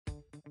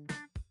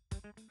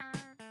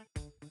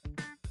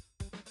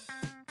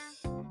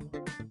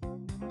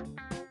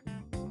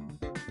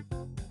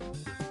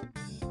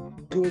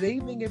Good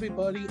evening,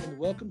 everybody, and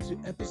welcome to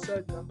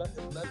episode number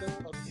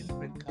 11 of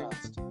Imprint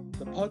Cast,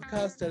 the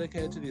podcast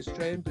dedicated to the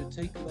Australian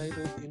boutique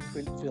label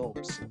Imprint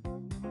Films.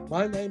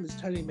 My name is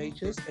Tony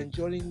Meaches, and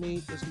joining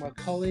me is my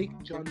colleague,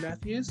 John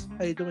Matthews.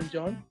 How you doing,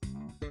 John?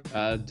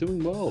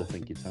 Doing well,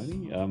 thank you,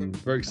 Tony.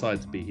 Very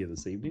excited to be here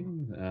this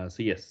evening.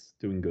 So yes,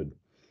 doing good.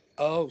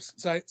 Oh,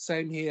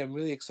 same here. I'm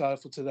really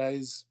excited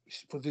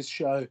for this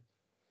show.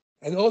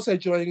 And also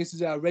joining us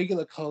is our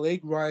regular colleague,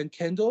 Ryan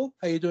Kendall.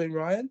 How you doing,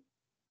 Ryan?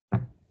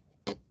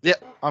 Yeah,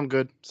 I'm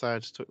good. Sorry, I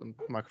just took the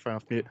microphone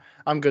off mute.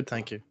 I'm good,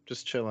 thank you.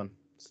 Just chilling.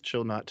 It's a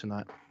chill night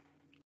tonight.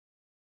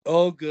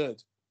 All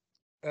good.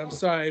 I'm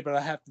sorry, but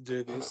I have to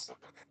do this.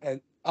 And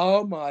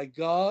oh my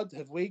God,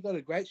 have we got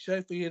a great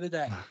show for you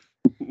today.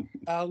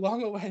 Our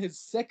long-awaited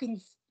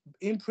second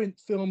Imprint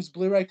Films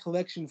Blu-ray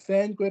Collection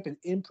fan group and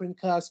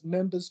Imprint Cast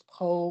Members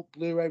Poll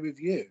Blu-ray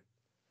review.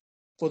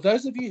 For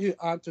those of you who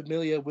aren't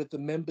familiar with the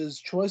Members'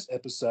 Choice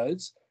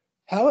episodes,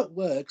 how it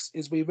works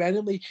is we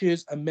randomly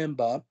choose a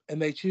member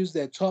and they choose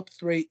their top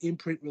 3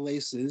 Imprint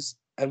releases,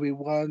 and we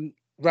run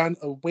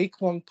a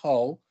week-long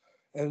poll,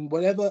 and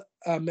whatever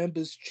our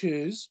members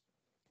choose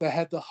that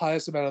had the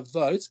highest amount of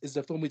votes is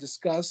the film we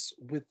discuss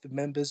with the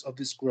members of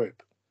this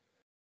group.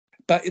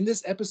 But in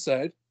this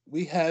episode,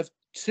 we have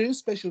 2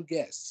 special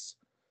guests.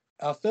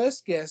 Our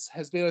first guest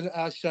has been on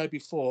our show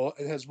before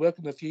and has worked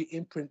on a few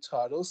Imprint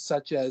titles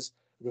such as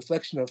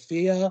Reflection of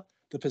Fear,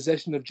 The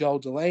Possession of Joel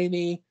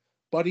Delaney,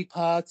 Body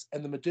Parts,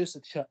 and The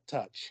Medusa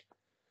Touch.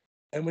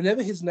 And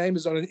whenever his name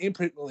is on an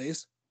Imprint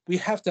release, we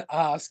have to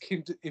ask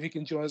him if he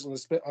can join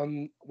us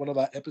on one of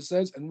our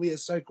episodes, and we are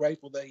so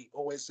grateful that he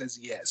always says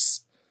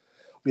yes.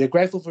 We are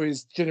grateful for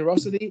his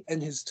generosity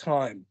and his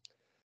time.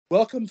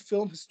 Welcome,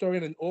 film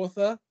historian and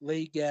author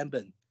Lee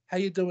Gambin. How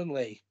you doing,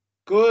 Lee?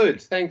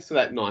 Good. Thanks for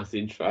that nice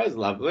intro. It's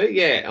lovely.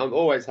 Yeah, I'm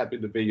always happy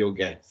to be your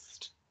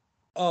guest.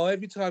 Oh,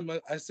 every time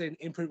I see an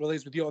Imprint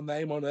release with your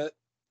name on it,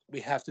 we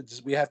have to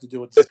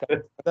do a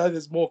discussion. I know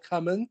there's more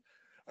coming.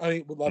 I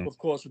mean, of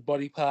course, with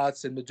Body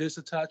Parts and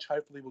Medusa Touch.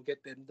 Hopefully, we'll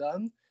get them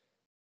done.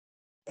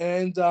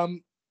 And yeah,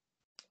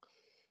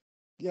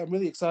 I'm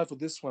really excited for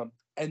this one.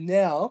 And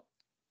now,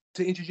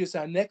 to introduce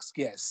our next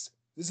guest.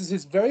 This is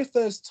his very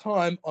first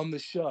time on the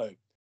show,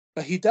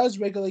 but he does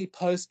regularly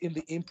post in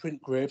the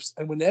Imprint groups,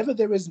 and whenever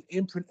there is an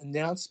Imprint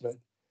announcement,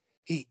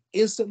 he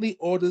instantly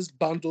orders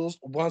bundles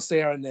once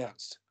they are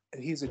announced,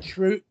 and he's a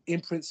true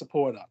Imprint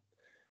supporter.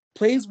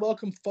 Please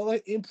welcome fellow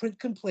Imprint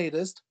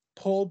completist,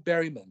 Paul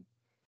Berryman.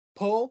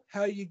 Paul,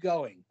 how are you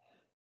going?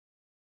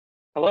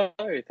 Hello,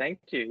 thank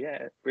you.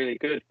 Yeah, really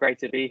good. Great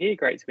to be here.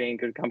 Great to be in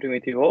good company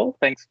with you all.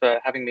 Thanks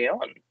for having me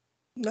on.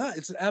 No,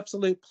 it's an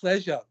absolute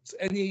pleasure.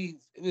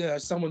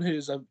 Someone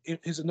who's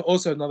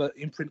also another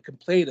Imprint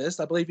completist.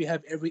 I believe you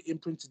have every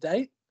Imprint to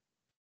date.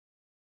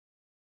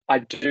 I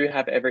do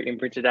have every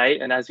Imprint to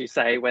date, and as you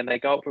say, when they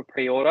go up for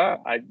pre-order,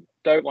 I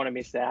don't want to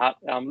miss out.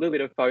 A little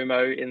bit of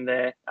FOMO in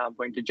there. I'm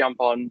going to jump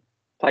on,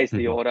 place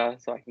the order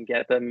so I can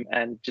get them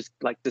and just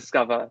like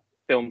discover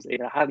films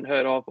either I hadn't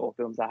heard of or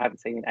films I haven't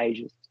seen in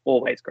ages. It's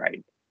always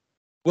great.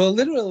 Well,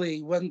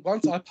 literally,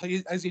 once I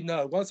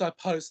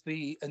post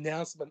the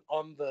announcement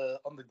on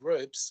the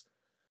groups,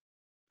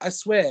 I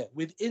swear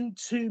within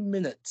 2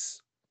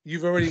 minutes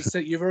you've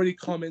already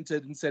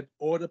commented and said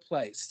order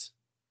placed.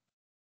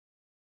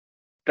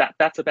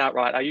 That's about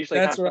right. I usually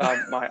have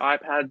my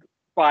iPad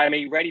by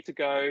me ready to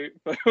go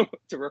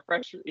to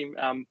refresh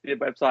the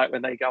website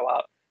when they go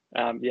up.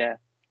 Yeah,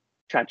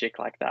 tragic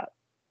like that.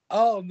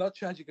 Oh, not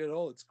tragic at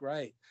all. It's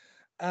great.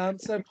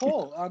 So,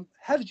 Paul,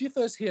 how did you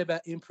first hear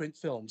about Imprint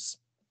Films?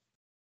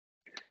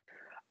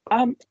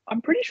 I'm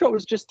pretty sure it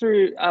was just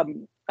through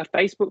a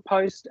Facebook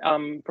post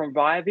from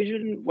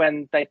Viavision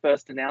when they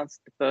first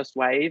announced the first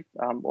wave.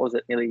 What was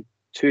it, nearly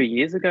 2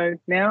 years ago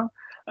now?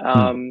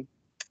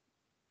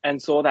 And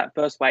saw that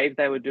first wave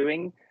they were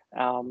doing.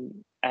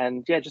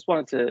 And yeah, just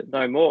wanted to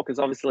know more because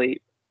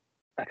obviously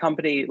a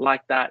company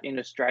like that in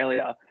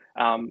Australia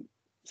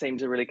seemed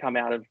to really come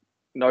out of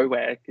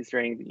nowhere,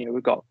 considering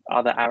we've got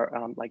other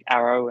like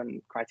Arrow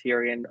and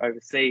Criterion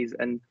overseas,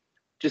 and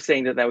just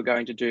seeing that they were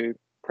going to do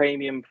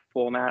premium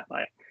format,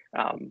 like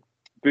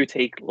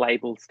boutique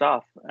label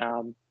stuff.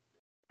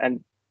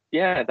 And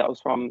yeah, that was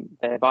from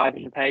their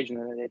Viavision page and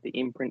then they had the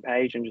Imprint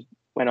page, and just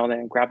went on there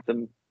and grabbed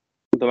them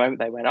the moment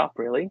they went up,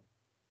 really.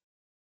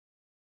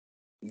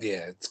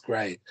 Yeah, it's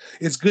great.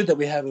 It's good that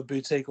we have a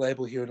boutique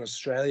label here in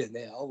Australia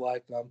now.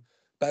 Like,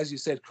 but as you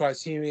said,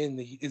 Criterion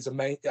is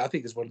I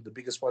think is one of the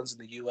biggest ones in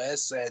the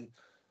US, and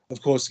of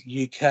course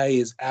UK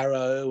is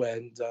Arrow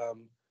and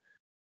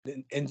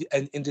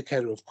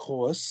Indicator, of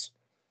course.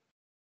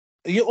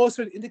 Are you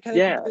also an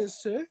Indicator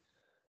completist too?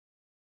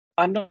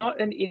 I'm not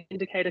an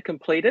Indicator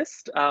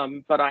completist,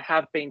 but I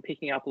have been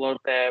picking up a lot of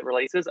their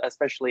releases,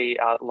 especially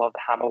a lot of the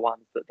Hammer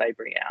ones that they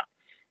bring out.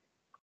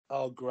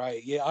 Oh,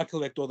 great. Yeah, I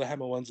collect all the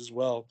Hammer ones as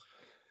well.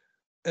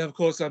 And of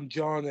course,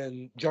 John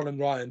and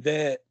Ryan,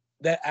 they're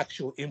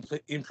actual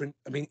Imprint,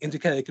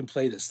 Indicator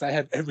completists. They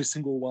have every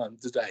single one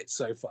to date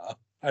so far,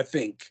 I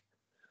think.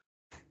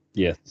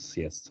 Yes,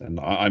 and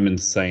I'm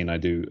insane. I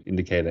do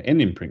indicator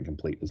and imprint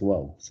complete as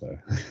well. So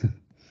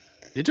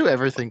You do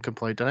everything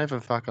complete. Don't even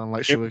fucking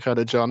like sugarcoat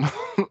it, John.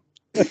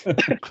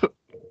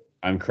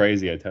 I'm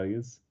crazy, I tell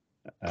you.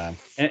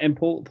 And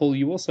Paul,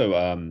 you also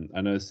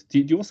I know. Do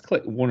you also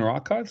collect Warner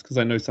Archives? Because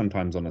I know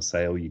sometimes on a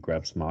sale you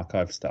grab some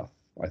archive stuff.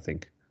 I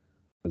think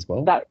as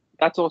well.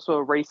 That's also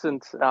a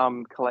recent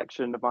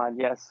collection of mine.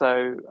 Yes,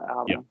 so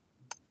Yeah.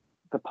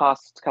 the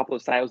past couple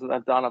of sales that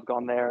I've done, I've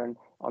gone there and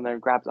on there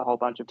and grabbed a whole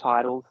bunch of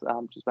titles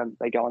just when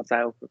they go on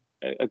sale for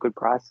a good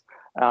price.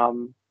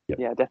 Yep.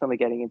 Yeah, definitely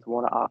getting into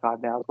Warner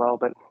Archive now as well.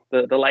 But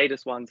the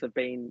latest ones have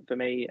been for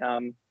me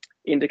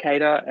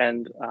Indicator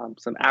and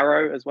some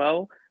Arrow as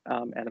well,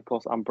 and of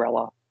course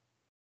Umbrella.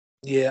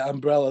 Yeah,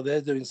 Umbrella,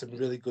 they're doing some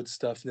really good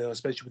stuff now,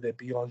 especially with their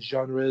Beyond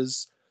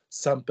Genres,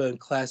 Sunburn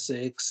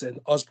Classics, and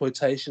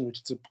Ozploitation,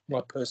 which is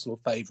my personal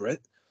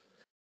favorite.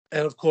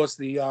 And of course,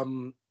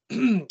 the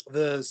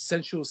the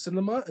Sensual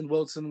Cinema and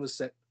World Cinema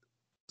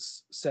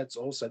sets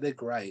also, they're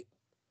great.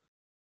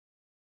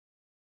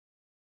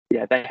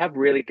 Yeah, they have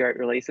really great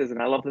releases,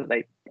 and I love that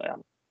they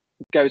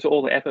go to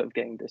all the effort of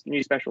getting this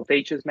new special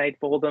features made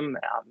for them,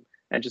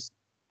 and just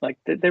like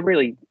they're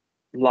really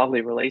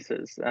lovely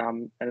releases.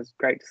 And it's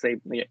great to see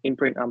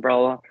Imprint,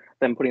 Umbrella,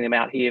 them putting them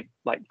out here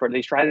like for the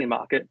Australian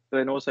market, but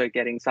then also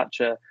getting such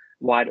a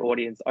wide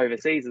audience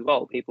overseas as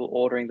well. People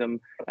ordering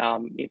them,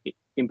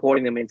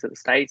 importing them into the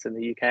States and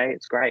the UK.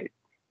 It's great.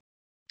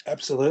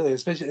 Absolutely,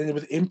 especially and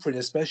with Imprint,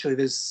 especially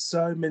there's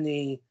so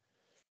many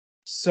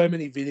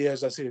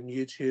videos I see on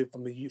YouTube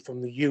from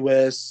the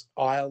US,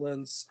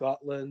 Ireland,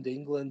 Scotland,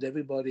 England,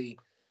 everybody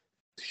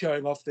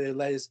showing off their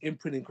latest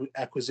Imprint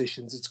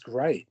acquisitions. It's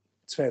great.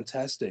 It's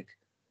fantastic.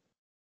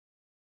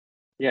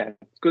 Yeah,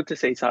 it's good to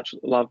see such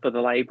love for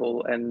the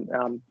label, and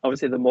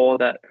obviously the more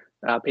that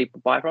people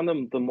buy from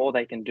them, the more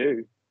they can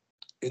do.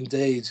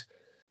 Indeed.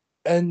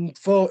 And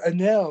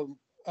now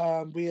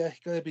we are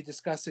going to be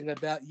discussing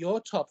about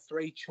your top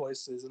 3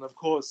 choices, and of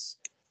course,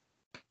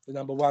 the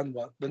number one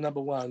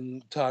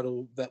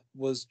title that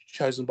was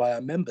chosen by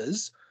our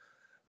members.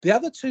 The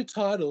other 2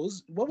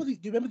 titles, do you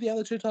remember the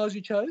other 2 titles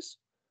you chose?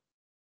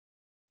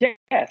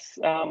 Yes,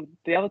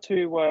 the other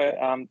 2 were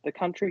The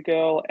Country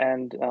Girl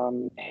and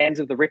Hands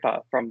of the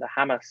Ripper from the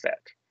Hammer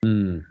set.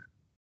 Mm.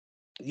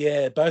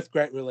 Yeah, both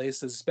great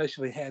releases,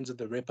 especially Hands of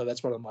the Ripper.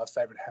 That's one of my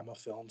favorite Hammer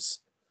films.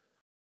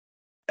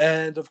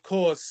 And of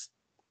course,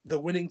 the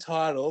winning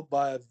title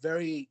by a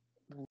very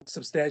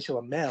substantial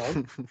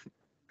amount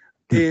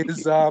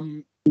is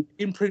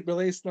Imprint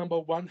release number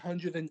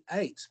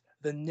 108,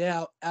 the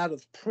now out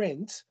of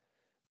print,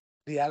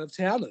 The Out of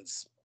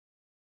Towners.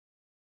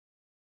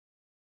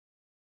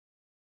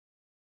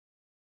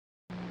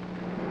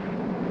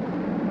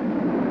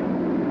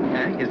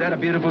 Hank, is that a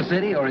beautiful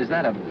city or is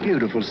that a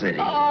beautiful city?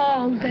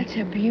 Oh, that's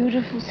a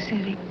beautiful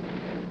city.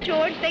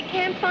 George, they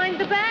can't find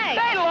the bag.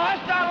 They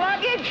lost our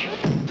luggage!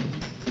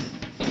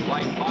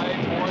 Flight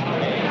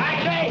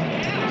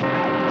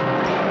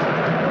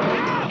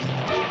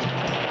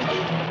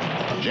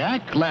 543.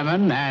 Jack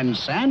Lemmon and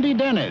Sandy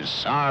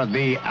Dennis are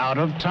the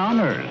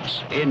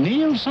out-of-towners in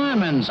Neil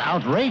Simon's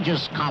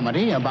outrageous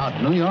comedy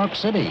about New York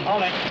City.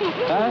 Hold it.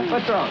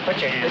 What's wrong? Put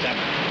your hands up.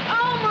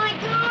 Oh, my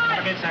God!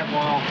 Against that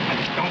wall and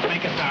don't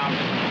make a sound.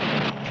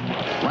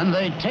 When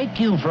they take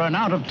you for an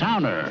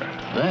out-of-towner,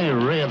 they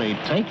really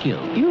take you.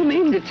 You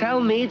mean to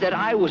tell me that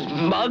I was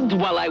mugged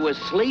while I was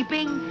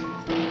sleeping?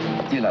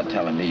 You're not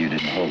telling me you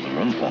didn't hold the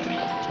room for me.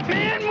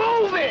 Man,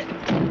 move it!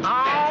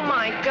 Oh,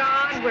 my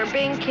God, we're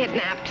being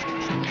kidnapped.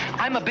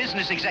 I'm a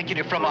business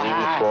executive from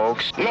Ohio.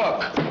 Folks.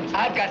 Look,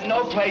 I've got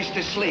no place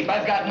to sleep.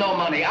 I've got no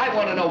money. I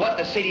want to know what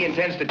the city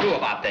intends to do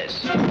about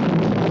this.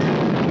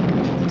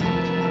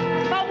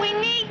 What we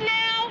need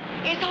now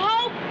is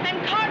hope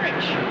and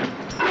courage.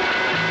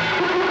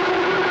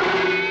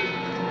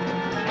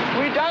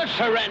 We don't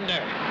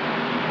surrender.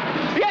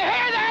 You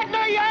hear that,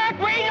 New York?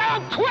 We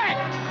don't quit!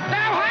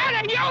 Now,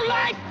 how do you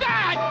like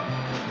that?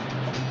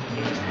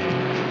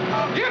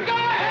 You go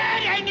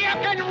ahead and you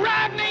can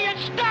rob me and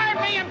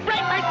starve me and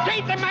break my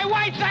teeth and my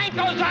wife's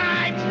ankles.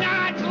 I'm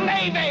not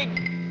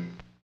leaving.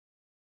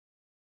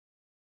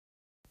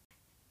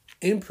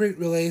 Imprint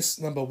release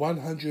number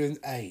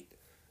 108,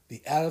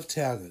 The Out of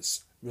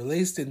Towners,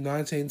 released in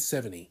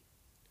 1970.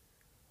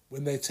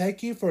 When they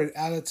take you for an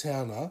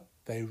out-of-towner,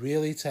 they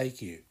really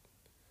take you.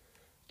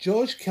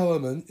 George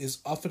Kellerman is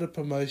offered a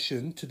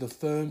promotion to the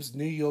firm's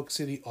New York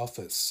City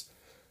office.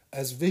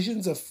 As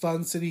visions of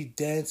Fun City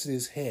dance in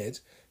his head,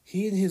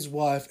 he and his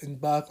wife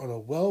embark on a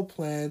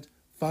well-planned,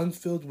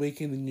 fun-filled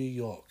weekend in New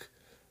York.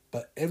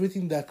 But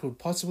everything that could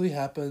possibly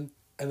happen,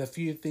 and a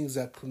few things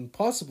that couldn't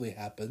possibly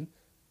happen,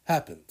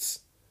 happens.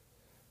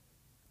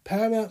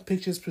 Paramount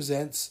Pictures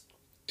presents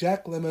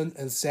Jack Lemmon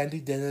and Sandy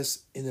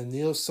Dennis in a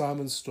Neil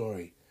Simon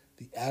story,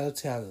 The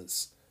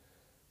Out-of-Towners.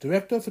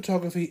 Director of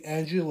Photography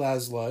Andrew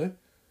Laszlo.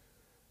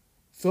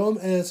 Film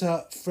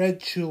editor Fred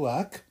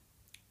Chulak.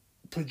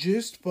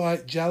 Produced by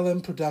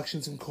Jalem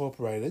Productions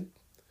Incorporated.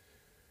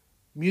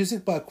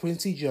 Music by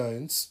Quincy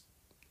Jones.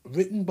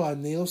 Written by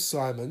Neil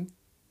Simon.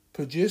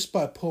 Produced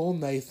by Paul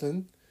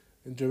Nathan.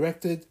 and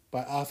directed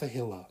by Arthur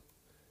Hiller.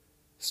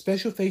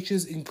 Special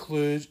features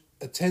include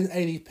a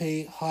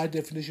 1080p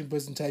high-definition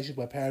presentation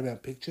by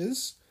Paramount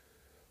Pictures,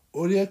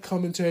 audio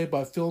commentary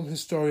by film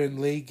historian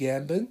Lee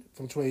Gambin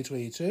from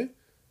 2022,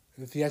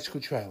 and a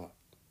theatrical trailer.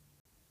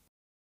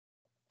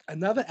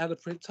 Another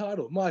out-of-print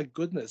title. My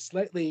goodness,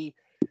 lately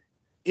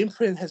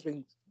Imprint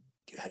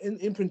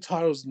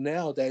titles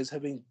nowadays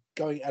have been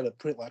going out of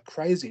print like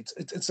crazy.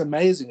 It's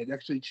amazing. It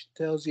actually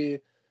tells you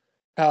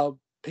how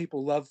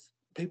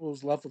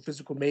people's love for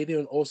physical media,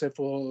 and also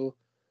for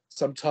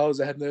some titles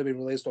that have never been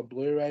released on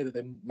Blu-ray that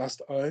they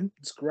must own.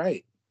 It's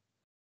great.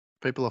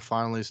 People are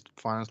finally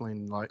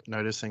like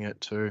noticing it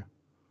too,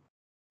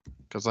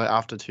 because like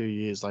after 2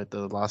 years, like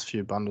the last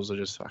few bundles are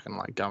just fucking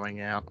like going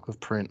out of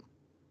print.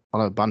 I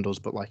know bundles,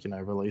 but like, you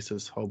know,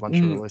 releases, whole bunch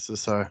of releases.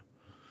 So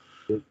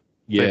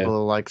people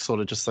are like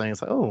sort of just saying,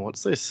 it's like, oh,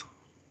 what's this?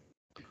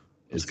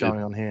 What's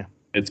going on here?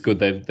 It's good.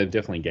 They've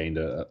definitely gained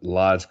a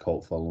large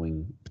cult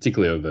following,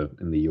 particularly over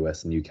in the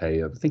US and UK.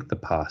 I think the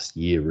past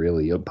year,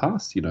 really, or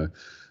past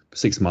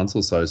 6 months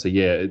or so. So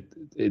yeah,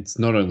 it's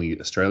not only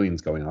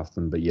Australians going after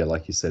them, but yeah,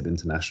 like you said,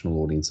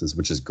 international audiences,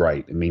 which is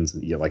great. It means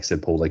that, yeah, like I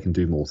said, Paul, they can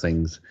do more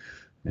things.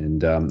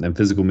 And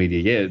physical media,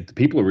 yeah,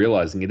 people are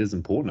realizing it is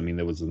important. I mean,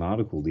 there was an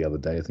article the other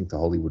day, I think the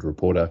Hollywood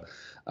Reporter,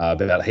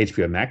 about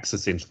HBO Max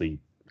essentially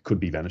could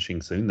be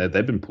vanishing soon.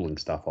 They've been pulling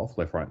stuff off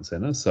left, right, and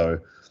center. So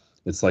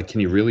it's like,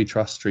 can you really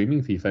trust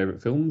streaming for your favorite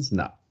films?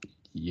 No,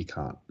 you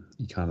can't.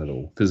 You can't at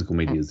all. Physical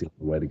media is the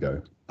way to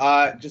go.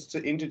 Just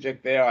to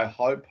interject there, I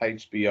hope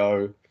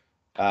HBO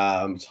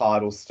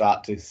titles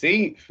start to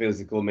see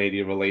physical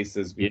media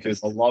releases,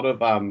 because a lot of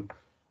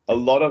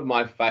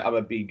my I'm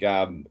a big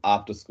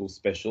after school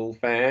special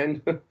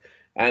fan,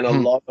 and a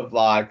lot of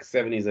like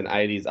 70s and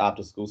 80s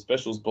after school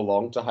specials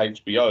belong to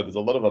HBO. There's a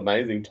lot of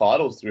amazing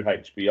titles through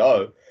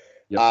HBO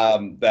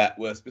that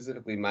were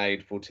specifically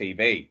made for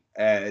TV.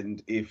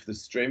 And if the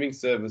streaming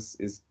service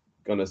is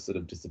going to sort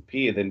of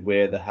disappear, then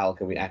where the hell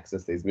can we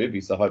access these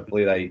movies? So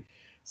hopefully they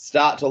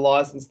start to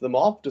license them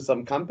off to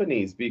some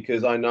companies,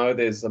 because I know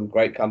there's some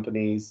great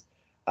companies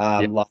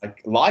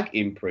like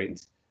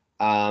Imprint,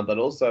 but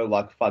also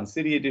like Fun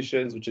City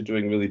Editions, which are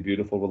doing really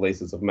beautiful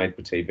releases of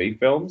made-for-TV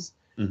films.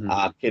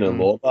 Ken and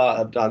Lorber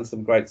have done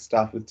some great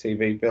stuff with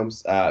TV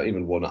films,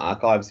 even Warner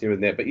Archives here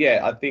and there. But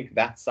yeah, I think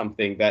that's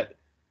something that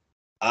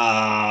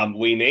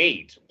we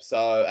need.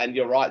 So, and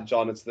you're right,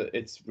 John,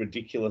 it's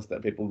ridiculous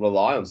that people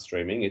rely on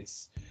streaming.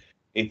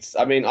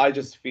 I mean, I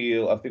think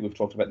we've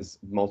talked about this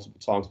multiple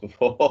times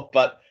before,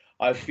 but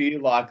I feel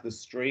like the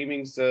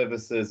streaming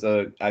services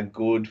are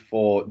good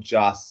for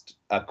just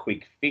a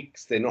quick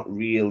fix. They're not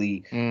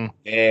really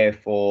there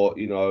for,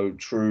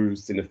 true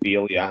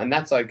cinephilia, and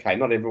that's okay.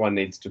 Not everyone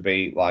needs to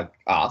be like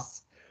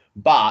us.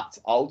 But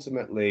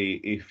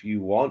ultimately, if you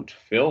want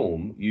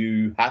film,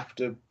 you have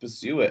to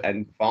pursue it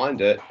and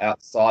find it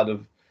outside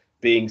of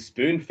being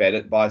spoon-fed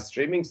it by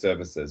streaming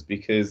services,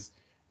 because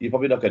you're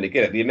probably not going to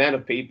get it. The amount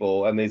of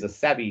people, and these are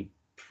savvy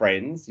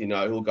friends,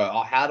 who'll go,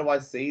 oh, how do I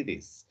see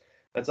this?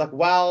 And it's like,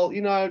 well,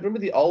 remember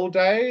the old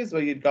days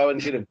where you'd go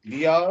and get a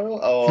video,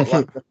 or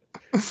like,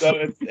 so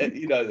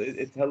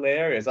it's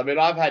hilarious. I mean,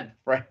 I've had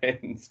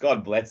friends,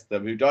 God bless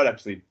them, who don't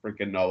actually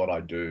freaking know what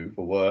I do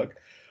for work,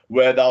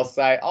 where they'll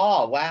say,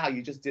 oh, wow,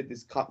 you just did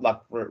this, like,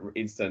 for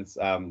instance,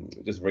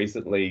 just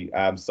recently,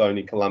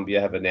 Sony Columbia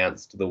have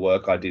announced the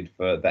work I did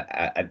for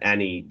an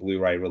Annie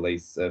Blu-ray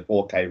release, a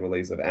 4K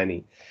release of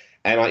Annie.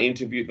 And I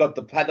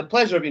had the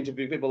pleasure of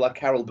interviewing people like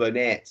Carol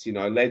Burnett,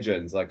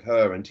 legends like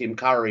her, and Tim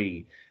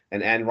Curry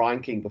and Anne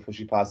Reinking before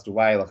she passed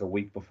away, like a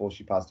week before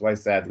she passed away,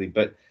 sadly.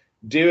 But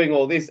doing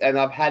all this, and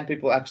I've had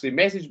people actually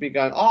message me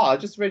going, oh, I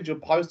just read your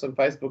post on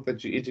Facebook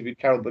that you interviewed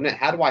Carol Burnett.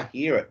 How do I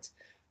hear it?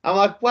 I'm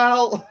like,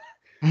 well,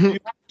 you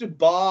have to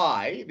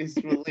buy this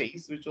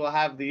release, which will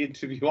have the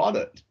interview on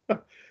it.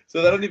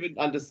 So they don't even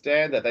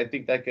understand that. They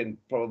think they can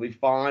probably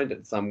find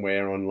it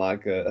somewhere on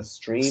like a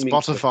streaming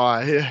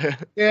Spotify.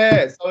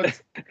 Yeah. So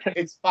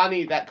it's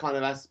funny, that kind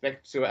of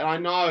aspect to it. And I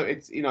know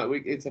it's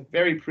it's a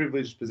very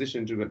privileged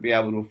position to be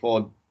able to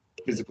afford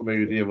physical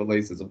media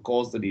releases. Of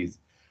course it is,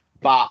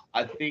 but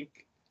I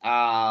think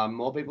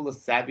more people are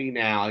savvy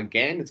now.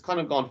 Again, it's kind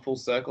of gone full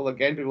circle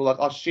again. People are like,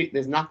 oh shit,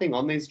 there's nothing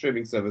on these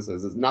streaming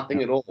services. There's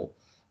nothing at all.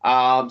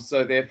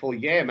 So therefore,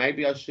 yeah,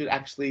 maybe I should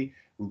actually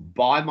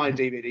buy my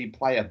DVD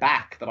player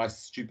back that I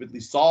stupidly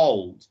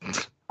sold,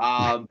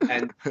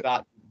 and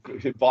start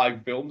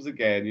buying films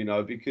again,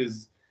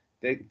 because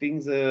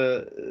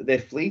they're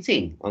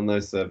fleeting on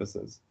those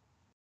services.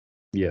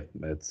 Yeah,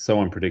 it's so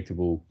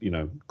unpredictable,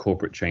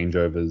 corporate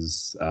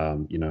changeovers,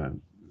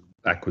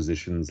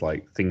 acquisitions,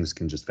 like things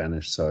can just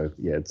vanish. So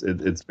yeah,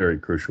 it's very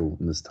crucial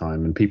in this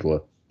time, and people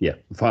are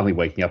finally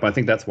waking up. I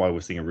think that's why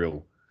we're seeing a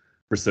real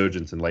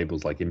resurgence in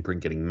labels like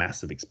Imprint getting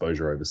massive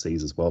exposure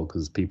overseas as well,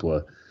 because people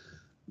are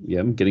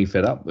getting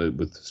fed up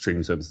with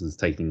streaming services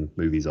taking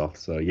movies off.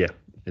 So yeah,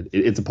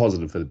 it's a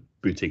positive for the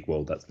boutique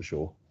world, that's for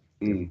sure.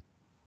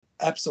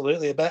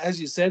 Absolutely. But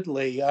as you said,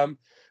 Lee,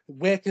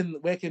 where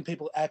can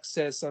people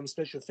access some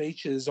special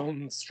features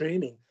on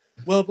streaming?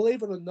 Well,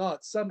 believe it or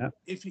not, Yeah.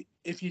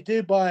 if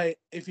you buy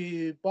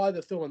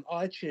the film on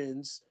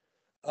iTunes,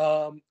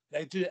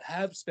 they do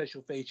have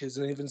special features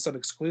and even some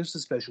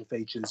exclusive special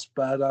features.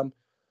 But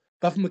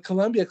from the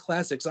Columbia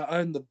Classics, I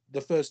own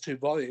the first 2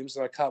 volumes,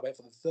 and I can't wait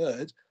for the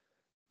third.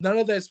 None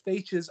of those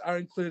features are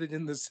included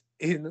in this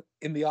in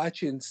the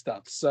iTunes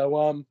stuff.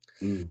 So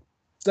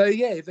so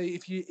yeah,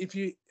 if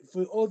you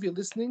for all of you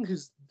listening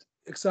who's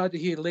excited to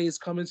hear Lee's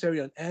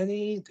commentary on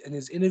Annie and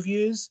his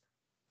interviews,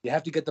 you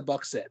have to get the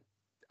box set.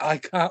 I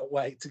can't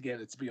wait to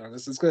get it, to be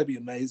honest. It's going to be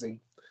amazing.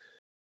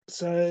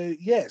 So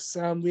yes,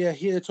 we are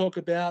here to talk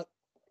about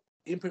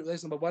Imprint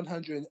release number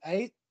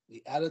 108,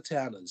 The Out of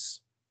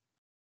Towners.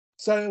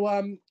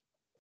 So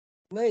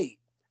Lee,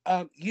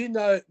 you and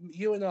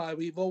I,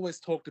 we've always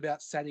talked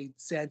about Sandy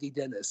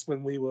Dennis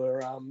when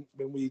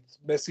we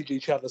message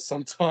each other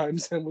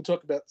sometimes, and we'll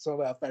talk about some of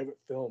our favorite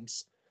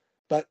films.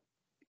 But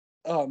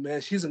oh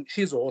man,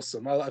 she's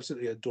awesome. I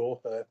absolutely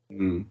adore her.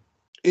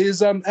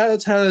 Is Out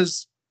of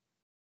Towners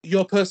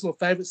your personal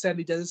favorite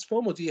Sandy Dennis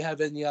film, or do you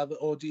have any other,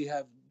 or do you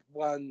have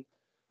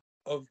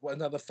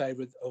another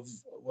favorite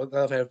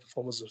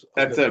performance?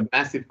 That's a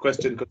massive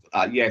question because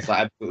yes,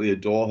 I absolutely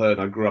adore her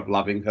and I grew up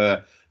loving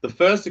her. The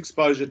first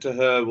exposure to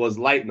her was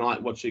late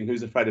night watching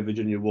Who's Afraid of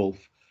Virginia Woolf,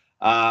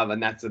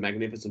 and that's a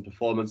magnificent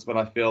performance. But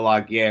I feel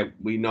like, yeah,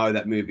 we know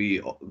that movie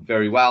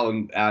very well,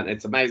 and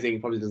it's amazing.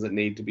 It probably doesn't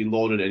need to be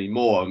lauded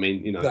anymore. I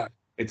mean, No.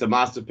 It's a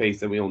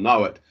masterpiece and we all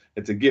know it.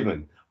 It's a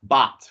given.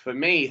 But for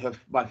me,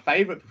 my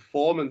favorite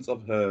performance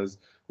of hers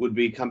would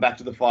be Come Back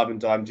to the Five and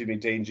Dime, Jimmy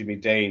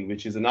Dean,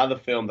 which is another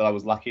film that I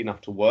was lucky enough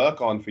to work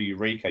on for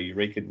Eureka.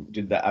 Eureka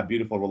did a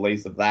beautiful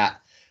release of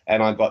that,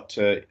 and I got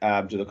to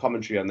do the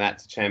commentary on that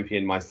to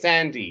champion my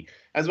Sandy,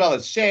 as well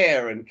as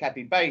Cher and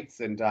Kathy Bates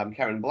and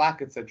Karen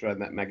Black, etc.,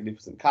 and that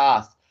magnificent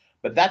cast.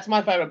 But that's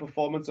my favorite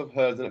performance of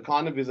hers, and it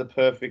kind of is a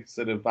perfect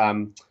sort of,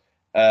 I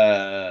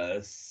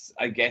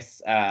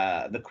guess,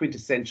 the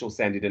quintessential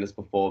Sandy Dennis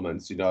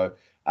performance,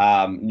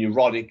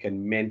 neurotic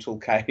and mental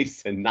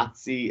case and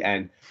nutsy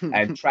and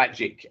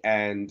tragic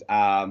and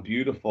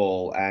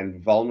beautiful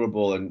and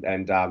vulnerable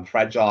and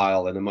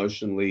fragile and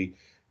emotionally,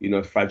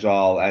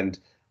 fragile and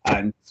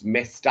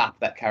messed up.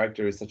 That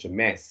character is such a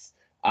mess.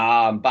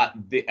 But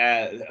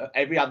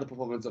every other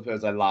performance of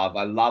hers I love.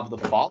 I love The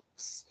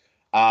Fox.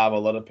 A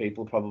lot of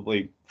people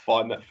probably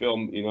find that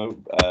film,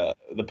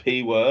 the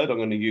P word, I'm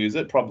going to use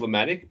it,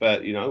 problematic,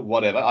 but,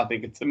 whatever. I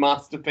think it's a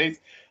masterpiece.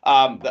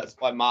 That's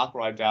by Mark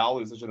Rydell,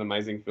 who's such an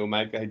amazing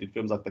filmmaker. He did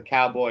films like The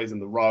Cowboys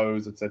and The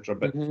Rose, etc.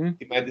 But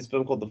he made this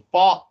film called The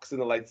Fox in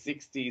the late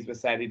 60s where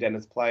Sandy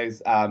Dennis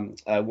plays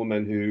a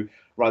woman who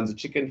runs a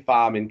chicken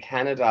farm in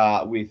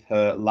Canada with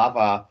her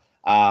lover,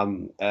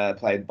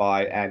 played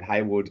by Anne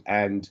Haywood.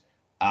 And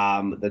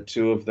the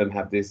two of them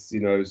have this,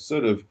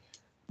 sort of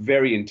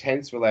very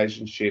intense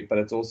relationship, but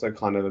it's also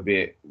kind of a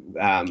bit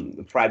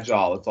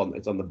fragile.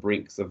 It's on the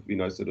brinks of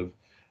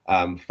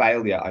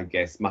failure, I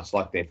guess, much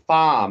like their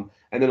farm.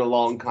 And then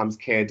along comes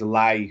Care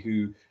Delay,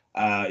 who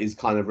is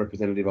kind of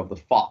representative of the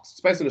Fox. It's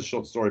based on a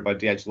short story by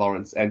D.H.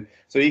 Lawrence, and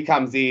so he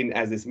comes in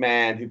as this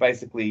man who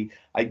basically,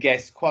 I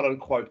guess, quote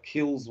unquote,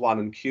 kills one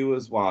and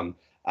cures one.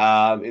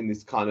 In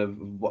this kind of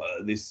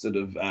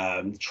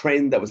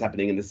trend that was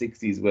happening in the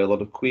 60s where a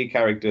lot of queer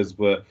characters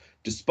were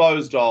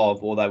disposed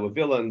of, or they were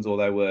villains, or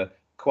they were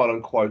quote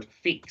unquote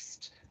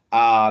fixed.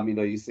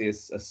 You see a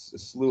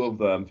slew of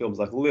them, films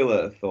like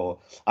Lilith, or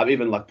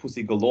even like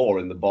Pussy Galore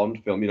in the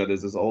Bond film.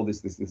 There's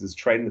this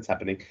trend that's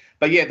happening.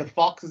 But yeah, The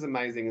Fox is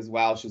amazing as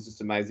well. She's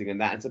just amazing in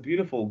that. It's a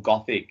beautiful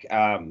gothic,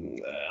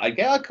 I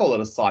guess I call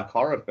it a psych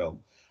horror film.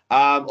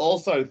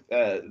 Also,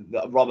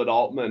 the Robert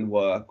Altman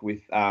work with,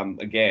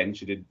 again,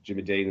 she did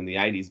Jimmy Dean in the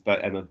 80s,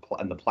 and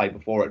the play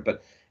before it,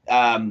 but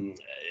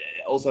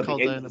also at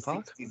the end of the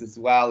 60s as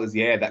well is,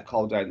 that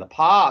Cold Day in the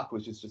Park,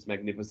 which is just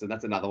magnificent.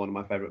 That's another one of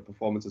my favorite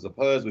performances of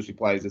hers, where she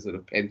plays a sort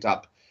of pent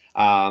up,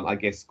 I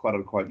guess, quote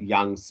unquote,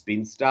 young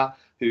spinster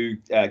who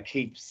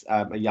keeps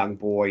a young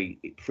boy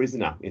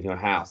prisoner in her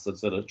house. So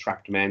it's sort of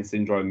trapped man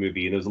syndrome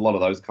movie. And there's a lot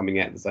of those coming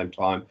out at the same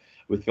time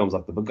with films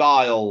like The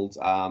Beguiled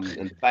and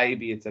The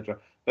Baby, etc.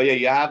 But yeah,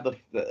 you have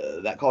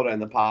that Cold Day in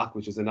the Park,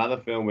 which is another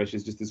film where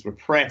she's just this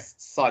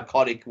repressed,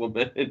 psychotic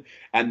woman,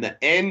 and the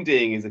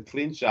ending is a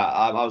clincher.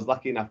 I was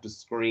lucky enough to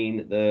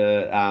screen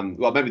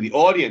maybe the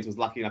audience was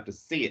lucky enough to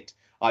see it.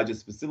 I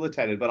just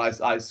facilitated, but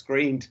I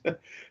screened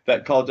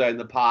that Cold Day in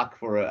the Park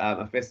for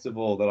a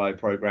festival that I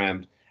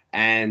programmed,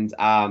 and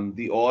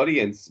the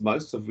audience,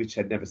 most of which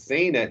had never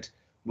seen it,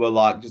 were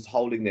like just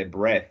holding their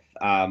breath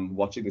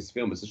watching this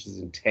film. It's such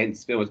an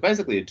intense film. It's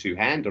basically a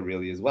two-hander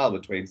really as well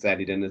between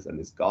Sandy Dennis and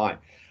this guy.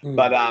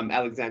 But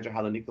Alexandra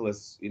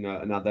Haller-Nicholas,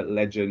 another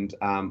legend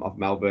of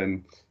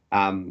Melbourne,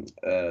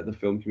 the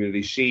film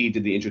community, she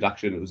did the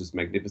introduction. It was just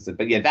magnificent.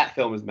 But yeah, that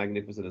film is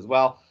magnificent as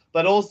well.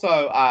 But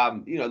also,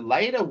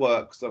 later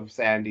works of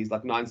Sandy's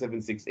like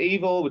 976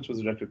 Evil, which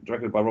was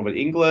directed by Robert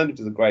Englund, which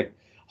is a great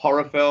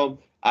horror film.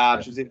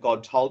 She was in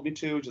God Told Me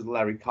To, which is a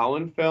Larry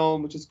Cohen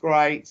film, which is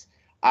great.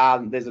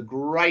 There's a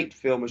great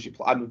film where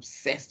I'm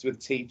obsessed with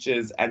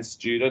teachers and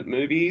student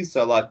movies.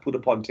 So like put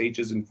upon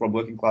teachers and from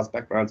working class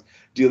backgrounds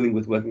dealing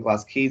with working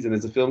class kids. And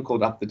there's a film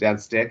called Up the Down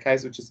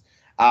Staircase, which is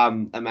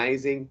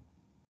amazing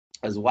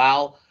as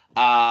well.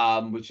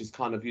 Which is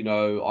kind of,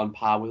 on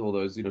par with all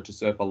those, To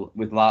Surf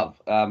with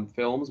Love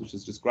films, which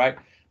is just great.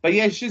 But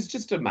yeah, she's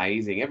just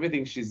amazing.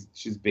 Everything she's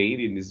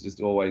been in is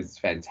just always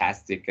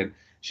fantastic. And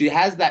she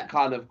has that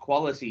kind of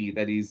quality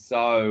that is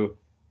so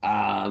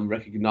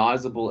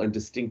recognizable and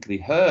distinctly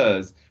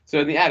hers. So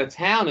in The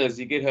Out-of-Towners,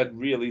 you get her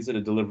really sort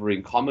of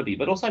delivering comedy,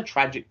 but also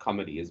tragic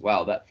comedy as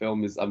well. That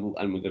film is, and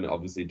we're going to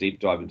obviously deep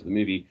dive into the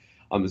movie,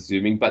 I'm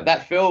assuming, but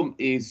that film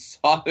is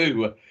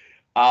so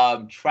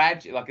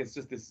tragic. Like it's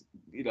just this,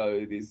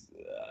 this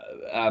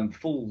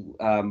full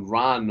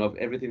run of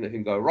everything that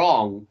can go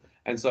wrong.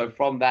 And so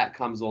from that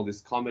comes all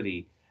this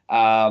comedy,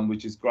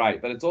 which is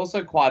great. But it's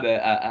also quite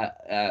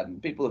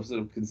people have sort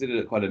of considered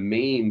it quite a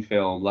mean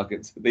film. Like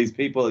these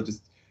people are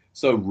just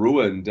so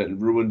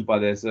ruined by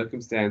their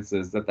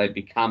circumstances that they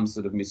become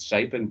sort of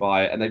misshapen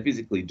by it, and they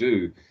physically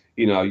do.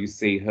 You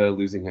see her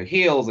losing her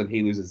heels and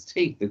he loses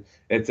teeth,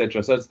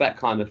 etc. So it's that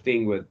kind of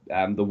thing where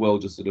the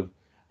world just sort of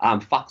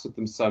fucks with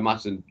them so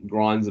much and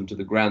grinds them to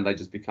the ground. They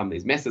just become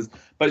these messes.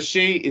 But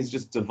she is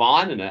just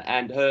divine in it,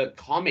 and her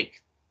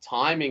comic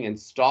timing and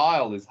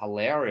style is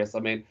hilarious. I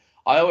mean,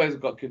 I always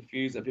got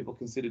confused that people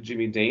consider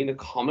Jimmy Dean a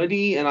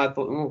comedy, and I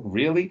thought, oh,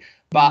 really?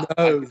 But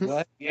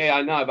yeah,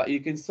 I know. But you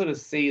can sort of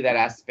see that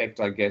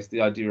aspect, I guess,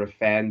 the idea of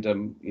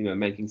fandom,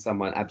 making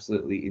someone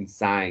absolutely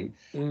insane.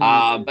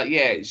 But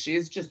yeah, she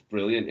is just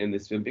brilliant in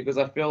this film, because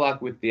I feel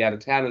like with The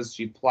Out-of-Towners,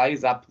 she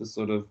plays up the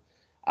sort of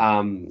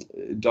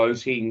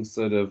doting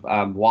sort of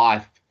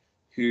wife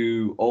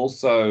who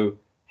also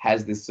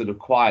has this sort of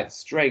quiet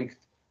strength,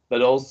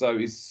 but also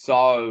is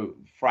so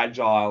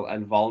fragile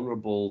and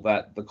vulnerable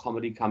that the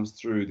comedy comes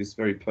through this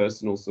very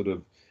personal sort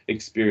of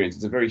experience.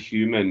 It's a very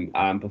human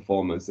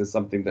performance. There's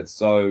something that's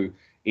so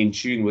in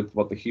tune with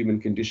what the human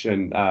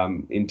condition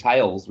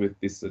entails with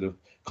this sort of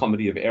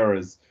comedy of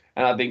errors.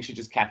 And I think she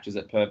just captures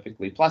it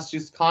perfectly. Plus,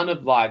 she's kind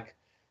of like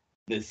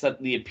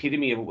the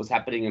epitome of what was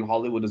happening in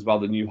Hollywood as well,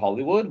 the new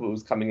Hollywood, what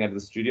was coming out of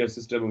the studio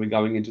system, and we're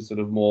going into sort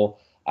of more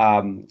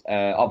auteur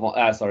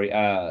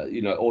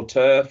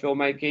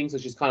filmmaking. So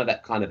she's kind of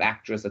that kind of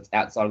actress that's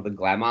outside of the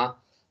glamour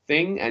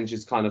thing, and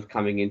she's kind of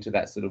coming into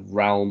that sort of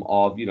realm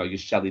of, your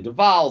Shelley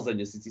Duvall's and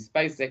your Sissy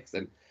Spaceks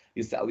and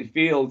your Sally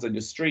Fields and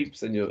your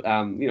Streeps and your,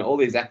 all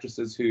these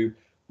actresses who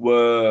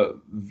were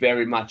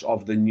very much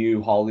of the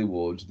new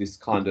Hollywood, this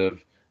kind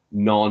of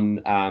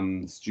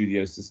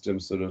non-studio system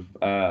sort of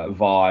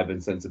vibe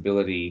and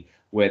sensibility,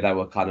 where they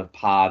were kind of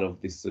part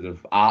of this sort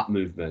of art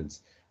movement.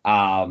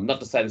 Not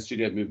to say the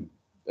studio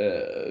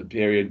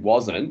period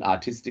wasn't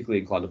artistically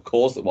inclined. Of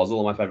course it was.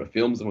 All of my favorite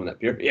films are from that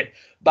period.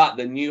 But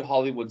the new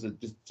Hollywood's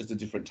just a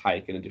different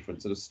take and a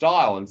different sort of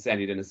style, and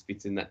Sandy Dennis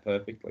fits in that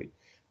perfectly.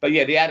 But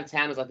yeah, The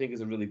Out-of-Towners, I think,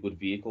 is a really good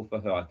vehicle for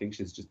her. I think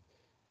she's just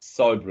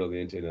so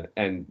brilliant in it.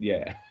 And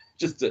yeah,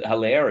 just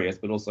hilarious,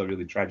 but also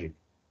really tragic.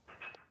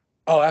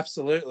 Oh,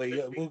 absolutely.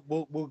 Yeah,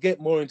 we'll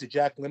get more into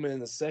Jack Lemmon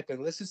in a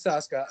second. Let's just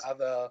ask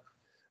our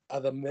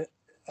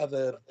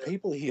other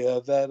people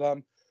here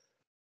that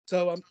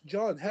John,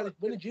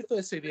 when did you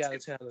first see The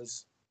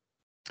Out-of-Towners?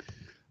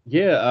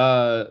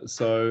 Yeah,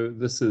 so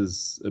this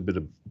is a bit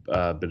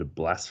of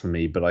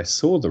blasphemy, but I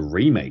saw the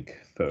remake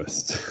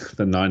first,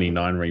 the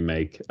 '99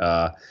 remake.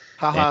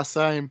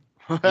 Same.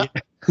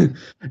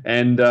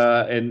 And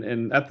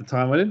at the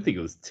time, I didn't think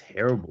it was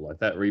terrible. Like,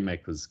 that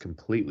remake was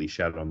completely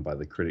shat on by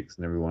the critics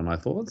and everyone. I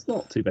thought it's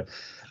not too bad,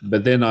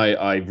 but then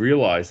I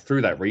realized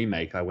through that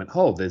remake, I went,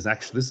 oh, this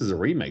is a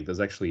remake.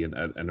 There's actually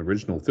an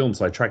original film.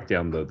 So I tracked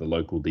down the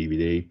local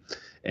DVD,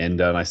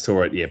 and I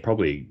saw it. Yeah,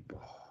 probably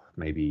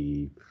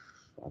maybe,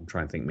 I'm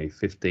trying to think, maybe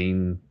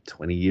 15,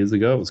 20 years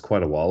ago. It was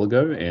quite a while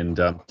ago, and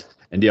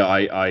yeah,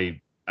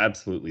 I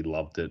absolutely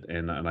loved it,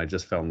 and I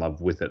just fell in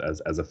love with it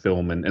as a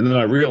film, and then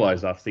I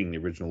realized after seeing the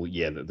original,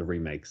 that the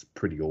remake's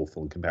pretty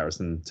awful in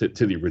comparison to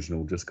the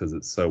original, just because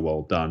it's so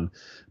well done.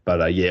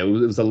 But yeah, it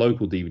was a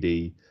local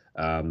DVD.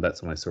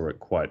 That's when I saw it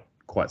quite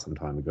some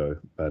time ago.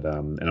 But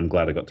and I'm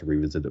glad I got to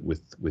revisit it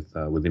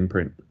with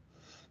Imprint.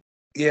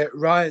 Yeah,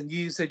 Ryan,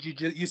 you said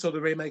you saw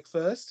the remake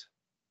first.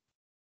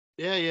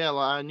 Yeah.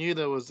 Like, I knew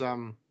there was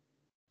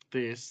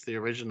the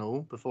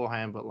original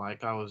beforehand, but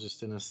like I was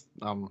just in a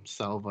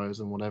salvos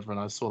and whatever, and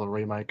I saw the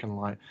remake, and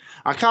like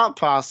I can't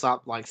pass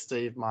up like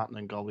Steve Martin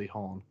and Goldie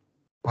Hawn.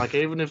 Like,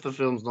 even if the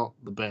film's not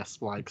the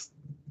best, like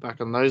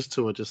and those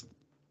two are just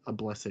a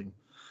blessing.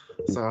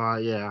 So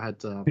yeah, I had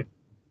to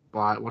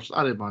buy it.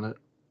 I didn't mind it.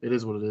 It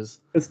is what it is.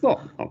 It's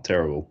not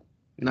terrible.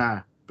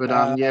 No, but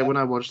yeah, when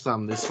I watched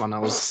this one, I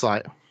was just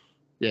like,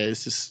 yeah,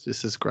 this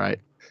is great.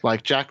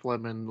 Like, Jack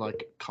Lemmon,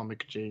 like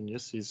comic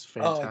genius, he's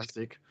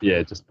fantastic.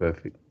 Yeah, just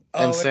perfect.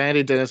 And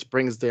Sandy Dennis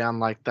brings down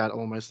like that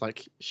almost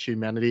like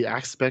humanity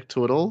aspect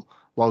to it all,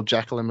 while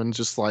Jack Lemmon's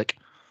just like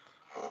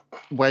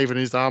waving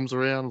his arms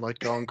around, like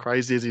going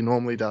crazy as he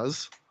normally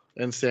does.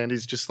 and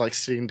Sandy's just like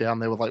sitting down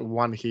there with like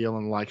one heel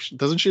and like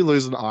doesn't she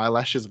lose an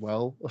eyelash as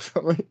well or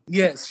something?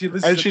 Yes, she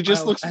loses And she an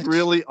just looks eyelash.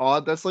 really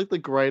odd. That's like the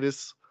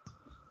greatest.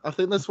 I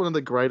think that's one of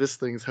the greatest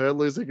things. Her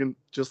losing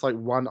just like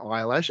one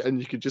eyelash, and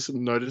you could just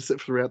notice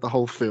it throughout the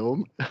whole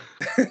film.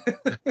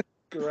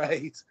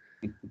 Great.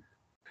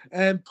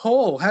 And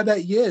Paul, how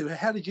about you?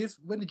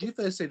 When did you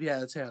first see the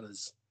Out of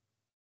Towners?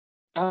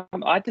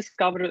 I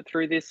discovered it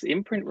through this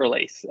Imprint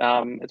release.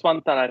 It's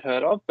one that I'd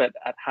heard of, but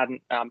I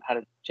hadn't had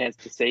a chance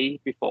to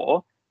see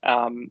before.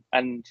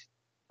 And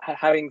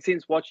having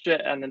since watched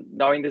it and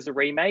knowing there's a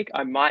remake,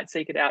 I might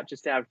seek it out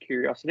just out of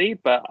curiosity.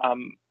 But I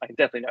can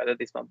definitely know that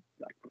this one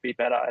would be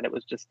better. And it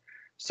was just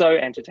so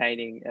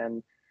entertaining.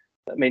 And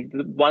I mean,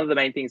 one of the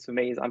main things for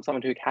me is I'm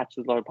someone who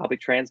catches a lot of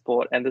public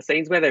transport, and the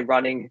scenes where they're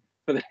running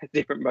for the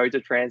different modes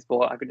of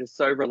transport, I could just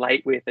so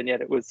relate with, and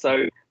yet it was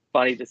so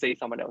funny to see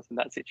someone else in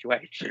that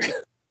situation.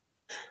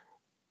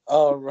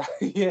 Oh right,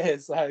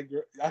 yes, I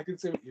agree. I can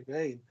see what you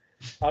mean.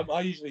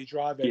 I usually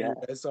drive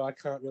everywhere, so I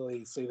can't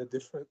really see the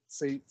different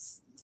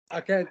seats.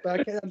 I can't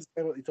understand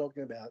what you're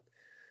talking about.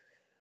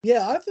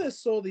 Yeah, I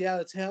first saw the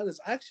Out of Towners.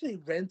 I actually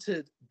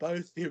rented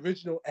both the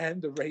original and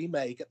the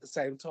remake at the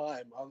same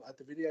time at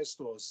the video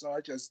store. So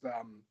I just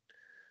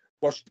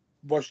watched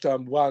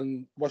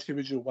the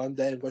original one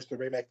day and watched the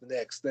remake the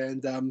next.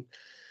 And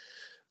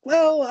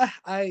well,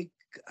 I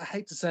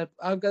hate to say,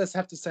 I'm gonna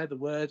have to say the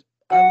word.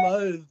 I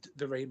loathed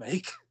the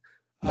remake.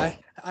 I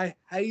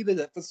hated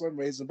it for some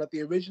reason, but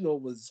the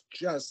original was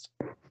just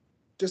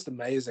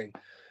amazing.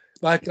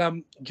 Like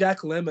Jack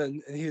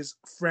Lemmon and his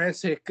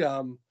frantic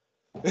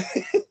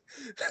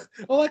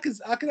well, I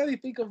can only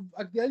think of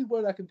the only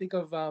word I can think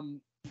of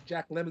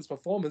Jack Lemmon's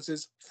performance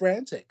is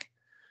frantic.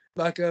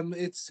 Like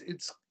it's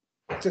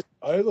just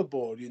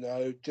overboard,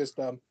 just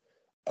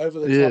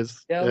over the top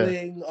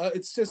yelling. Yeah.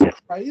 It's just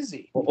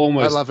crazy.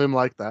 Almost. I love him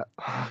like that.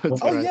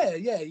 Oh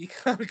yeah, you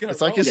can't go.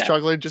 It's like he's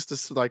struggling just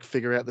to like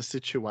figure out the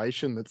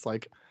situation that's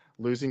like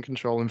losing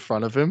control in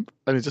front of him,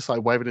 and he's just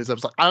like waving his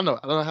arms like, I don't know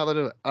how to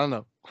do it. I don't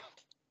know.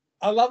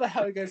 I love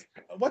how he goes,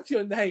 "What's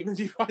your name?" and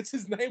he writes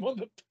his name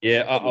on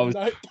the I was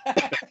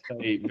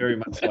very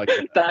much like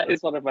that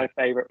is one of my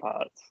favorite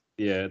parts.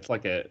 Yeah, it's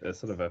like a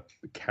sort of a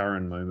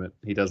Karen moment.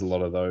 He does a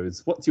lot of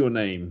those. What's your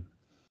name?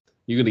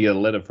 You're going to get a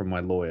letter from my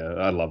lawyer.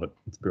 I love it.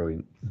 It's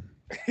brilliant.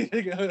 You're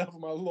going to get a letter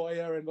from my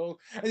lawyer and all.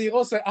 And he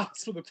also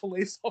asks for the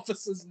police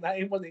officer's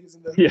name when he's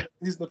in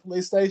the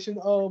police station.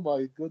 Oh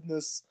my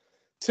goodness,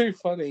 too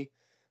funny.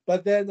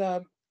 But then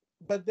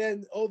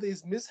all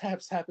these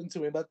mishaps happen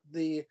to him. But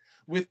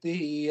with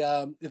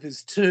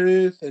his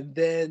tooth, and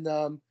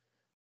then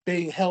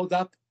being held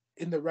up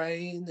in the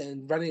rain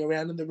and running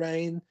around in the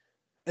rain,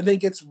 and then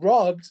gets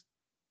robbed.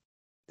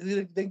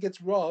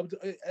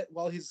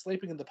 While he's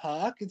sleeping in the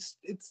park. It's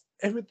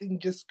everything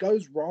just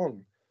goes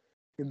wrong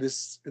in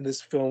this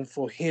film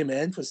for him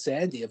and for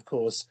Sandy, of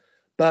course.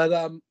 But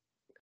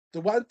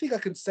the one thing I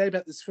can say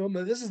about this film,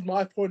 and this is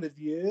my point of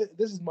view,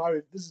 this is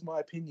my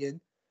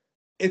opinion,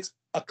 it's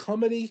a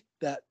comedy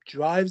that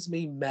drives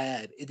me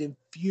mad. It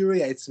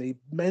infuriates me,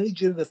 mainly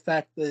due to the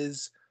fact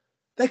that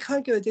they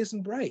can't get a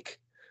decent break.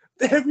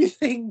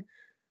 Everything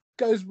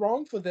goes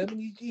wrong for them,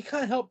 and you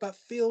can't help but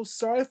feel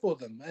sorry for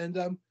them.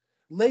 And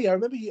Lee, I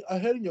remember I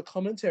heard in your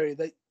commentary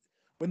that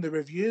when the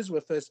reviews were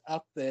first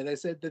up there, they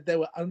said that they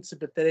were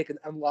unsympathetic and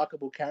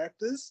unlikable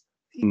characters.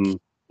 You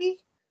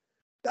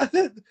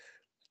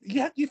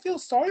feel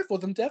sorry for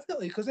them,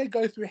 definitely, because they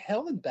go through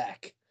hell and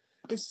back.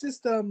 It's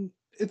just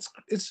it's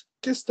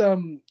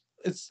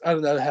I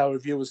don't know how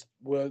reviewers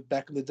were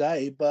back in the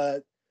day,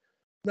 but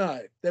no,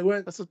 they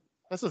weren't. That's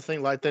the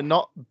thing. Like, they're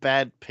not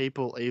bad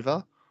people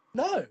either.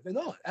 No, they're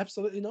not.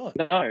 Absolutely not.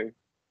 No.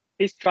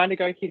 He's trying to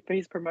go for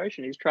his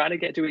promotion. He's trying to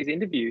get to his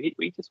interview.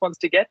 He just wants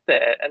to get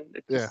there. And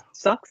it just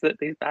sucks that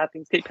these bad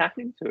things keep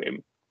happening to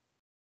him.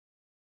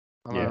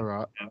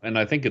 Right. And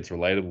I think it's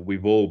relatable.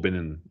 We've all been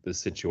in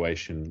this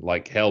situation.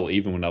 Like, hell,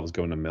 even when I was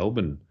going to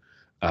Melbourne,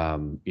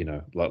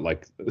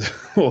 like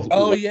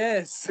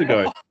yes.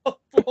 Ago,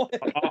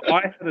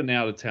 I had an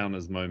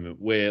out-of-towners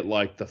moment where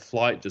like the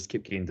flight just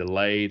kept getting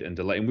delayed, and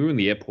we were in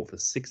the airport for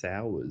 6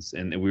 hours,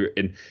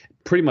 and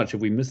pretty much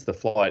if we missed the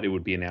flight, it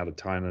would be an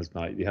out-of-towners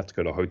night. You have to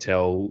go to a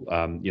hotel,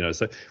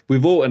 so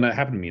we've all, and it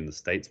happened to me in the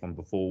States one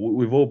before,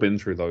 we've all been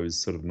through those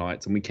sort of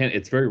nights, and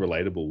it's very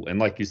relatable. And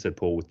like you said,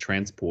 Paul, with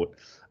transport,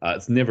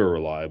 it's never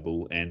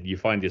reliable, and you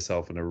find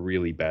yourself in a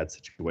really bad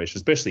situation,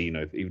 especially,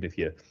 even if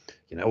you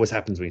always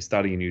happens when you're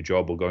starting a new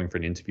job or going for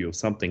an interview or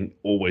something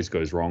always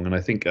goes wrong. And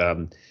I think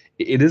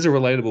it is a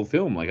relatable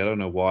film. Like, I don't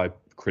know why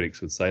critics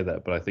would say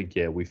that, but I think,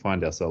 we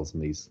find ourselves in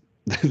these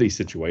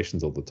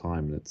situations all the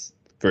time, and it's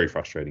very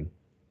frustrating.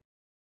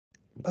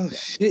 Oh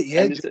shit!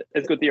 Yeah, it's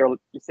good that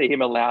you see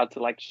him allowed to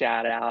like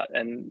shout out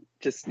and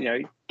just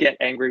get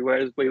angry,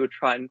 whereas we would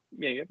try and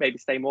maybe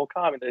stay more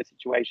calm in those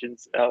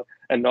situations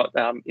and not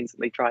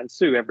instantly try and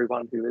sue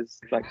everyone who has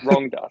like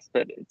wronged us.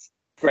 But it's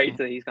great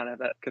that he's gonna have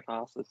that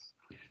catharsis.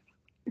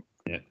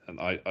 Yeah, and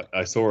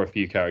I saw a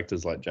few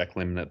characters like Jack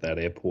Lemmon at that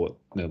airport,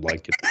 literally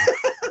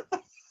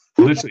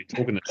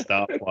talking to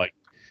staff like,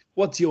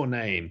 "What's your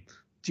name?"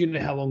 do you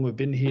know how long we've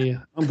been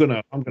here? I'm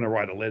gonna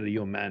write a letter to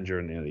your manager,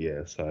 and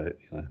yeah, so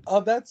you know.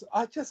 Oh,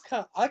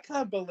 I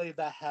can't believe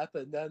that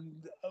happened.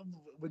 And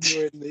when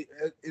you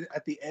were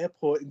at the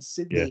airport in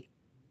Sydney,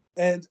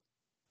 and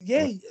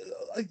yeah,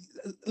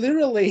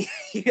 literally,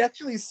 he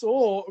actually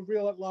saw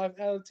real life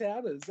out of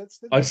towners.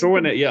 I saw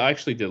it. Yeah, I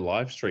actually did a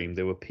live stream.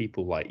 There were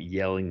people like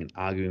yelling and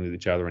arguing with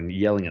each other and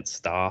yelling at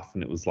staff,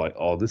 and it was like,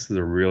 oh, this is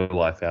a real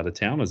life out of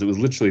towners. It was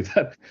literally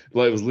that.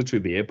 Like, it was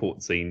literally the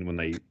airport scene when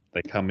they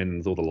come in and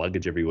there's all the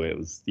luggage everywhere. It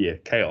was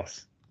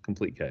chaos,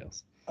 complete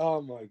chaos. Oh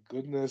my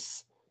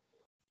goodness.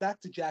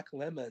 Back to Jack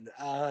Lemmon.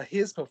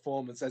 His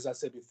performance, as I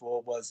said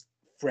before, was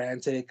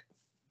frantic,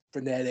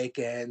 frenetic,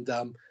 and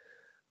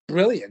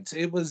brilliant.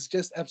 It was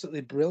just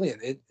absolutely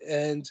brilliant.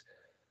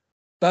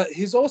 But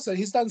he's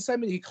done so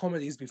many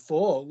comedies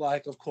before,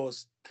 like of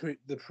course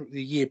the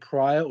year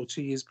prior or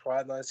 2 years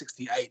prior,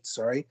 1968,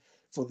 sorry,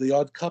 for The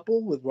Odd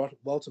Couple with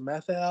Walter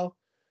Matthau,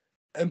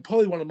 and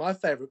probably one of my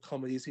favorite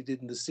comedies he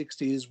did in the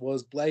 60s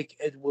was Blake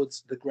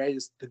Edwards' The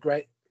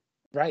Great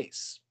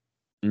Race.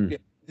 Mm. Yeah,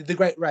 The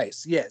Great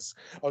Race. Yes,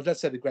 I was going to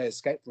say The Great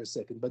Escape for a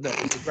second, but no,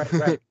 it's The Great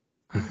Race.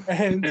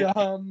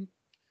 And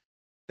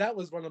that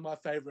was one of my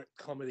favorite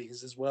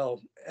comedies as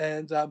well.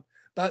 And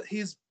but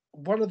he's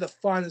one of the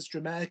finest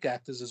dramatic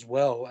actors as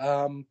well.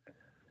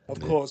 Of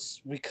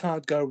course, we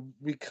can't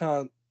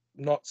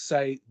not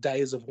say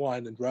Days of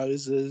Wine and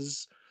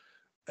Roses,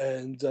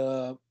 and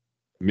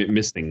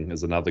Missing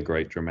is another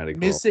great dramatic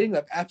Missing,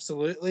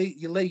 absolutely.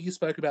 Lee, you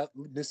spoke about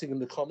Missing in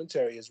the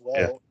commentary as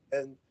well,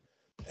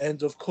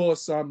 and of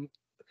course,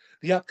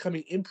 the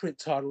upcoming Imprint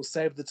title,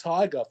 Save the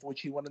Tiger, for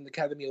which he won an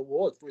Academy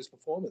Award for his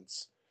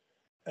performance.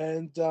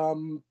 And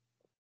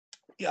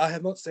I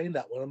have not seen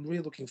that one. I'm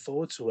really looking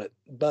forward to it.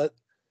 But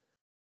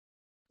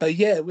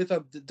yeah, with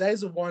the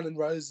Days of Wine and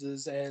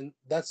Roses, and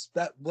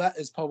that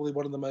is probably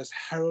one of the most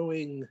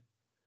harrowing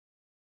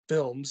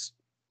films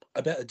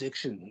about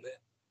addiction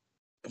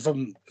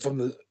from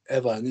the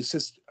ever, and it's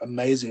just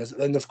amazing.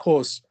 And of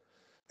course,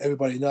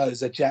 everybody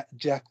knows that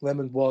Jack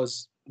Lemmon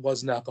was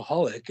an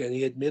alcoholic, and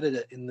he admitted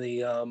it in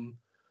the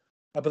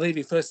I believe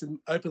he first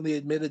openly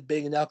admitted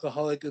being an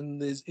alcoholic in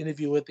his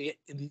interview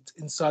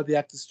inside the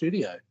actor's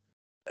studio.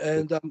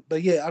 And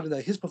but yeah, I don't know,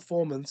 his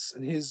performance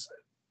and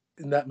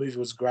in that movie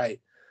was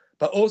great.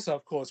 But also,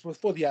 of course,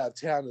 for the Out of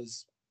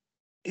Towners,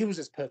 he was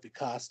just perfect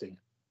casting.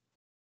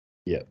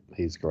 Yeah,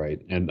 he's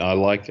great, and I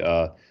like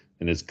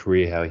in his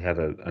career how he had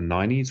a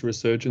 90s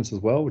resurgence as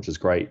well, which is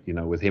great. You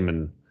know, with him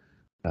and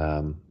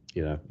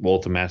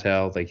Walter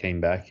Matthau, they came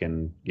back,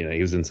 and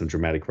he was in some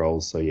dramatic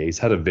roles. So yeah, he's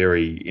had a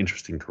very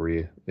interesting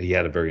career. He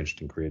had a very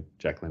interesting career,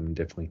 Jack Lemmon,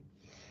 definitely.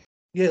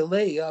 Yeah,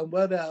 Lee,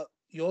 what about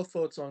your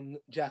thoughts on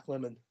Jack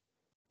Lemmon?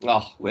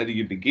 Oh, where do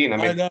you begin?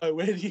 I know,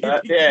 where do you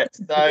begin? Yeah,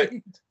 so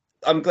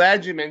I'm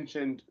glad you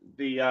mentioned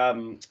the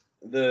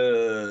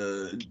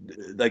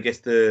I guess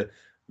the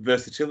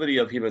versatility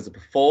of him as a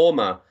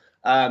performer.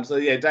 So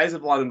yeah, Days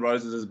of Wine and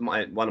Roses is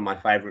one of my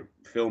favorite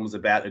films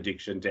about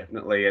addiction,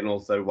 definitely, and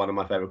also one of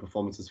my favorite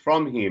performances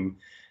from him.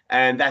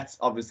 And that's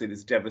obviously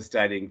this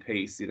devastating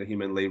piece.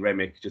 Him and Lee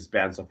Remick just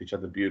bounce off each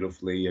other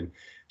beautifully, and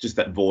just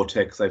that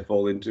vortex they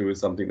fall into is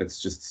something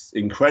that's just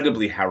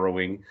incredibly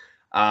harrowing.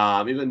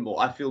 Even more,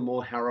 I feel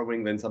more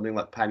harrowing than something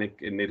like Panic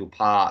in Needle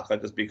Park,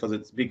 just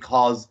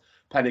because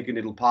Panic in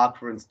Needle Park,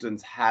 for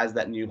instance, has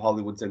that new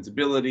Hollywood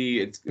sensibility.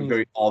 It's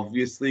very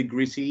obviously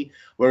gritty,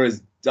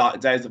 whereas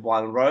Days of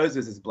Wine and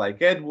Roses is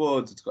Blake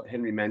Edwards. It's got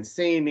Henry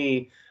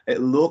Mancini.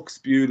 It looks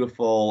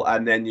beautiful,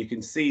 and then you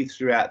can see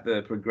throughout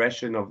the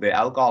progression of their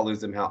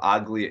alcoholism how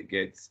ugly it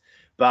gets.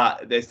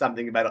 But there's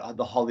something about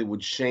the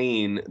Hollywood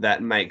sheen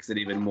that makes it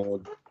even more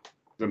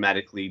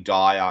dramatically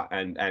dire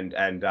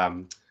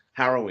and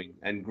harrowing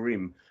and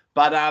grim.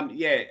 But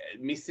yeah,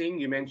 Missing,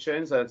 you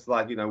mentioned, so it's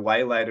like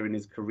way later in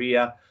his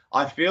career.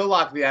 I feel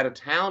like The Out of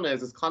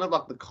Towners is kind of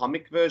like the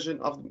comic version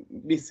of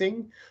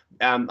Missing.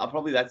 I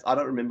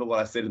don't remember what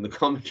I said in the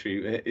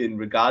commentary in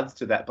regards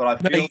to that, but I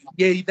feel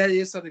that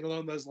is something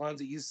along those lines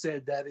that you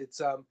said, that it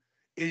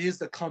is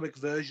the comic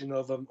version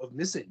of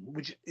Missing,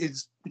 which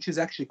is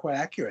actually quite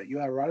accurate.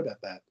 You are right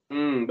about that.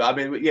 I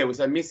mean, yeah.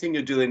 So Missing,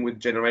 you're dealing with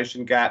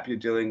generation gap. You're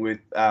dealing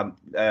with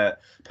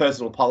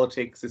personal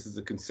politics. This is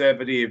a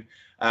conservative,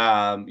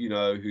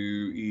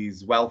 who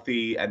is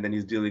wealthy, and then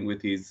he's dealing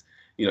with his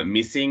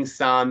missing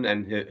son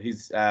and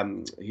his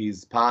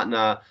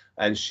partner,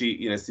 and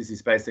she,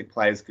 Sissy Spacek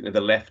plays the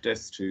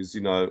leftist who's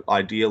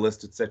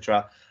idealist,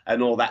 etc.,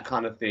 and all that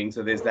kind of thing.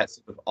 So there's that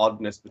sort of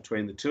oddness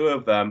between the two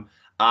of them,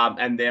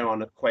 and they're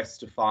on a quest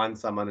to find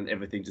someone, and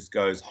everything just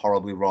goes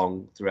horribly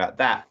wrong throughout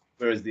that.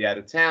 Whereas The Out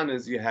of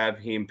Towners, you have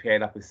him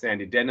paired up with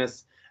Sandy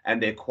Dennis,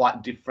 and they're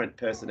quite different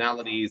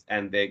personalities,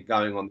 and they're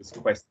going on this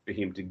quest for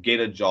him to get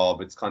a job.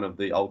 It's kind of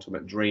the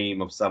ultimate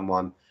dream of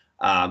someone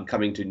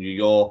coming to New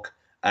York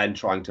and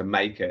trying to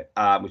make it,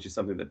 which is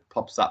something that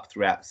pops up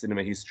throughout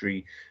cinema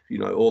history,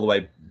 all the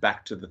way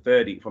back to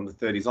from the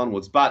 30s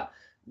onwards. But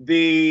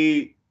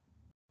the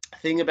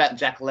thing about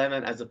Jack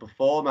Lemmon as a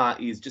performer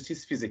is just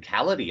his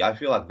physicality. I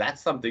feel like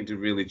that's something to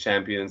really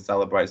champion and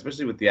celebrate,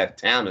 especially with the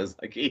out-of-towners.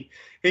 Like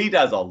he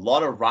does a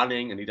lot of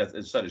running, and he does,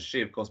 and so does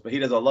she, of course, but he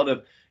does a lot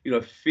of, you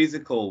know,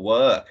 physical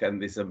work,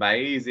 and this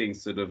amazing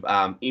sort of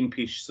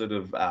impish sort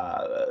of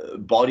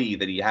body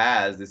that he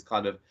has, this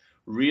kind of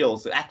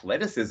real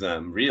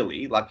athleticism,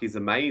 really, like he's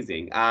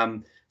amazing.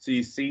 So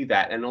you see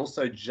that, and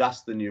also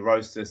just the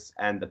neurosis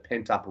and the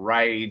pent-up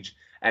rage,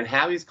 and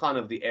how he's kind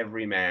of the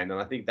everyman. And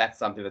I think that's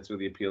something that's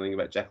really appealing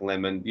about Jack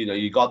Lemmon. You know,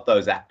 you got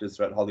those actors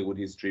throughout Hollywood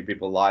history,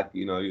 people like,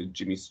 you know,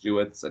 Jimmy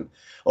Stewart's and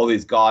all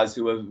these guys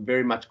who are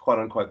very much, quote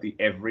unquote, the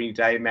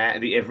everyday man,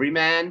 the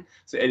everyman.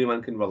 So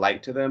anyone can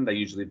relate to them. They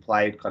usually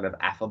played kind of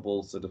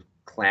affable, sort of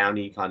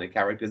clowny kind of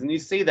characters. And you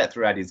see that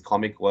throughout his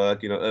comic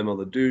work, you know, Irma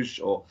la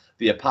Douche or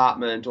The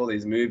Apartment, all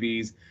these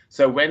movies.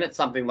 So when it's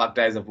something like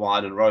Days of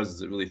Wine and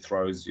Roses, it really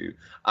throws you.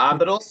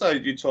 But also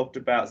you talked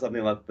about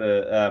something like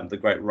the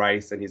Great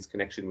Race and his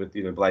connection with,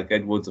 you know, Blake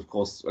Edwards, of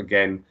course,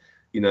 again,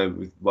 you know,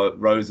 with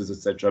Roses,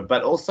 etc.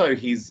 But also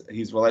his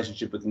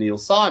relationship with Neil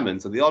Simon,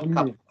 so The Odd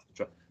Couple,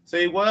 etc. So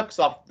he works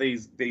off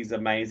these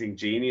amazing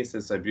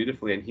geniuses so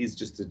beautifully, and he's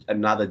just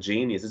another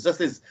genius. It's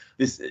just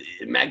this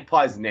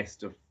magpie's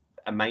nest of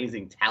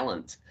amazing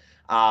talent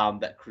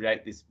that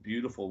create this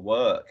beautiful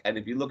work. And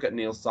if you look at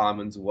Neil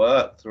Simon's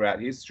work throughout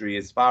history,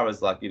 as far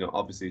as, like, you know,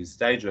 obviously his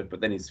stage work, but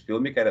then his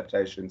filmic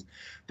adaptations,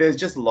 there's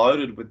just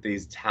loaded with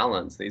these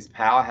talents, these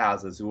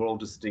powerhouses who are all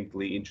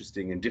distinctly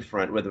interesting and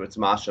different, whether it's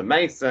Marsha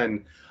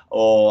Mason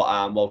or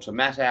Walter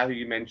Matthau, who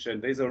you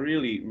mentioned. These are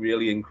really,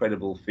 really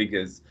incredible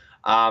figures.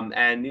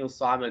 And Neil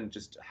Simon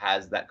just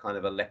has that kind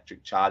of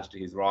electric charge to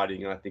his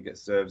writing, and I think it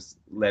serves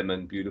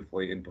Lemmon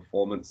beautifully in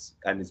performance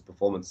and his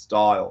performance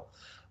style.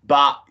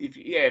 But if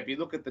you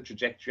look at the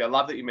trajectory, I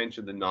love that you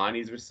mentioned the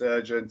 90s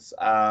resurgence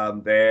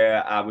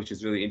there, which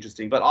is really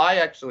interesting. But I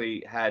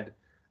actually had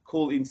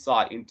cool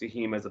insight into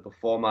him as a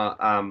performer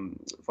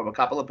from a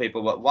couple of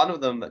people. But one of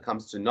them that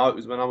comes to note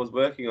was when I was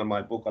working on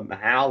my book on The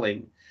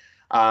Howling.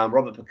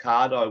 Robert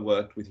Picardo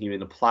worked with him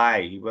in a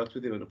play. He worked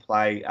with him in a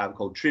play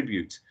called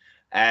Tribute,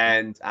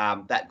 and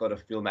that got a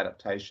film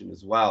adaptation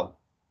as well.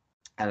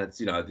 And it's,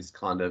 you know, this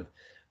kind of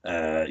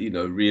you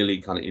know,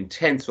 really kind of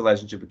intense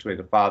relationship between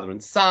a father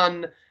and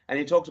son. And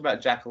he talked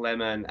about Jack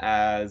Lemmon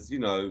as, you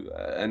know,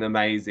 an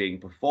amazing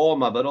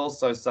performer, but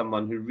also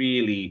someone who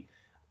really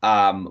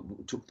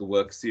took the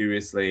work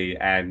seriously,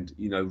 and,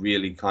 you know,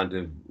 really kind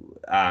of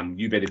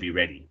you better be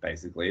ready,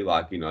 basically,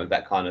 like, you know,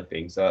 that kind of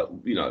thing. So,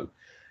 you know,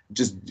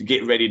 just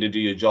get ready to do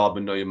your job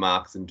and know your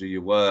marks and do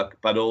your work,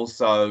 but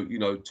also, you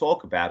know,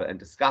 talk about it and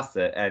discuss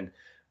it, and,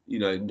 you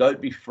know,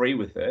 don't be free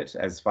with it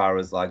as far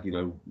as, like, you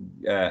know,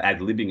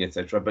 ad-libbing,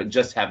 etc., but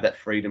just have that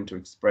freedom to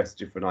express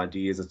different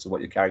ideas as to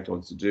what your character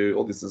wants to do,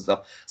 all this sort of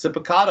stuff. So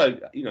Picardo,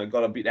 you know,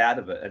 got a bit out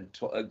of it,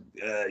 and,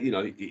 you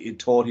know, it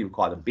taught him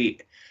quite a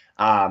bit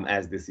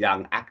as this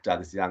young actor,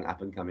 this young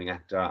up-and-coming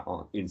actor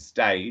in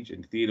stage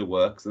and theatre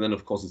works. And then,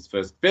 of course, his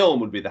first film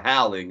would be The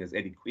Howling as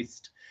Eddie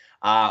Quist.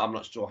 I'm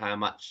not sure how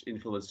much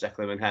influence Jack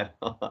Lemmon had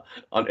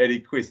on Eddie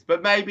Quist,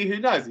 but maybe, who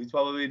knows, he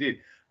probably did.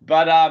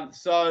 But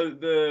so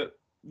the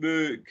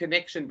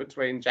connection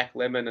between Jack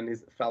Lemmon and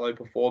his fellow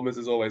performers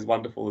is always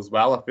wonderful as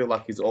well. I feel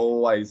like he's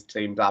always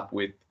teamed up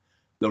with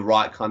the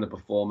right kind of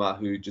performer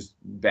who just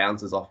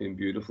bounces off him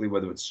beautifully,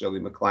 whether it's Shirley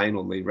MacLaine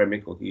or Lee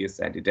Remick or here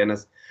Sandy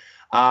Dennis.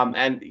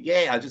 And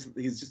yeah,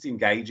 he's just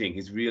engaging.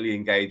 He's really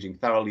engaging,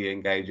 thoroughly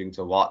engaging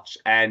to watch,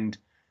 and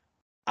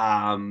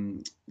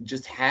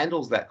just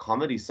handles that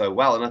comedy so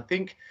well. And I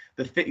think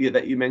the figure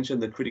that you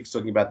mentioned, the critics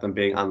talking about them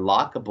being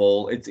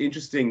unlikable, it's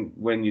interesting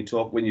when you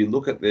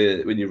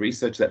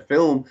research that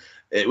film.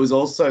 It was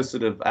also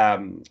sort of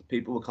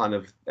people were kind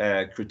of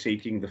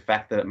critiquing the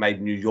fact that it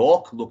made New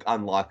York look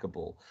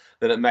unlikable,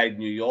 that it made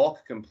New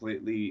York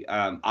completely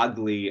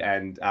ugly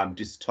and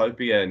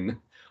dystopian,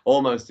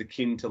 almost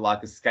akin to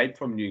like Escape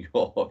from New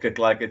York.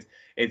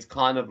 It's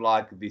kind of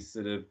like this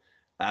sort of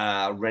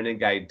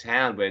renegade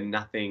town where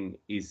nothing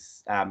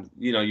is,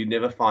 you know, you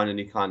never find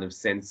any kind of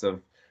sense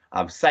of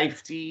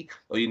safety,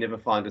 or you never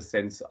find a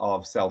sense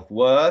of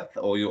self-worth,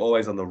 or you're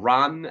always on the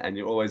run and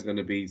you're always going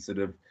to be sort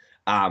of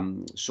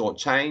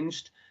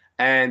shortchanged.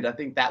 And I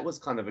think that was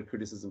kind of a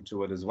criticism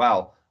to it as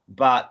well.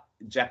 But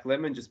Jack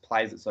Lemmon just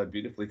plays it so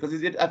beautifully because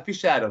he's a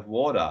fish out of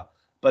water,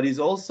 but he's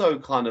also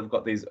kind of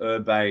got these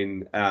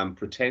urbane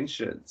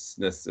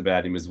pretentiousness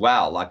about him as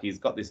well. Like, he's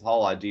got this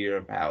whole idea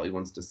of how he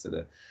wants to sort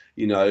of,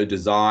 you know,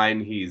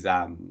 design his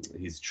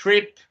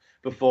trip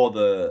before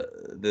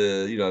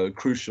the you know,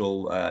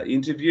 crucial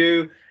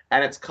interview,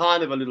 and it's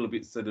kind of a little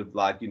bit sort of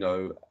like, you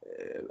know,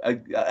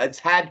 a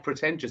tad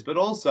pretentious, but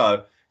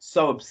also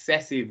so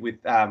obsessive with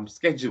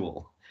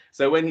schedule.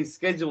 So when his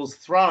schedule's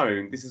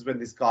thrown, this is when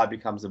this guy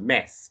becomes a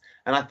mess.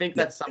 And I think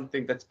that's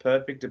something that's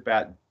perfect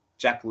about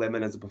Jack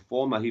Lemmon as a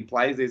performer. He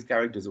plays these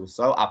characters who are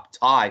so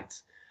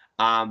uptight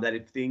that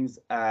if things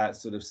are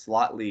sort of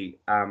slightly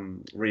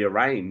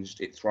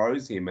rearranged, it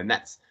throws him. And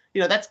that's,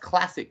 you know, that's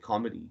classic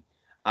comedy.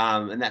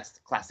 And that's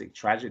classic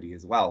tragedy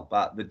as well.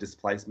 But the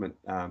displacement,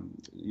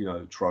 you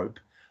know, trope.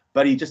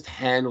 but he just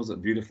handles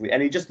it beautifully,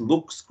 and he just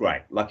looks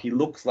great. Like he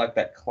looks like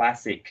that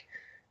classic,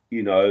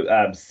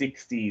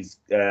 60s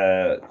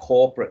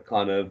corporate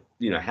kind of,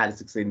 how to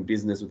succeed in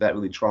business without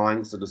really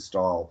trying sort of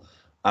style.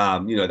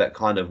 That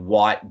kind of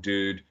white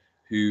dude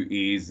who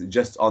is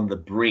just on the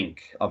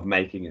brink of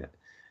making it.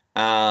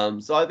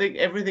 So I think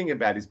everything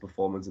about his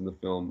performance in the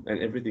film and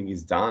everything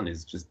he's done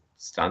is just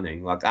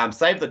stunning. Like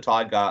Save the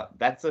Tiger,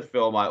 that's a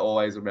film I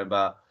always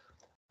remember.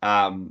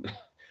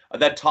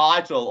 The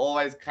title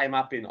always came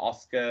up in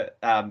Oscar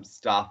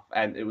stuff,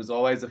 and it was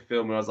always a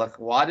film where I was like,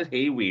 why did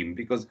he win?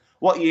 Because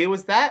what year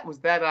was that? Was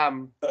that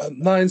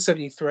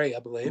 1973, I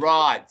believe.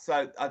 Right.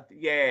 So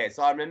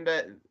so I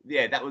remember,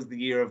 that was the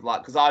year of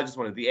because I just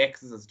wanted The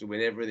Exorcist to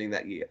win everything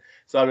that year.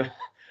 So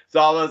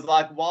I was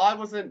like, why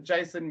wasn't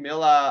Jason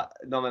Miller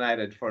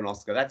nominated for an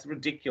Oscar? That's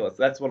ridiculous.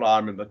 That's what I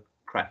remember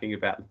cracking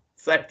about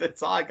Save the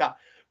Tiger.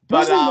 But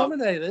was he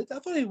nominated? I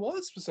thought he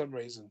was for some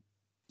reason.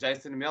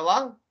 Jason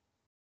Miller?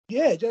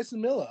 Yeah,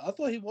 Jason Miller. I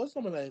thought he was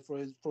nominated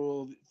for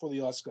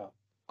the Oscar.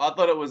 I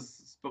thought it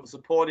was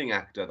supporting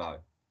actor though.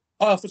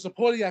 Oh, for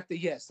supporting actor,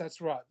 yes,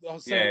 that's right.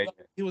 Yeah.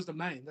 He was the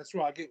main. That's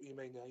right. I get what you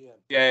mean now. Yeah.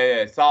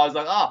 Yeah. So I was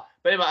like,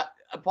 but anyway,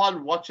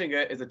 upon watching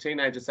it as a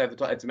teenager, Save the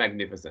Tiger, it's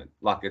magnificent.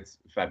 Like it's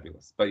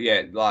fabulous. But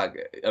yeah,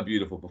 like a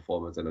beautiful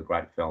performance and a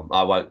great film.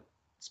 I won't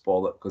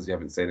spoil it because you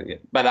haven't seen it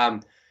yet. But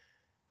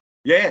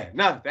Jack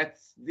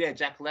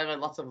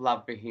Lemmon, lots of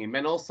love for him.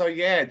 And also,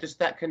 just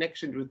that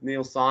connection with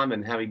Neil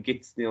Simon, how he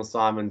gets Neil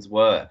Simon's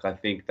work. I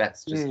think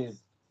that's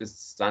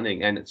just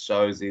stunning. And it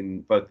shows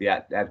in both the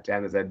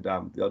Out-of-Towners and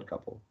The Odd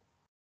Couple.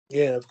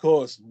 Yeah, of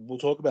course. We'll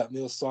talk about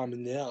Neil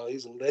Simon now.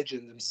 He's a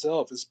legend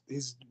himself.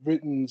 He's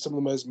written some of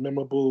the most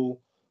memorable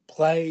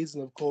plays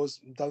and, of course,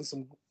 done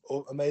some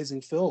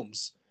amazing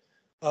films.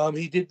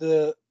 He did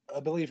I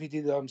believe he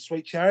did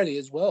Sweet Charity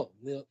as well.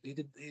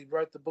 He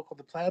wrote the book of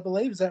the play, I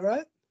believe. Is that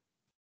right?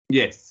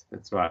 Yes,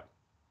 that's right.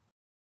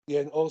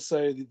 Yeah, and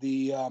also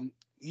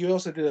you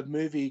also did a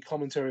movie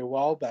commentary a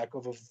while back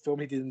of a film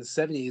he did in the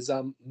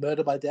 70s,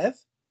 Murder by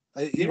Death.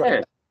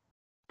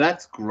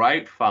 That's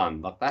great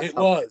fun. It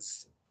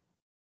was.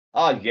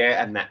 Oh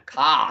yeah, and that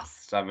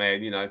cast. I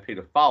mean,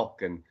 Peter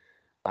Falk and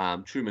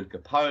Truman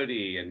Capote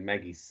and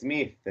Maggie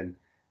Smith, and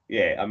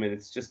I mean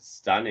it's just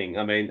stunning.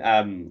 I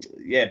mean,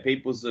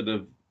 people sort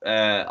of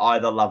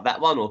either love that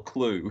one or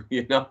Clue,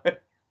 I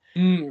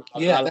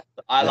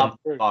love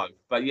both.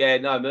 But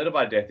Murder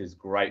by Death is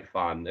great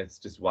fun. It's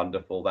just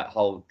wonderful. That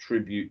whole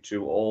tribute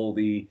to all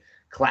the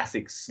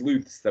classic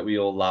sleuths that we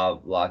all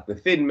love, like the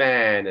Thin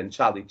Man and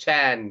Charlie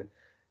Chan.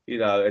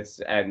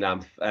 It's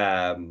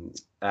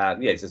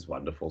just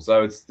wonderful.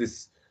 So it's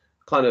this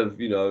kind of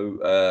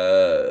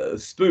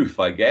spoof,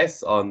 I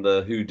guess, on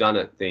the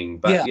whodunit thing.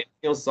 But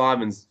Neil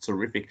Simon's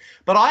terrific.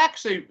 But I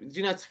actually,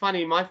 it's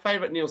funny. My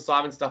favorite Neil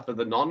Simon stuff are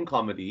the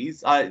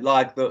non-comedies. I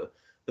like the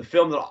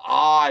film that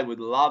I would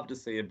love to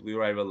see a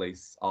Blu-ray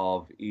release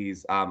of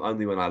is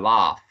Only When I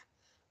Laugh,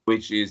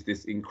 which is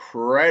this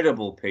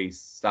incredible piece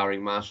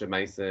starring Marsha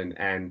Mason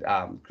and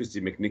Christy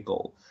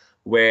McNichol,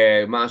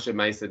 where Marsha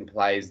Mason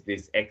plays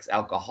this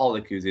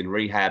ex-alcoholic who's in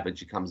rehab, and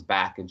she comes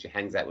back and she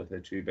hangs out with her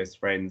two best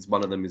friends.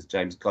 One of them is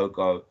James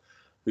Coco,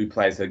 who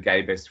plays her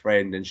gay best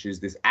friend, and she's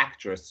this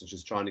actress, and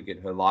she's trying to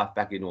get her life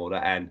back in order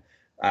and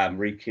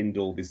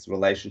rekindle this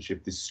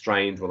relationship, this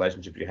strained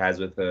relationship she has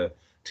with her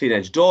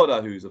teenage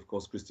daughter, who's, of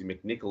course, Christy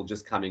McNichol,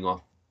 just coming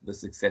off the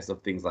success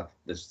of things like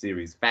the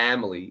series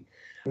Family,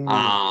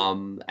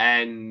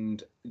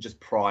 and just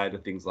prior to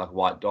things like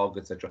White Dog,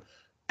 etc.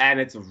 And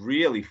it's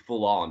really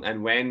full on.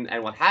 And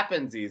what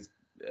happens is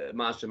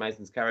Marsha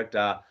Mason's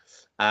character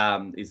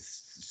is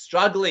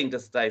struggling to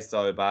stay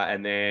sober,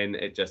 and then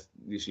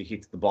she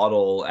hits the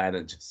bottle and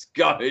it just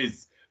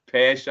goes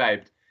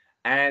pear-shaped,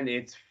 and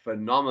it's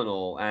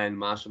phenomenal. And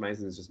Marsha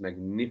Mason is just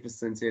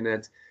magnificent in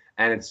it,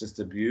 and it's just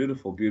a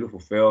beautiful, beautiful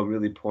film,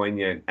 really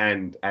poignant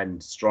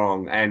and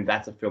strong. And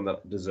that's a film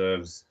that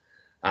deserves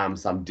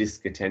some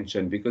disc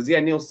attention, because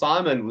Neil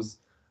Simon was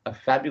a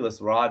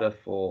fabulous writer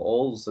for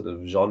all sort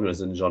of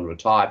genres and genre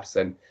types,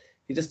 and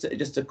he's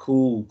just a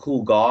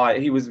cool guy.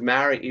 He was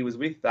married. He was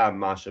with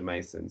Marsha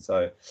Mason,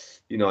 so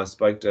I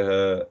spoke to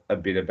her a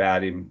bit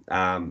about him,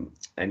 and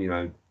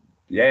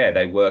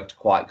they worked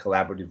quite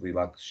collaboratively.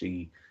 Like,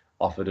 she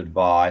offered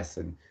advice,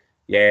 and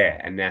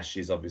now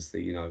she's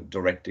obviously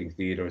directing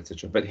theatre,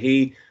 etc. But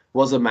he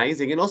was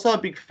amazing, and also a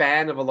big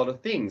fan of a lot of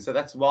things. So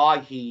that's why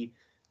he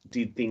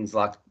did things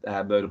like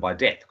Murder by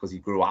Death, because he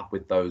grew up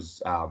with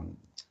those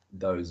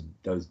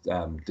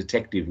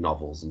detective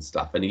novels and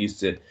stuff, and he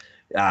used to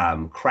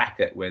crack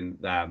it when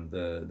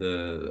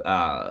the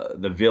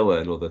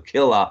villain or the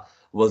killer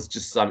was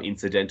just some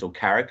incidental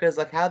character. It's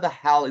like, how the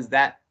hell is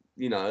that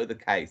the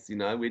case?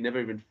 We never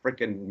even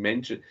freaking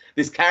mentioned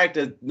this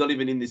character, not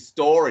even in this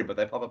story, but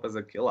they pop up as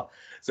a killer.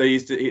 So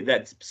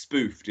that's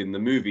spoofed in the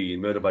movie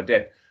in Murder by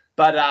Death.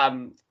 But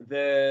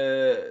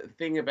the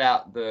thing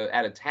about the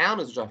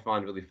Out-of-Towners, which I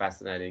find really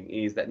fascinating,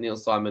 is that Neil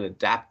Simon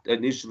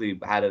initially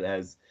had it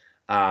as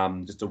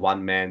just a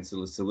one-man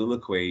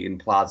soliloquy in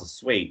Plaza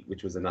Suite,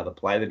 which was another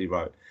play that he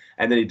wrote.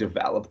 And then he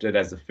developed it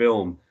as a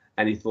film.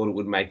 and he thought it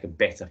would make a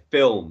better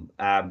film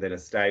than a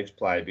stage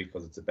play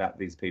because it's about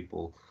these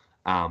people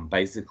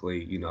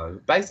basically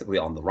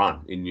on the run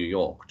in New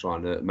York,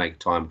 trying to make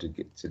time to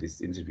get to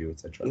this interview,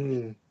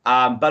 etc.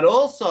 But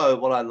also,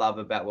 what I love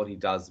about what he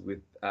does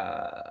with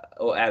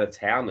or Out of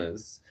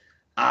Towners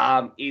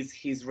is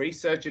his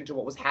research into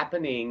what was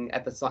happening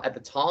at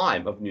the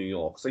time of New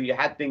York. So you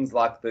had things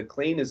like the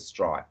cleaners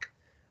strike,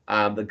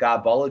 the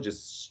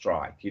garbologists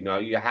strike.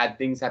 You had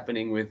things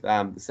happening with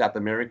South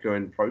America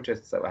and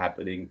protests that were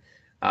happening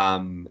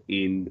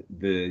in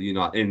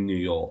New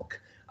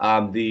York.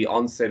 The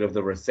onset of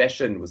the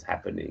recession was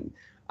happening.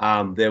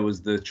 There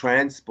was the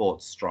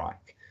transport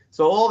strike.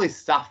 So all this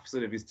stuff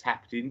sort of is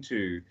tapped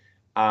into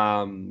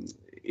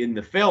in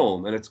the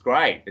film, and it's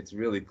great. It's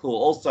really cool.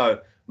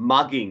 Also,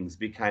 muggings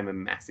became a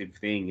massive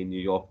thing in New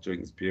York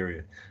during this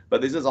period.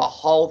 But this is a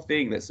whole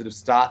thing that sort of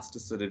starts to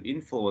sort of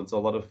influence a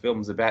lot of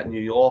films about New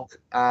York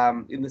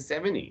in the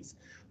 70s.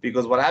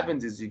 Because what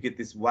happens is you get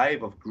this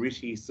wave of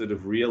gritty, sort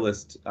of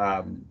realist,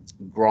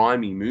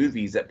 grimy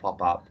movies that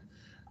pop up,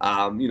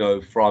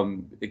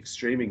 from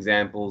extreme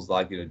examples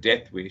like,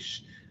 Death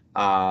Wish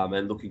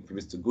and Looking for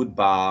Mr.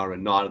 Goodbar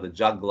and Night of the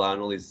Juggler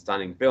and all these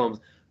stunning films,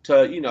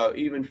 to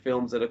even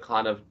films that are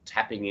kind of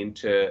tapping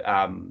into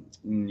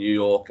New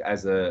York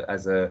as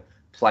a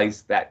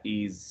place that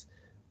is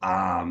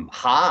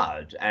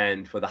hard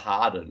and for the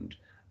hardened,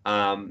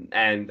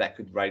 and that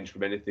could range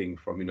from anything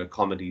from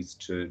comedies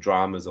to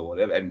dramas or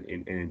whatever, and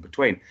in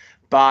between.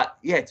 But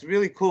yeah, it's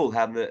really cool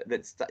how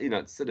it's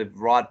sort of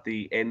right at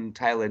the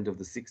tail end of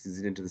the 60s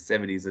and into the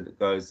 70s, and it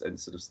goes and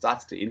sort of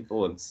starts to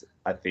influence.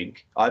 I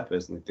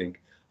personally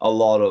think a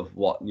lot of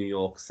what New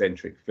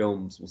York-centric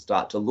films will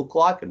start to look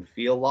like and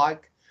feel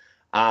like.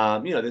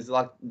 There's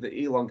like the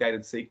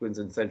elongated sequence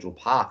in Central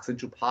Park.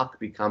 Central Park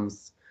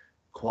becomes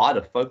quite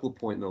a focal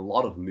point in a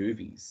lot of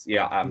movies,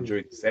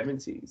 during the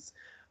 70s.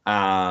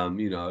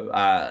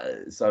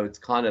 So it's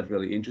kind of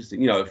really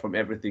interesting, from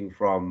everything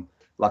from,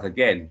 like,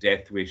 again,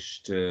 Death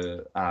Wish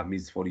to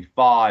Ms.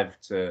 45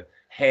 to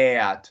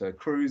Hair to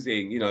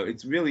Cruising.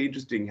 It's really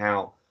interesting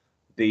how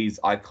these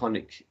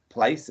iconic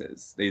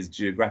places, these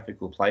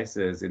geographical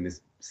places in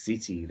this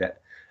city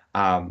that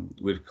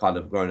we've kind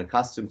of grown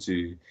accustomed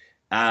to,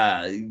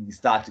 you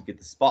start to get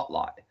the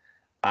spotlight.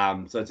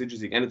 So it's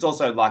interesting. And it's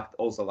also like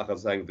I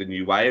was saying, the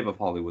new wave of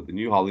Hollywood, the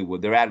new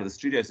Hollywood, they're out of the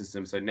studio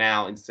system. So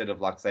now, instead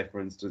of, like, say, for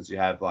instance, you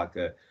have like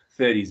a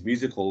 30s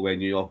musical where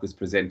New York is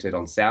presented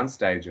on sound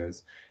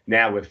stages,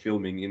 now we're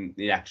filming in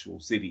the actual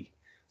city.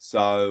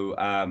 So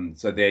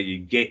there you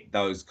get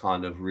those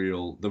kind of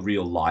the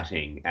real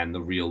lighting and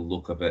the real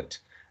look of it.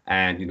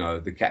 And,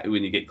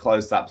 when you get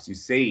close-ups, you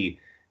see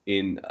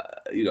in,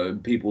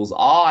 people's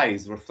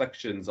eyes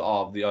reflections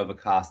of the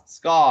overcast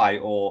sky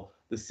or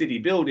the city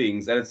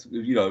buildings, and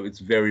it's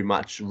very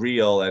much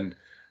real and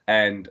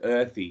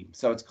earthy.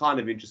 So it's kind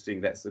of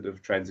interesting, that sort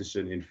of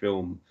transition in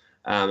film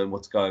and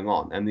what's going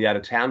on. And The Out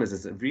of Towners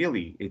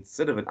it's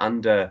sort of an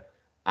under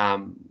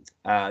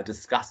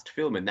discussed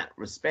film in that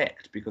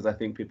respect, because I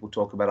think people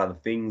talk about other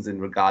things in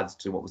regards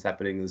to what was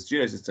happening in the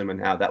studio system and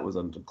how that was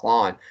on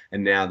decline,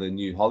 and now the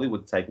new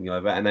Hollywood taking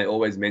over. And they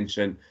always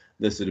mention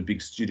the sort of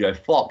big studio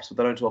flops, but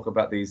they don't talk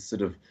about these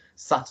sort of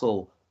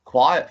subtle,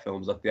 quiet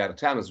films like The Out of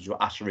Towners, which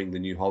were ushering the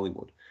new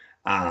Hollywood.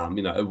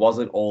 It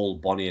wasn't all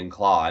Bonnie and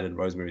Clyde and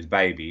Rosemary's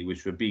Baby,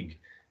 which were big,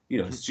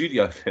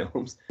 studio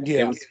films.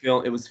 Yeah.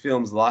 It was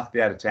films like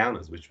The Out of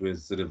Towners, which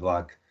was sort of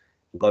like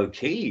low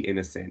key in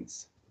a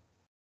sense.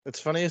 It's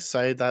funny you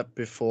say that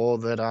before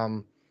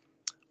that,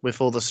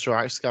 with all the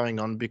strikes going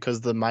on,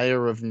 because the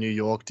mayor of New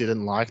York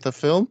didn't like the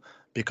film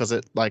because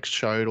it, like,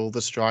 showed all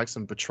the strikes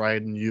and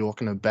portrayed New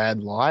York in a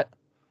bad light.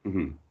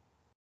 Mm-hmm.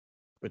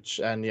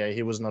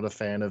 He was not a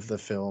fan of the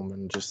film,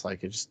 and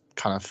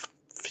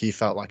he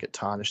felt like it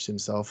tarnished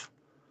himself.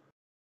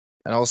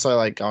 And also,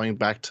 like, going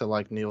back to,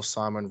 like, Neil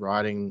Simon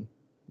writing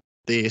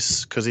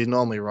this, because he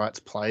normally writes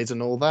plays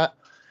and all that,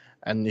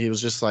 and he was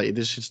just like,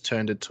 this just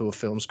turned it to a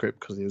film script,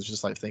 because he was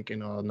just like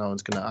thinking, oh, no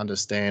one's going to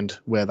understand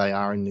where they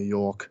are in New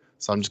York,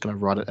 so I'm just going to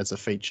write it as a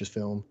feature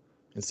film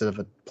instead of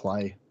a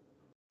play.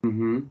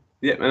 Mm-hmm.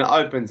 Yeah, and it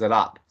opens it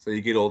up, so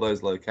you get all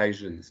those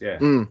locations. Yeah.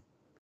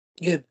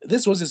 Yeah,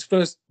 this was his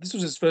first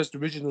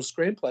original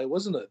screenplay,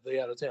 wasn't it?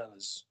 The Out of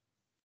Towners.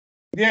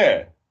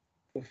 Yeah,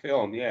 the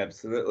film. Yeah,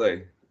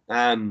 absolutely.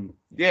 So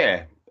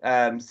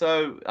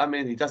I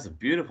mean, he does a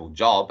beautiful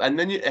job, and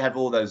then you have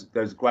all those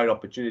great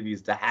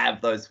opportunities to have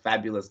those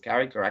fabulous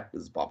character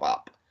actors pop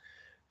up.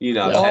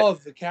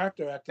 The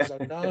character actors,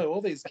 I know,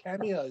 all these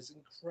cameos,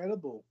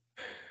 incredible.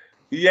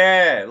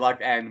 Yeah, like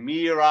Anne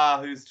Mira,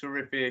 who's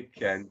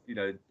terrific, and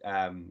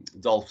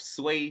Dolph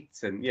Sweet,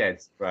 and yeah,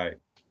 it's great.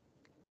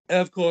 And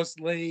of course,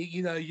 Lee,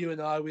 you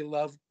and I, we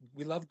love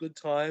good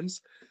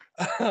times.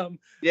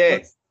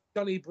 Yes.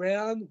 Johnny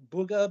Brown,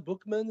 Booger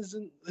Bookman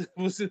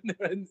was in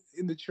there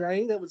in the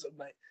train. That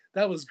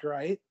was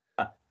great.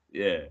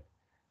 Yeah,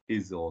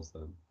 he's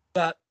awesome.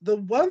 But the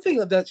one thing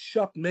that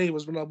shocked me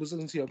was when I was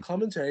listening to your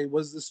commentary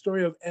was the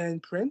story of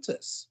Anne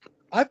Prentice.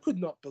 I could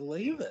not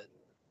believe it.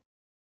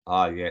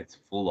 Oh yeah, it's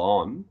full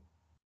on.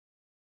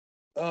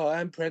 Oh,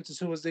 Anne Prentice,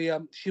 who was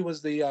the she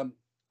was the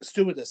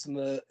stewardess in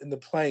the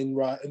plane,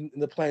 right? In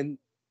the plane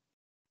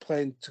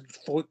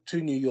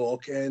to New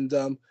York,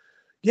 and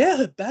yeah,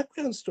 her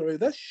background story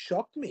that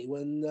shocked me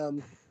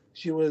when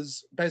she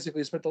was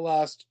basically spent the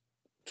last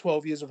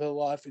 12 years of her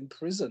life in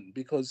prison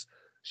because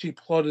she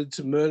plotted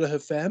to murder her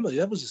family.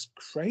 That was just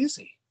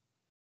crazy.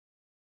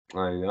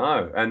 I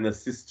know. And the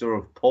sister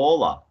of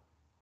Paula.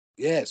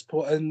 Yes,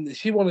 and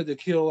she wanted to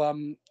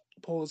kill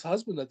Paula's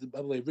husband, I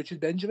believe, Richard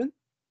Benjamin.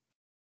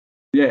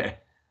 Yeah,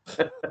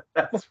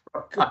 that's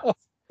right. God.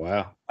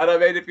 Wow. And I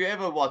mean, if you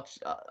ever watch,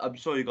 I'm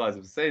sure you guys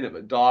have seen it,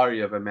 but Diary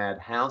of a Mad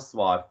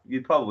Housewife,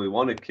 you'd probably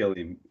want to kill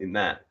him in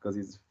that because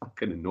he's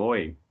fucking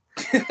annoying.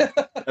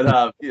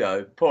 And you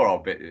know, poor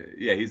old bit.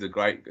 Yeah, he's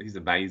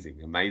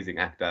amazing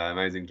actor,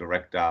 amazing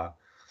director.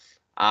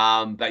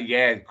 But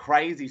yeah,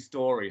 crazy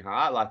story,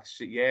 huh? Like,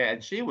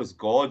 and she was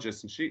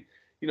gorgeous, and she,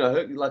 you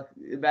know,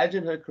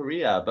 imagine her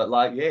career, but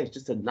like, yeah, it's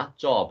just a nut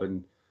job,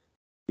 and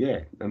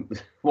yeah,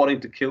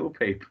 wanting to kill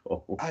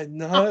people. I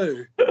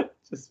know.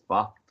 Just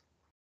fucked.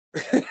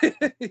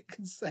 You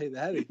can say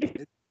that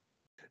again.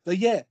 But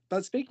yeah,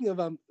 but speaking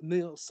of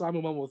Neil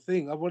Simon, one more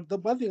thing. The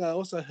one thing I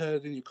also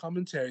heard in your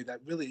commentary that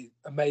really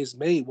amazed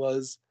me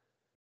was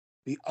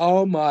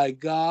oh my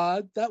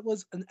god, that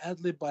was an ad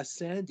lib by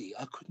Sandy.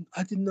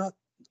 I did not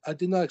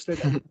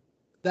expect that.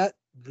 That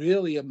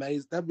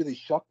really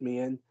shocked me,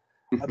 and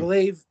I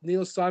believe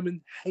Neil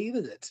Simon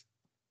hated it.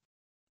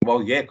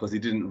 Well, yeah, because he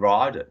didn't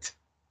write it.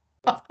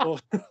 Of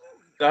course.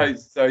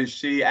 So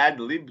she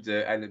ad-libbed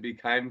it, and it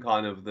became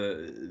kind of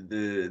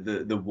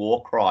the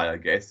war cry, I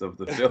guess, of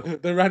the film.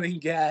 The running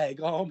gag.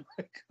 Oh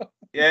my god.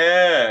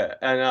 Yeah,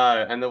 I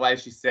know. And the way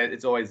she said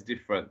it's always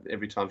different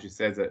every time she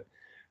says it.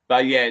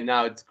 But yeah,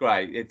 no, it's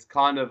great. It's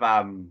kind of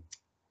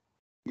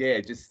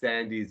just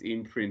Sandy's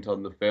imprint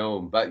on the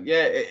film. But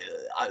yeah,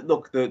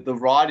 look, the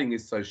writing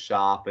is so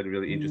sharp and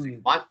really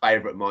interesting. My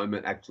favorite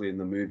moment actually in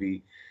the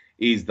movie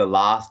is the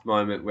last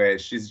moment where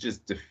she's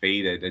just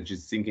defeated and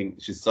she's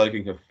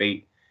soaking her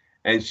feet,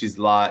 and she's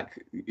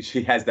like,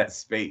 she has that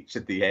speech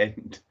at the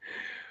end,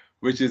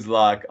 which is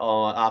like,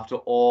 oh, after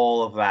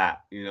all of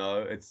that, you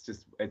know,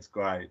 it's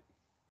great.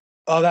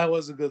 Oh, that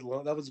was a good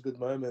one. That was a good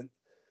moment.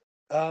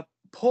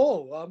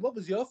 Paul, what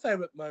was your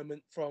favorite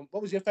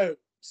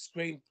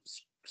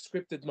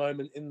scripted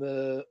moment in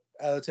the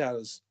Out of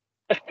Towners?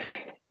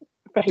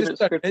 Favorite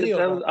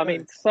scripted? I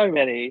mean, so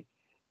many.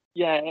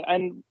 Yeah,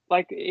 and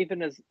like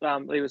even as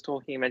Lee was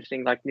talking,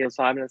 mentioning like Neil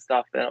Simon and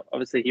stuff,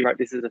 obviously he wrote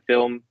this as a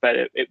film, but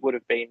it would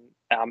have been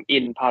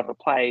in part of a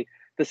play.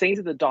 The scenes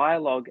of the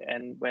dialogue,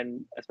 and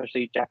when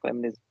especially Jack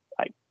Lemmon is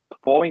like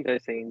performing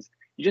those scenes,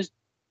 you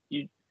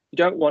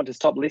don't want to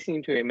stop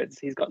listening to him.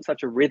 He's got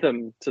such a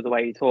rhythm to the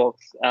way he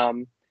talks.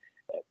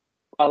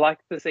 I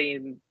like the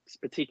scenes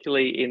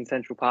particularly in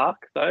Central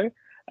Park though,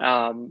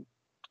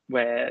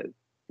 where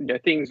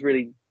things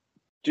really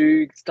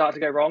do start to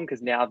go wrong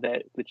because now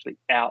they're literally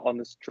out on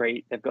the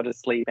street. They've got to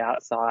sleep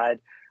outside.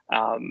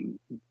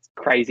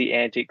 Crazy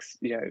antics,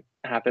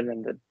 happen,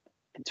 and the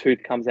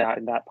tooth comes out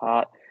in that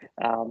part.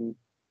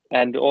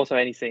 And also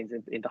any scenes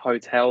in the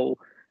hotel.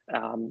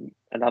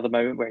 Another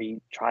moment where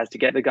he tries to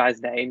get the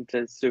guy's name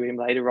to sue him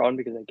later on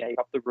because they gave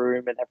up the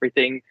room and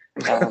everything.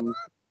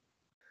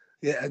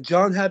 Yeah,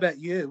 John, how about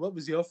you? What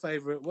was your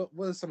favorite? What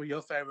are some of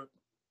your favorite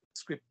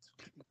script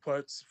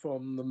quotes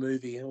from the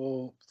movie,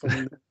 or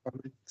from?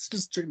 It's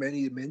just too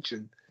many to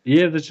mention.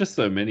 Yeah, there's just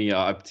so many.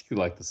 I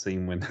particularly like the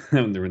scene when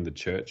they're in the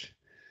church.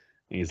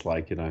 And he's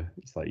like,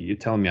 you're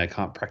telling me I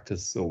can't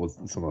practice or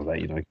something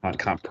like that.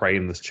 Can't pray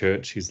in this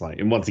church. He's like,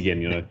 and once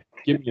again,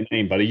 give me your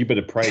name, buddy. You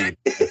better pray.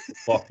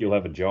 You'll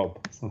have a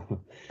job.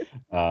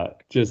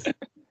 Just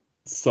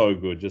so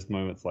good. Just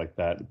moments like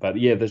that. But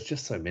yeah, there's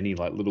just so many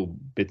like little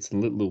bits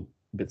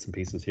and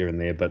pieces here and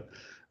there. But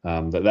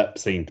that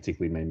scene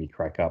particularly made me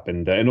crack up.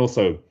 And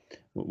also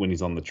when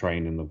he's on the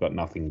train and they've got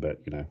nothing but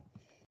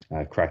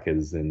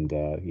crackers and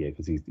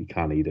because he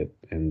can't eat it.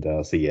 And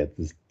so yeah,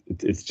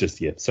 it's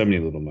just so many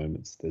little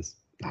moments. There's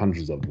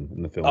hundreds of them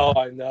in the film. Oh,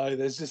 I know.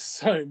 There's just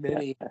so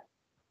many.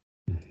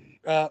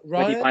 Ryan,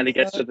 when he finally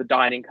gets to the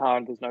dining car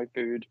and there's no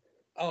food.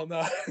 Oh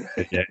no.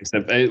 Yeah,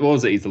 except what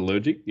was it? He's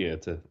allergic,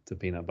 to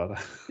peanut butter.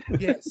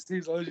 Yes,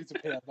 he's allergic to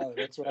peanut butter.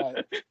 That's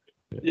right.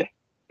 Yeah.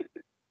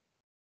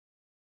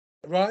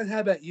 Ryan, how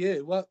about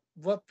you? What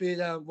part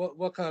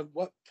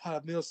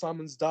of Neil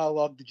Simon's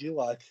dialogue did you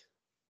like?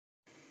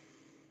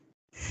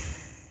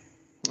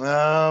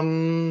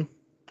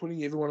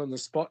 Putting everyone on the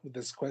spot with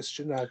this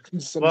question. As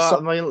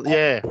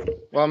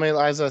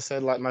I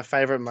said, like my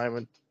favorite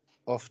moment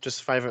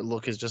favorite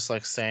look is just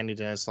like Sandy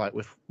Dennis, like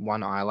with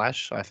one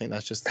eyelash. I think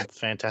that's just a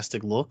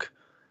fantastic look.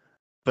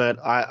 But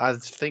I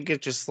think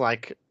it's just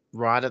like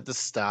right at the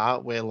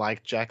start where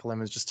like Jack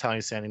Lemmon's just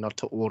telling Sandy not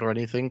to order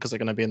anything because they're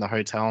going to be in the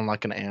hotel in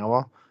like an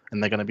hour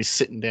and they're going to be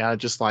sitting down. It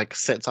just like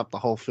sets up the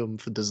whole film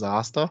for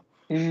disaster.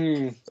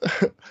 He's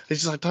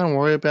just like, don't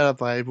worry about it,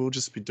 babe. We'll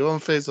just be doing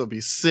things. We'll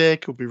be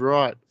sick. We'll be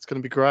right. It's going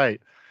to be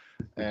great.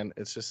 and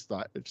it's just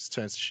like it just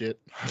turns to shit.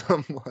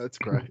 I'm like, that's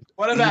great.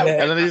 What about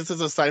Yeah. And then he just does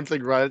the same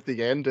thing right at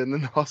the end, and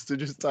then the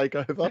hostages take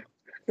over.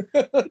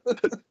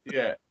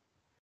 yeah?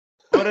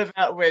 What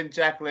about when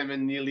Jack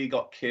Lemmon nearly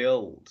got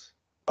killed?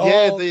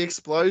 Yeah, Oh, the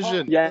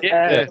explosion. Yeah.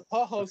 The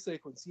pothole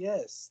sequence.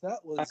 Yes, that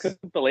I was.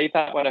 couldn't believe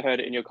that when I heard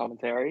it in your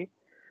commentary.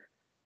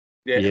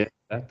 Yeah,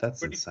 that's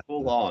pretty insane.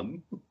 full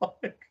on.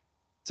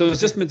 So it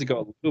was just meant to go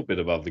a little bit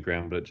above the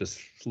ground, but it just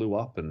flew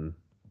up and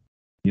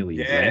nearly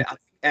landed.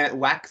 And it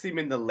whacks him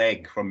in the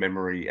leg from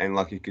memory, and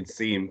like you could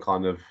see him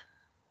kind of,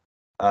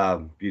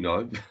 have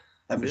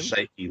a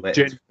shaky leg.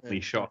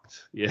 Genuinely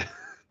shocked. Yeah,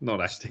 not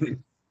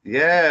acting.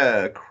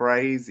 Yeah,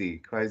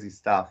 crazy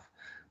stuff.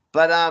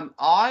 But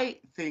I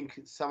think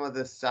some of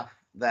the stuff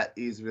that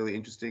is really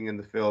interesting in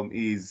the film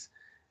is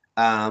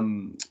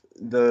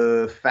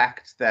the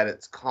fact that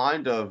it's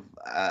kind of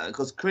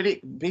because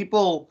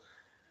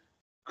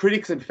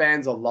critics and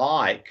fans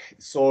alike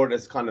saw it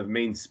as kind of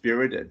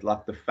mean-spirited,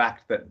 like the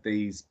fact that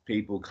these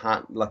people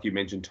can't, like you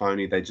mentioned,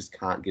 Tony, they just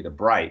can't get a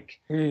break.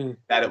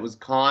 That it was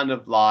kind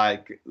of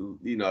like,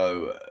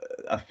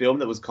 a film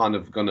that was kind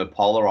of going to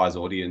polarize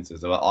audiences.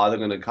 They were either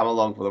going to come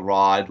along for the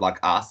ride like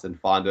us and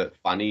find it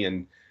funny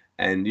and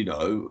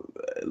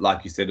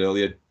like you said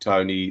earlier,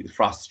 Tony,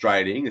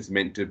 frustrating. It's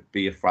meant to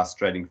be a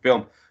frustrating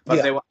film.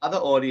 But there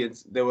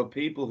were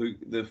people who,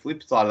 the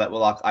flip side of that, were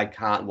like, I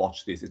can't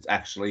watch this. It's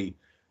actually...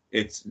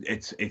 It's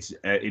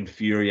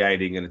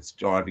infuriating and it's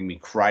driving me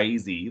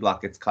crazy.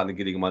 Like it's kind of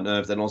getting on my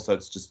nerves, and also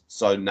it's just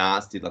so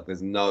nasty. Like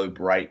there's no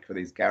break for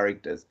these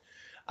characters.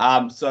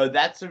 So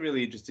that's a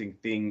really interesting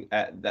thing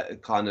that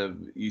kind of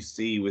you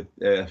see with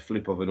a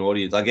flip of an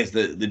audience. I guess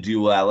the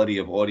duality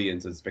of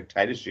audience and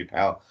spectatorship.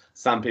 How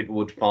some people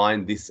would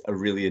find this a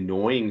really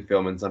annoying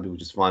film, and some people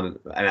just find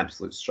it an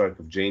absolute stroke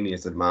of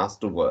genius and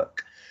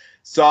masterwork.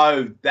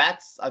 So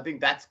I think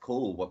that's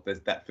cool what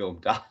that film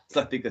does.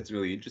 I think that's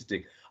really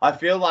interesting. I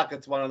feel like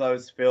it's one of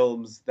those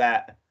films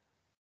that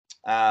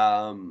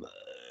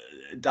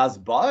does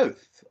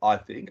both. I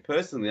think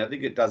personally, I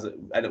think it does it,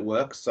 and it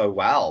works so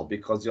well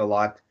because you're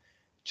like,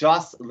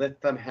 just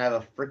let them have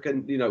a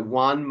freaking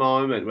one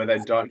moment where they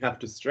don't have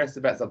to stress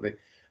about something.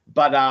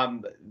 But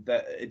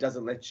it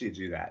doesn't let you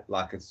do that.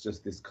 Like it's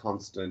just this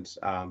constant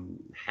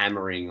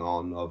hammering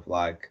on of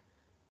like,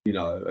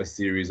 a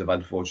series of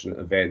unfortunate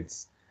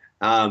events.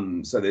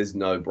 So there's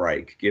no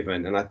break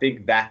given, and I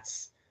think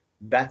that's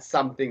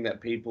something that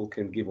people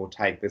can give or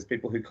take. There's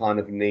people who kind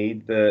of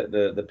need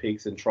the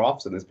peaks and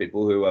troughs, and there's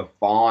people who are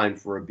fine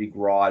for a big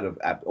ride of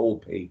all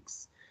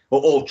peaks or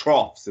all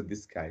troughs in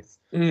this case.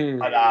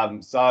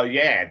 But so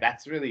yeah,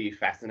 that's really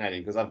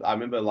fascinating because I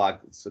remember like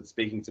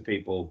speaking to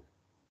people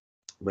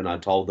when I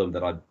told them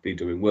that I'd be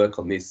doing work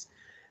on this,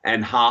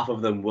 and half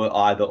of them were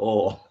either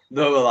or.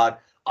 They were like,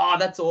 oh,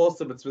 that's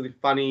awesome. It's really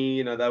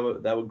funny. They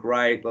were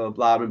great, blah, blah,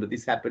 blah. I remember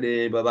this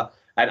happening, blah, blah.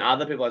 And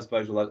other people I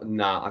suppose were like,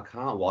 nah, I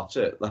can't watch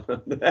it.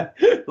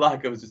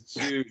 Like it was just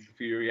too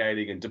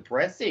infuriating and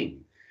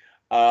depressing.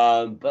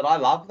 But I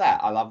love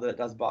that. I love that it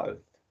does both.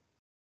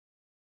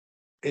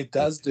 It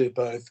does do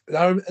both.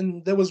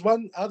 And there was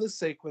one other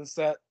sequence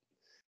that,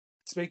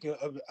 speaking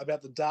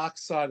about the dark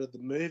side of the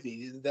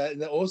movie,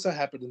 that also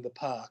happened in the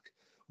park,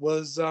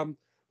 was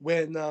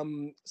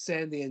when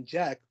Sandy and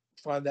Jack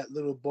find that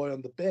little boy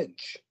on the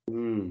bench.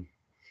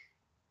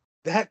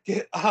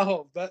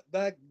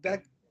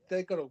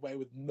 They got away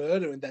with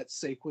murder in that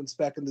sequence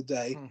back in the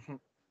day.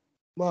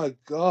 My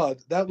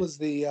God, that was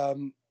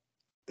the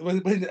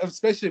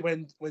especially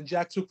when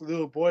Jack took the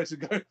little boy to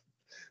go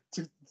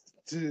to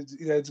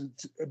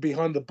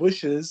behind the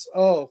bushes.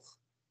 Oh,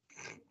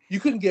 you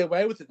couldn't get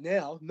away with it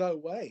now. No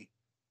way.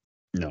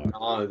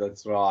 No,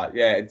 that's right.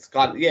 Yeah, it's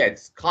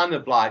kind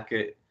of like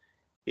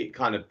it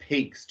kind of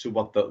peaks to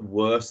what the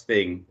worst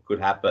thing could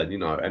happen,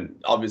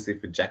 and obviously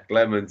for Jack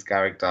Lemmon's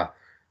character,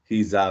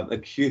 he's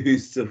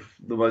accused of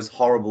the most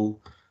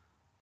horrible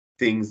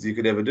things you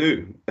could ever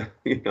do,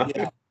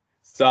 Yeah.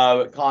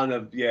 So it kind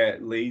of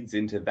leads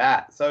into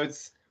that. So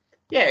it's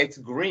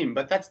grim,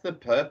 but that's the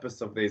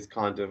purpose of these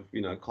kind of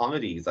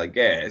comedies, I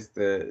guess.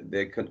 They're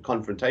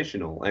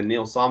confrontational, and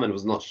Neil Simon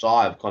was not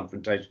shy of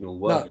confrontational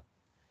work. No.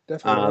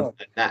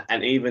 Definitely not.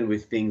 And even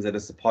with things that are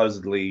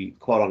supposedly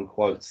quote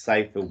unquote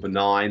safe or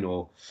benign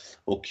or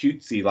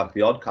cutesy, like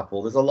The Odd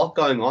Couple, there's a lot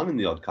going on in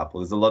The Odd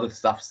Couple. There's a lot of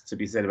stuff to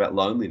be said about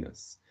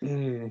loneliness.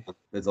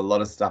 There's a lot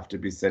of stuff to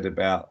be said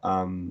about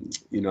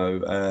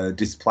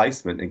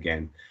displacement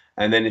again.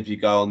 And then if you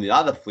go on the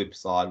other flip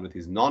side with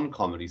his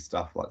non-comedy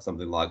stuff, like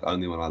something like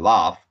Only When I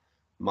Laugh,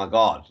 my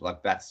God,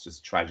 like that's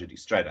just tragedy,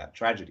 straight out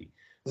tragedy.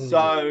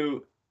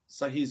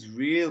 So he's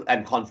real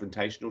and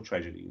confrontational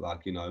tragedy,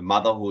 like,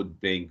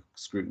 motherhood being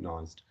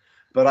scrutinized.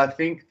 But I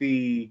think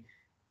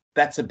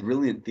that's a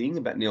brilliant thing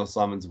about Neil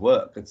Simon's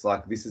work. It's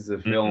like, this is a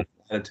film,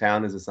 Out of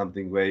Towners is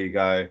something where you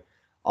go,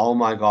 oh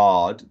my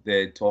God,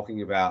 they're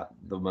talking about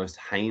the most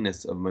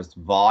heinous of most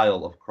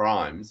vile of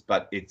crimes,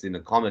 but it's in a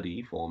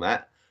comedy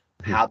format.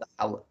 How the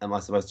hell am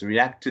I supposed to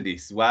react to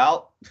this?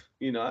 Well,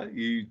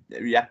 you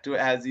react to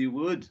it as you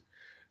would,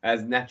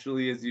 as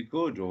naturally as you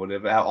could, or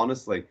whatever, how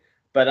honestly.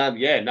 But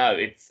yeah, no,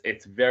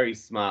 it's very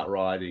smart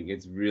writing.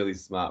 It's really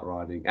smart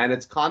writing, and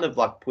it's kind of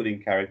like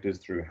putting characters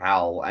through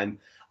hell, and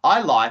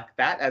I like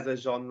that as a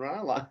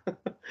genre. Like,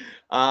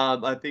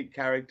 I think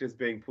characters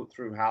being put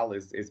through hell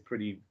is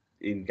pretty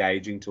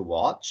engaging to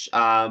watch.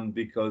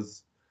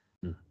 Because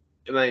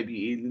it may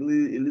be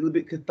a little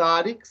bit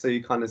cathartic, so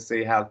you kind of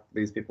see how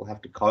these people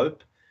have to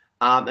cope,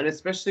 and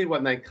especially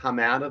when they come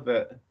out of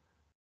it,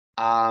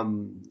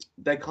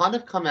 they kind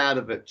of come out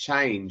of it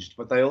changed,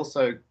 but they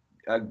also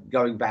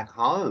going back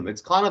home.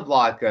 It's kind of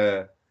like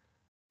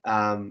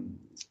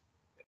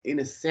in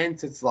a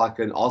sense, it's like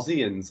an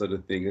Aussian sort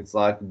of thing. It's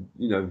like,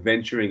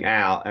 venturing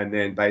out, and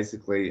then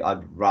basically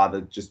I'd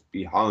rather just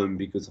be home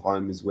because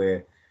home is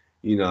where,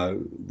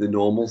 the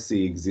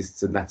normalcy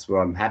exists, and that's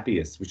where I'm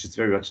happiest, which is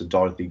very much a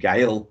Dorothy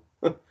Gale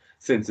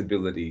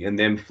sensibility, and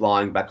them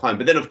flying back home.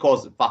 But then, of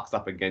course, it fucks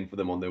up again for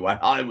them on their way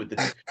home with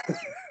the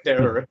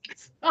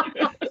terrorists.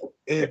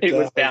 It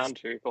was bound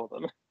to for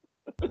them.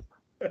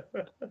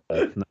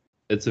 No,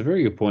 it's a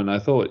very good point. I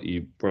thought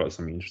you brought up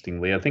something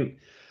interesting, Lee. I think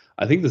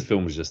this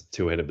film was just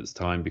too ahead of its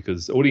time,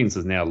 because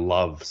audiences now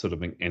love sort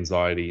of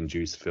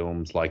anxiety-induced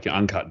films like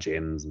Uncut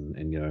Gems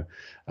and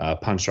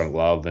Punch Drunk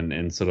Love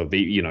and sort of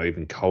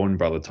even Coen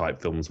brother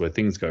type films where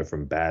things go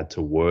from bad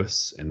to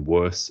worse and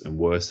worse and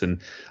worse.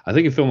 And I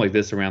think a film like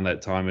this around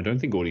that time, I don't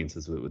think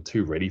audiences were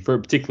too ready for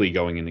it, particularly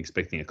going and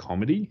expecting a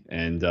comedy,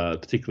 and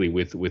particularly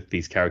with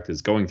these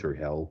characters going through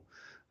hell.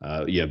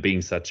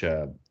 Being such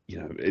a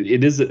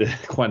it is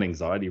quite an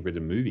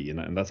anxiety-ridden movie,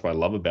 and that's what I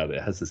love about it.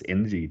 It has this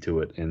energy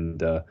to it,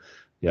 and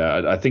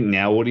I think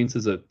now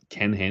audiences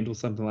can handle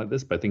something like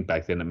this, but I think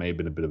back then it may have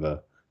been a bit of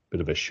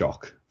a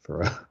shock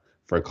for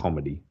a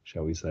comedy,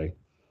 shall we say,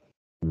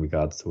 in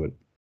regards to it.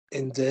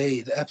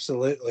 Indeed,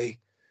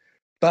 absolutely.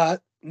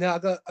 But now I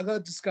got to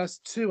discuss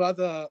two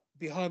other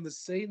behind the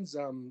scenes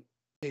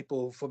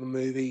people for the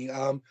movie.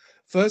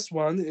 First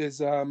one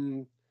is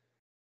Andrew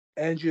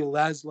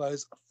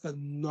Laszlo's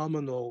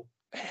phenomenal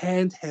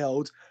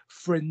handheld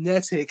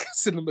frenetic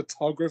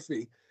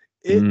cinematography.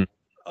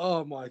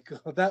 Oh my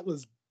god, that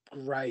was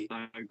great.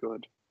 So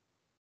good.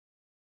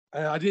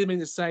 I didn't mean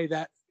to say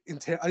that.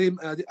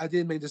 I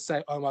didn't mean to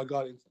say, oh my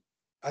god.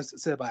 I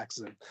said it by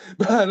accident.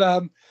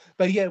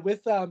 But yeah,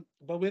 with Andrew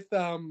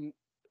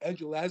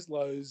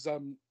Laszlo's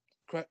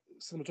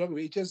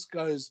cinematography, it just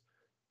goes.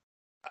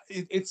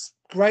 It's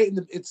great,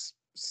 it's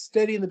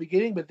steady in the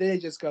beginning, but then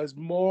it just goes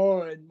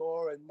more and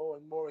more and more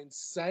and more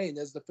insane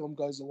as the film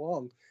goes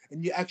along,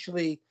 and you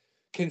actually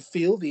can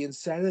feel the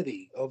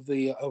insanity of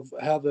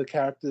how the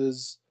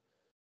characters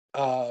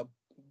are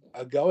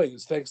going.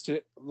 It's thanks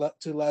to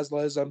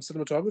Laszlo's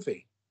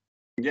cinematography.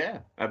 Yeah,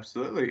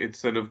 absolutely. It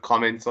sort of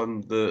comments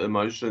on the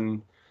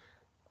emotion,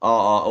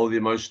 or the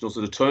emotional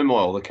sort of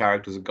turmoil the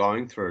characters are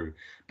going through.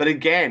 But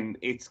again,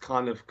 it's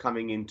kind of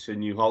coming into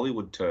new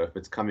Hollywood turf.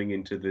 It's coming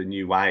into the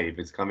new wave.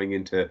 It's coming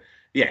into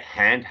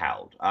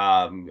handheld.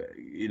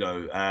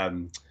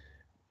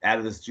 Out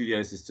of the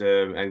studio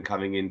system and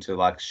coming into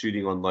like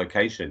shooting on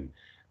location.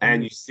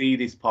 And you see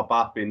this pop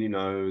up in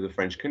The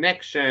French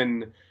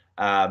Connection,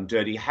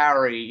 Dirty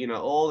Harry.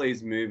 All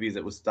these movies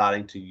that were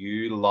starting to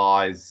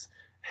utilize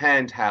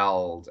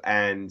handheld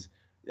and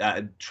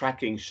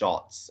tracking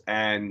shots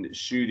and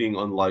shooting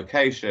on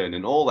location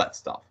and all that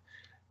stuff.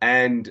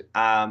 And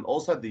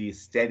also the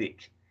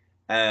aesthetic,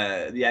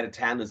 the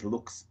out-of-towners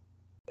looks,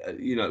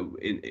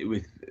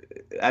 with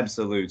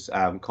absolute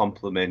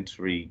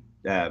complementary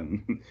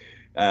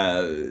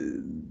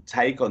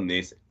take on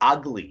this,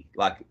 ugly.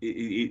 Like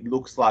it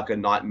looks like a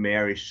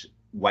nightmarish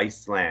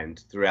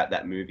wasteland throughout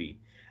that movie.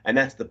 And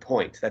that's the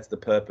point. That's the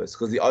purpose.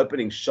 Because the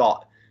opening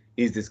shot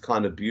is this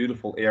kind of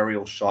beautiful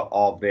aerial shot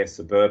of their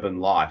suburban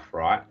life,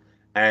 right?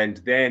 And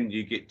then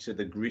you get to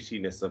the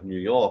grittiness of New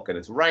York, and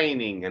it's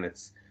raining, and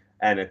it's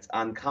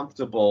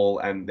uncomfortable,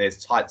 and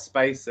there's tight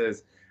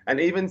spaces, and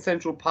even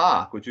Central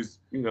Park, which is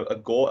I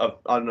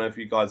don't know if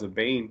you guys have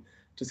been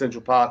to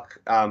Central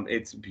Park.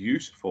 It's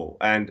beautiful,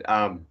 and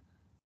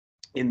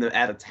in the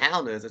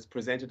out-of-towners, it's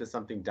presented as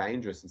something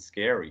dangerous and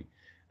scary,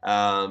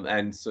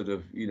 and sort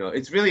of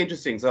it's really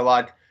interesting. So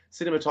like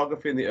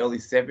cinematography in the early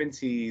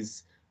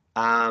 70s.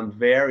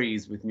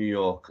 Varies with New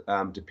York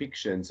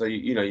depiction. So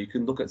you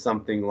can look at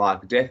something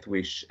like Death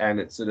Wish, and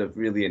it sort of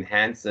really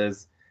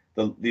enhances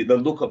the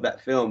look of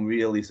that film.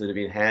 Really sort of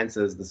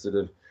enhances the sort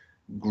of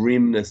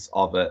grimness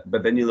of it.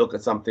 But then you look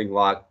at something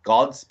like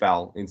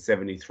Godspell in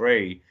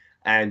 '73,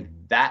 and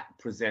that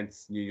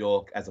presents New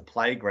York as a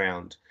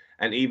playground.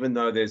 And even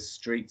though there's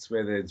streets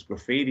where there's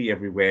graffiti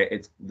everywhere,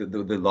 it's the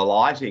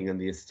lighting and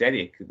the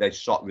aesthetic. They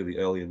shot really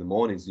early in the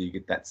morning, so you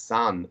get that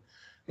sun.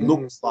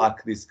 Looks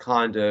like this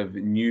kind of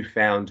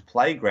newfound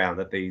playground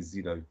that these,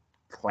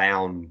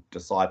 clown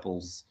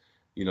disciples,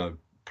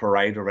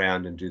 parade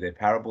around and do their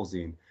parables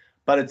in.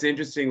 But it's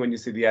interesting when you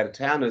see the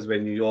out-of-towners where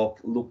New York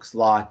looks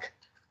like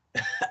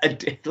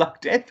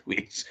like Death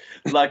Wish.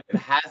 Like it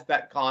has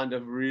that kind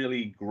of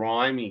really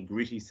grimy,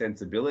 gritty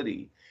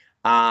sensibility.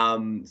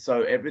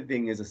 So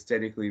everything is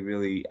aesthetically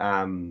really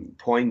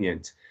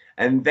poignant.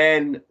 And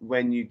then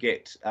when you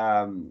get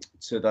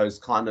to those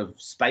kind of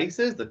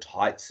spaces, the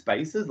tight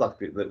spaces, like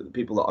the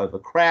people are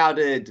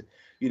overcrowded,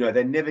 you know,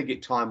 they never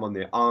get time on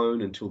their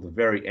own until the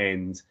very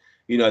end.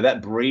 You know,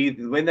 that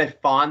when they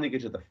finally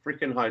get to the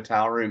freaking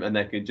hotel room and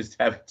they can just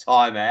have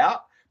time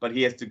out, but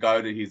he has to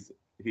go to his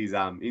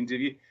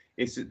interview,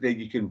 it's that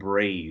you can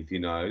breathe, you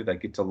know, they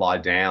get to lie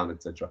down,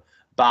 etc.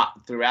 But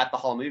throughout the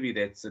whole movie,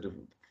 they're sort of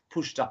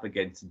pushed up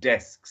against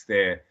desks.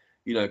 They're,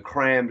 you know,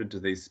 crammed into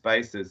these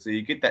spaces. So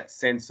you get that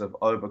sense of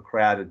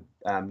overcrowded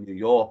New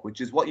York, which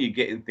is what you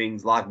get in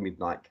things like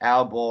Midnight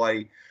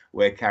Cowboy,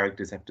 where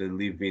characters have to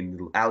live in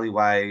little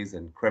alleyways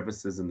and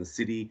crevices in the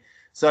city.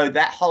 So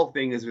that whole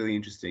thing is really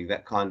interesting,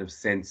 that kind of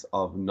sense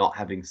of not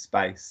having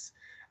space.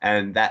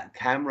 And that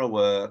camera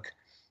work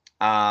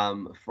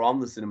from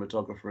the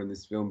cinematographer in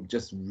this film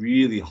just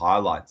really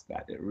highlights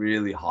that. It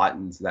really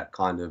heightens that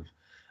kind of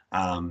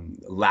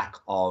lack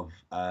of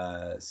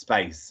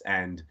space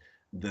and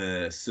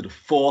the sort of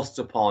forced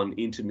upon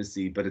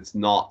intimacy, but it's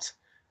not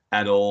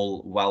at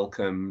all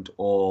welcomed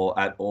or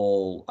at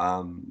all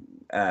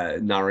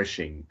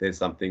nourishing. There's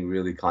something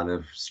really kind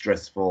of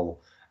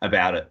stressful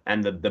about it.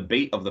 And the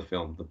beat of the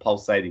film, the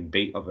pulsating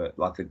beat of it,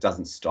 like it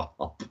doesn't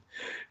stop.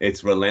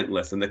 It's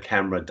relentless. And the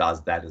camera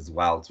does that as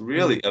well. It's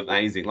really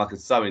amazing. Like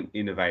it's so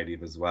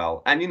innovative as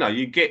well. And, you know,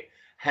 you get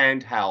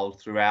handheld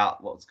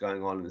throughout what's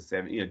going on in the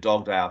 70s, you know,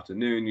 Dog Day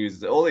Afternoon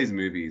uses all these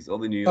movies, all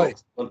the New York,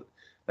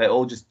 they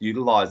all just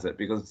utilize it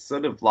because it's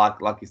sort of like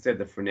you said,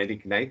 the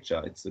frenetic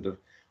nature. It sort of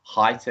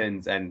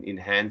heightens and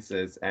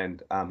enhances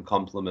and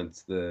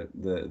complements the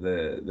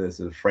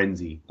sort of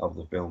frenzy of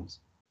the films.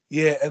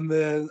 Yeah, and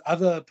the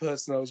other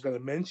person I was going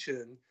to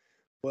mention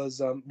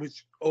was,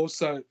 which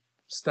also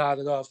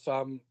started off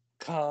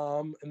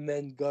calm and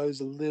then goes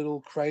a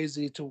little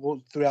crazy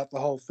throughout the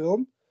whole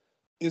film,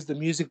 is the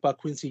music by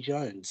Quincy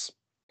Jones.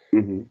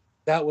 Mm-hmm.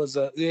 That was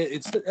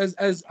it's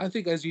as I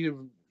think, as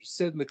you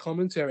said in the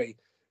commentary,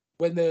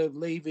 when they're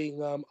leaving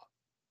their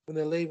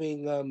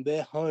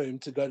home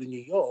to go to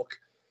New York,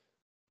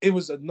 it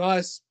was a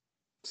nice,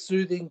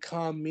 soothing,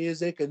 calm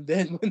music, and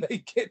then when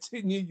they get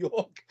to New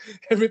York,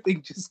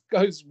 everything just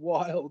goes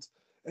wild.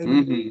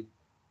 And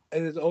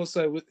and it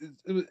also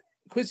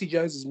Quincy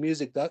Jones's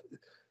music that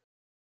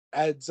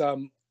adds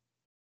to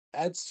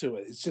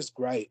it. It's just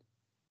great.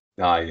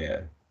 Oh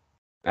yeah,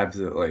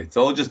 absolutely. It's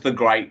all just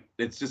great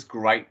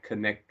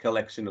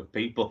collection of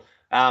people.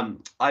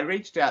 I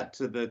reached out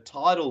to the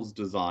titles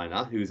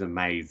designer, who's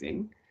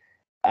amazing.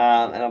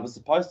 And I was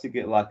supposed to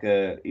get like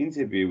a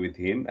interview with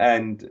him,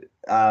 and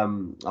I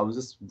was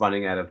just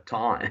running out of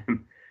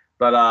time.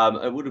 But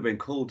it would have been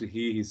cool to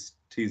hear his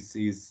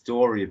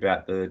story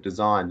about the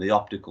design, the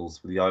opticals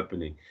for the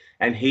opening.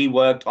 And he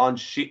worked on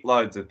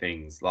shitloads of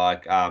things,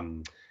 like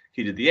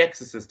he did The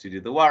Exorcist, he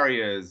did The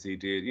Warriors, he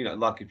did, you know,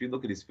 like if you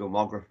look at his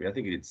filmography, I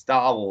think he did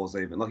Star Wars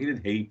even, like he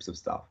did heaps of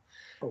stuff.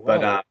 Oh, wow.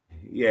 But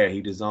yeah, he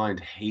designed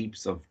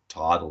heaps of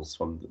titles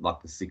from like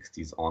the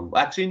 60s on.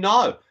 Actually,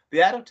 no,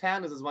 The Out of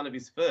Towners is one of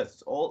his first.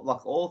 It's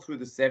all through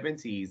the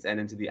 70s and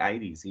into the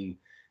 80s.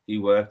 He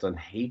worked on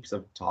heaps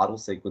of title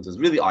sequences,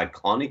 really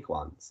iconic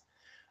ones.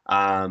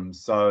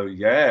 So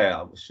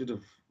yeah, I should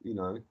have, you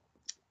know,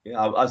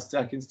 yeah,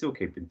 I can still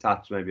keep in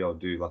touch. Maybe I'll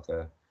do like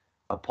a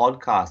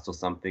podcast or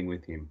something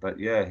with him. But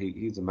yeah,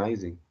 he's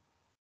amazing.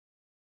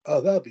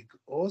 Oh, that'd be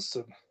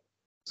awesome.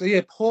 So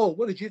yeah, Paul,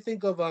 what did you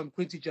think of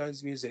Quincy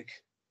Jones'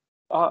 music?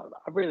 I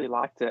really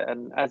liked it,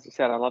 and as you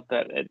said, I love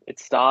that it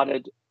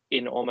started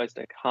in almost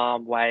a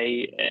calm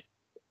way.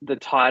 The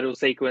title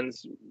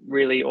sequence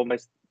really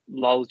almost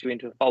lulls you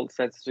into a false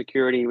sense of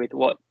security with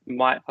what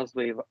might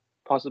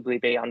possibly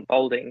be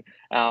unfolding,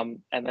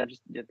 and then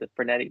just the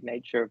frenetic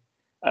nature of,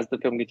 as the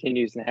film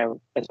continues, and how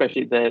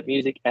especially the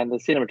music and the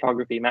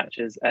cinematography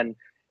matches and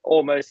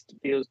almost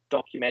feels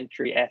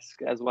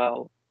documentary-esque as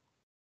well.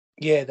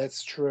 Yeah,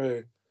 that's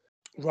true.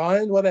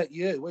 Ryan, what about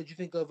you? What did you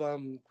think of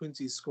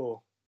Quincy's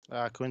score?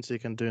 Quincy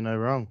can do no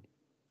wrong.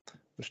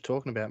 What you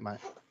talking about, mate?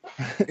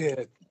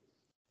 Yeah.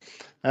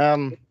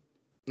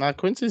 No,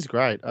 Quincy's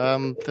great.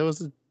 There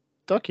was a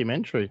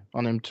documentary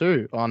on him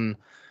too on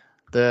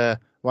the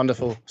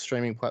wonderful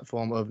streaming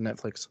platform of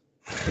Netflix.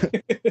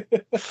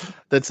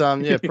 That's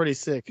yeah, pretty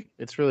sick.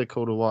 It's really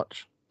cool to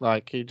watch.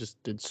 Like he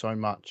just did so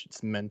much.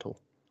 It's mental.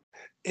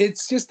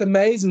 It's just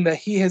amazing that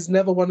he has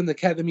never won an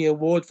Academy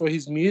Award for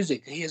his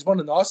music. He has won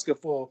an Oscar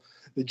for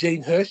the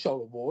Jean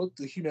Hersholt Award,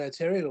 the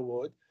Humanitarian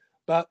Award,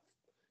 but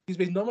he's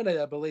been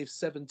nominated, I believe,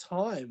 7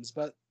 times,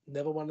 but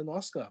never won an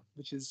Oscar,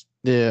 which is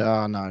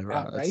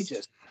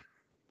outrageous.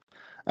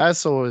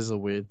 That's always a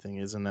weird thing,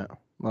 isn't it?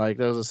 Like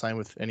that was the same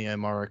with Ennio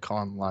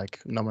Morricone, like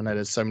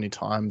nominated so many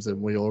times, and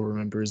we all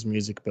remember his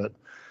music, but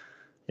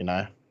you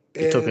know,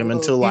 it took him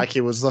until like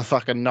he was the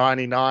fucking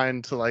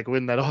 99 to like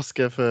win that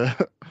Oscar for.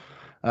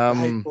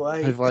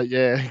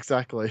 Yeah,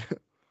 exactly.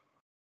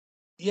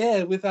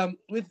 Yeah, with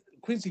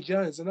Quincy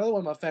Jones, another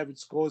one of my favorite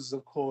scores is,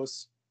 of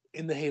course,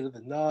 In the Heat of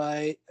the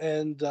Night,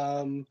 and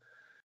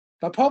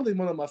but probably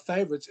one of my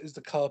favorites is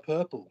The Color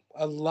Purple.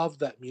 I love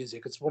that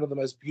music. It's one of the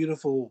most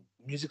beautiful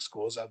music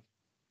scores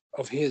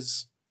of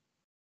his.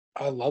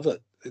 I love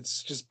it.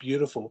 It's just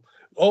beautiful.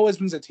 Always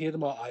brings a tear to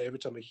my eye every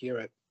time I hear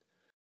it.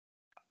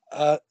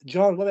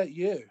 John, what about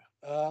you?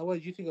 What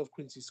did you think of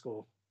Quincy's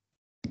score?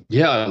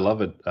 Yeah, I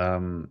love it.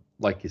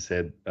 Like you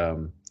said,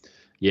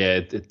 yeah,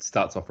 it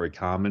starts off very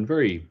calm and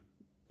very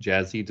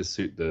jazzy to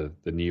suit the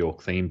New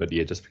York theme, but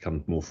yeah, it just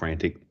becomes more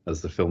frantic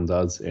as the film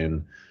does.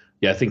 And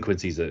yeah, I think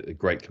Quincy's a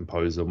great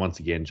composer. Once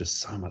again, just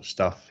so much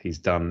stuff he's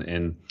done,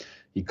 and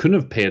he couldn't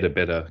have paired a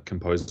better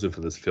composer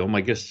for this film.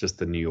 I guess just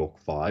the New York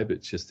vibe.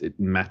 It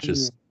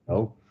matches so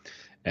well.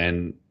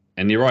 And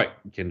you're right,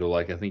 Kendall.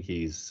 Like I think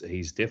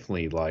he's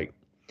definitely like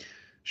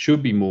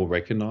should be more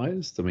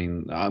recognized. I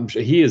mean, I'm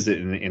sure he is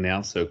in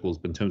our circles,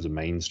 but in terms of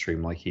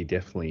mainstream, like he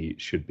definitely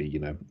should be,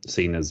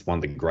 seen as one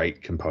of the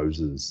great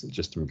composers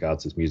just in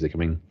regards to his music. I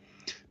mean,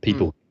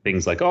 people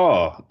things like,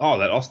 oh,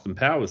 that Austin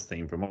Powers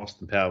theme from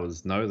Austin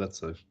Powers. No,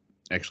 that's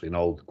actually an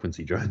old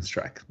Quincy Jones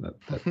track that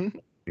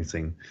you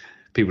sing.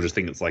 People just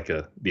think it's like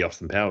the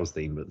Austin Powers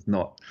theme, but it's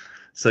not.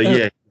 So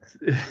yeah,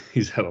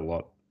 he's had a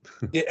lot.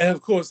 Yeah, and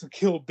of course the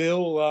Kill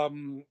Bill,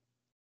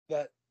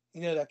 that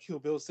Kill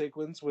Bill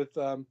sequence with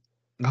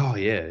Oh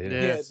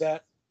yeah.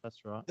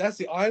 That's right. That's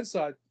the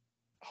Ironside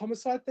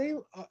homicide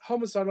theme.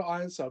 Homicide or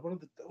Ironside?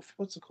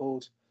 What's it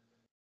called?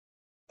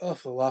 Oh,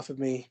 for the life of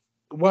me,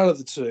 one of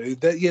the two.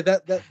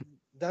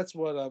 That's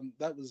what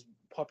that was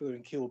popular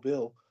in Kill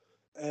Bill,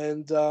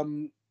 and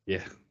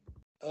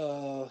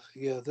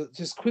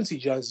just Quincy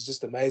Jones is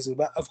just amazing.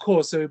 But of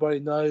course,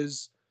 everybody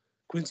knows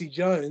Quincy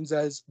Jones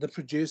as the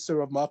producer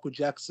of Michael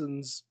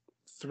Jackson's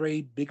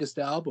 3 biggest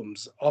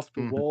albums: Off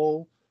the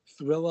Wall,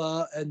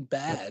 Thriller, and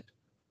Bad.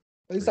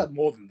 He's done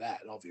more than that,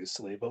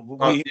 obviously. But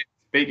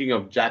speaking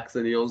of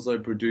Jackson, he also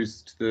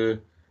produced the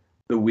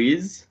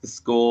Wiz, the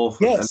score.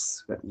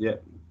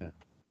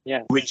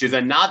 Yeah. Which is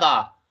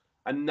another.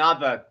 I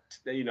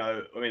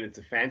mean, it's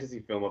a fantasy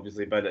film,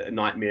 obviously, but a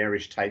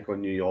nightmarish take on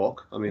New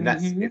York. I mean,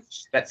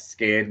 that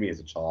scared me as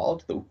a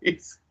child. The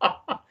Wiz.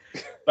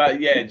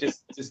 But yeah,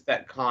 just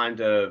that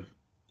kind of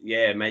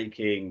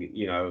making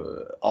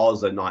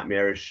Oz a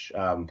nightmarish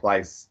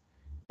place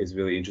is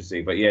really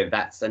interesting. But yeah,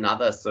 that's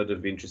another sort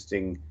of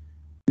interesting.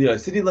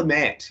 Sidney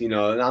Lumet,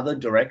 another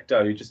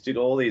director who just did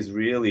all these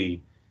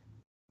really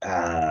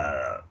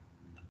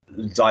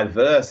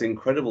diverse,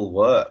 incredible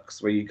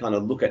works where you kind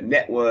of look at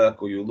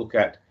Network or you look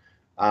at,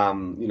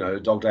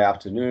 Dog Day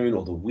Afternoon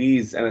or The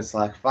Wiz, and it's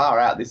like far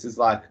out. This is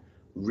like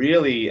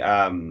really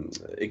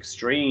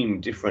extreme,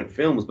 different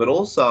films, but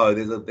also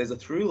there's a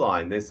through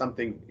line. There's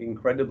something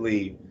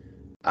incredibly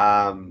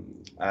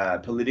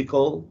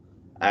political,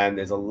 and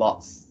there's a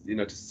lot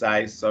to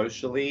say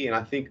socially, and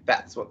I think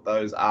that's what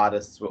those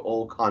artists were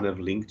all kind of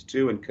linked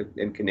to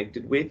and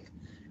connected with.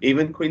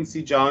 Even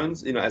Quincy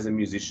Jones, as a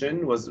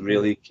musician, was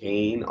really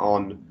keen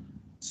on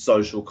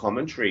social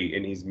commentary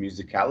in his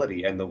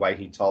musicality and the way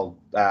he told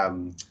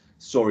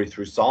story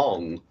through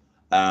song,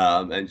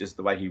 and just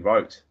the way he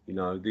wrote.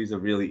 These are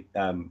really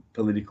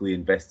politically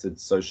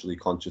invested, socially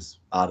conscious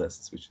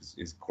artists, which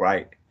is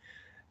great.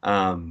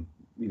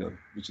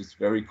 Which is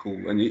very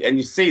cool, and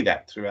you see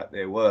that throughout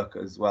their work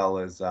as well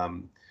as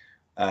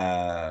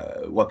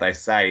what they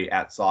say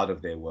outside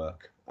of their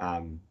work.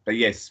 But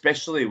yeah,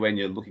 especially when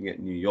you're looking at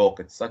New York,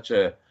 it's such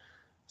a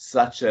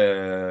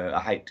I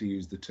hate to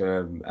use the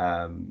term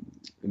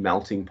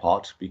melting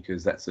pot,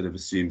 because that sort of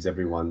assumes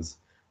everyone's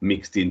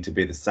mixed in to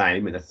be the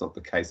same, and that's not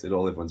the case at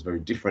all. Everyone's very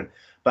different,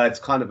 but it's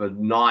kind of a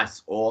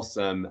nice,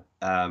 awesome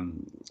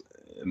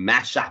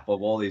mashup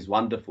of all these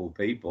wonderful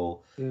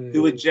people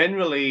who are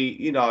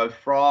generally,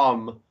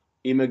 from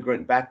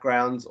immigrant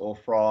backgrounds or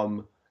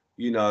from,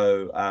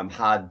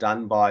 hard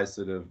done by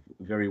sort of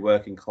very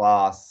working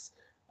class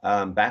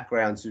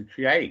backgrounds who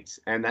create.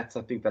 And I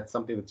think that's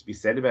something that's to be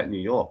said about New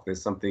York.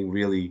 There's something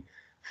really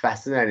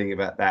fascinating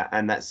about that,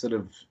 and that sort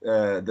of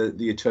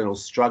the eternal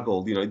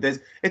struggle.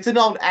 It's an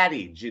old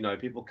adage.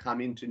 People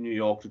come into New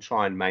York to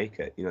try and make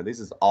it. This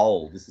is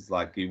old. This is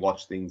like you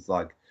watch things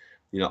like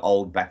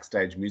old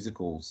backstage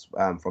musicals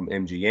from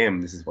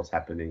MGM. This is what's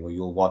happening. Or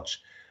you'll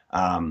watch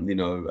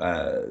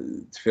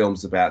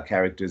films about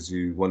characters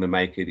who want to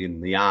make it in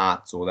the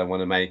arts, or they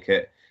want to make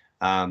it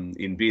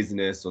in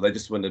business, or they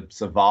just want to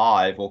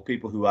survive, or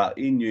people who are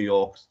in New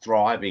York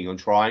thriving and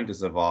trying to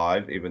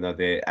survive, even though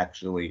they're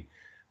actually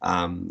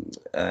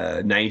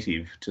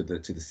native to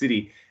the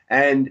city.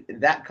 And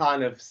that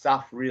kind of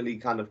stuff really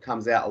kind of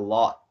comes out a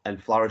lot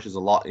and flourishes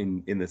a lot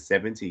in the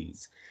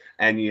 70s.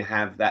 And you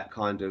have that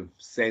kind of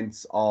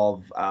sense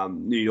of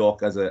New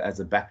York as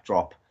a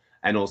backdrop,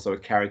 and also a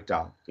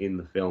character in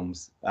the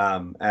films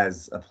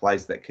as a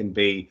place that can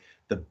be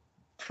the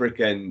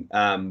freaking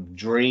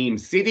dream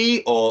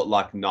city or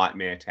like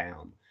nightmare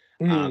town.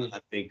 I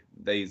think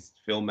these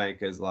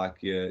filmmakers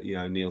like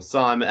Neil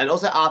Simon, and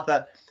also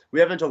Arthur. We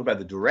haven't talked about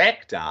the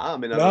director. I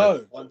mean, I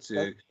don't want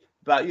to,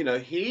 but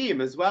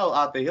him as well.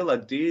 Arthur Hiller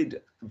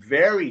did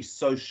very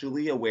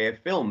socially aware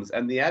films,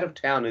 and The Out of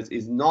Towners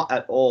is not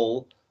at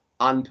all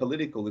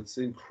unpolitical. It's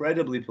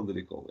incredibly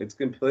political. It's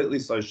completely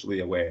socially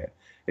aware.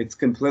 It's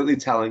completely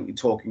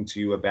talking to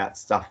you about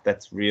stuff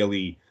that's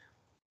really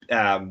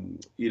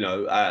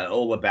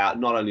all about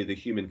not only the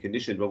human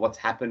condition, but what's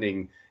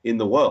happening in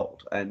the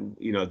world, and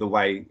the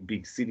way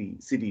big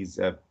cities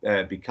are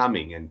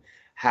becoming, and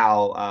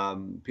how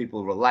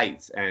people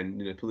relate,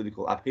 and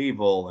political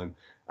upheaval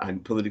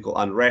and political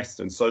unrest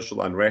and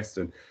social unrest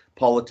and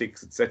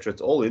politics, etc.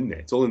 It's all in there.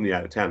 It's all in the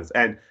Out of Towners.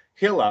 And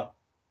Hiller,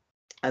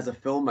 as a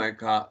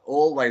filmmaker,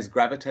 always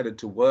gravitated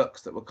to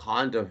works that were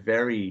kind of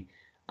very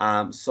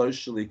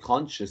socially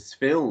conscious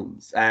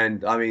films.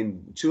 And I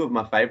mean, two of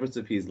my favorites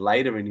of his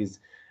later in his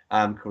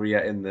career,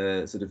 in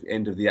the sort of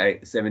end of the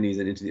 70s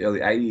and into the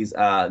early 80s,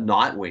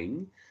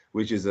 Nightwing,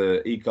 which is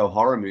a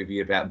eco-horror movie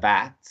about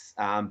bats,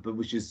 but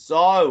which is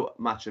so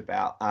much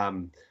about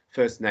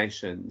First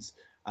Nations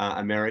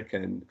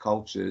American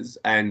cultures,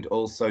 and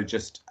also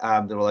just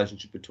the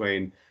relationship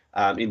between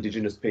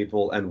Indigenous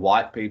people and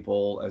white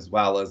people, as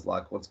well as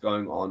like what's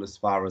going on as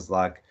far as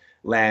like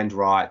land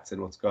rights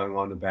and what's going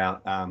on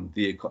about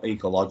the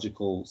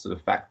ecological sort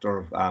of factor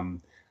of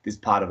this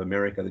part of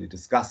America that he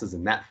discusses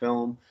in that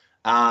film,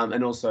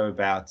 and also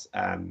about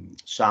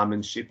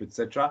shamanship,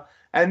 etc.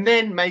 And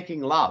then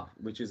Making Love,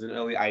 which is an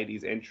early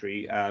 80s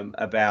entry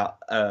about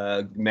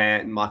a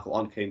man, Michael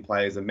Ontkean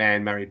plays a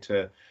man married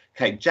to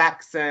Kate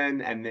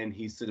Jackson, and then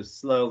he sort of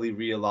slowly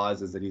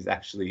realizes that he's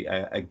actually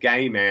a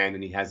gay man,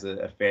 and he has an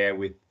affair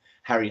with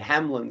Harry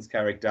Hamlin's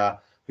character,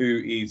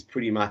 who is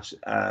pretty much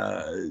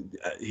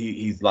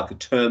he's like a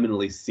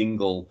terminally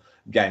single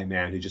gay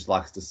man who just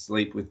likes to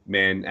sleep with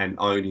men and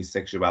own his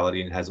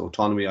sexuality and has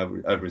autonomy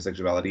over his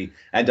sexuality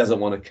and doesn't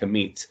want to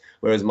commit,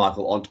 whereas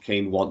Michael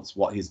Ontkean wants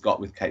what he's got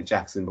with Kate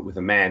Jackson but with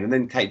a man. And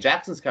then Kate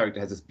Jackson's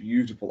character has this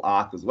beautiful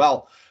arc as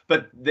well.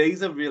 But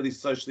these are really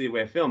socially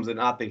aware films, and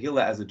Arthur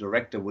Hiller as a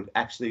director would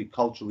actually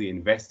culturally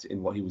invest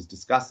in what he was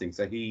discussing.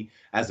 So he,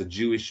 as a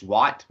Jewish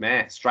white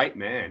man, straight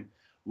man,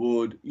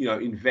 would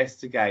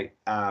investigate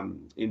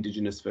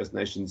Indigenous First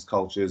Nations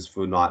cultures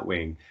for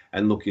Nightwing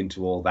and look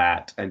into all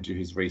that and do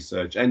his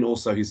research, and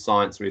also his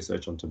science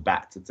research onto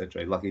bats,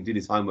 etc. Like, he did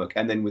his homework.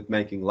 And then with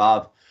Making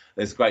Love,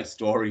 there's great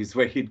stories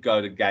where he'd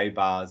go to gay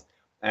bars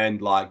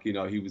and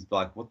he was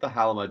like, what the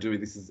hell am I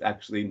doing? This is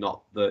actually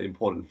not the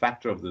important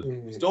factor of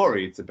the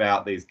story. It's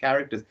about these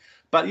characters.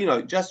 But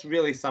just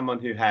really someone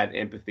who had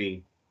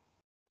empathy,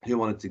 who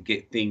wanted to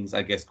get things,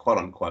 I guess, quote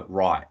unquote,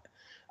 right.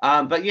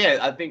 But yeah,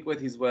 I think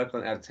with his work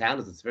on Out of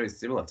Towners, it's very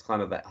similar. It's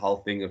kind of that whole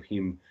thing of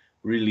him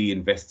really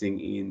investing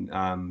in,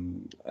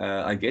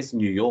 I guess,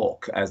 New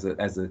York as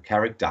a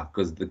character,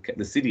 because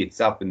the city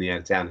itself in the Out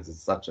of Towners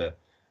is such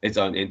its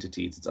own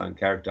entity, it's its own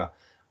character.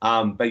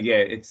 But yeah,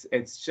 it's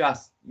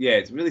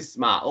really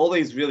smart. All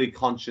these really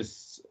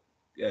conscientious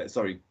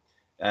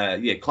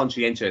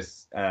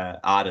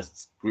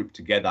artists grouped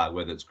together,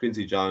 whether it's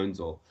Quincy Jones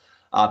or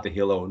Arthur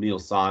Hiller or Neil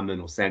Simon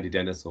or Sandy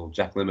Dennis or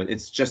Jack Lemmon.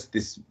 It's just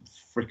this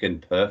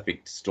freaking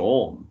perfect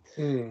storm.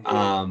 And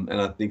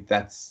I think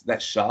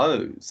that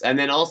shows. And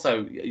then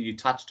also you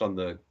touched on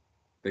the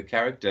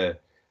character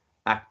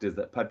actors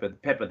that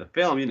pepper the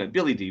film.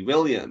 Billy D.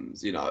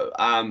 Williams,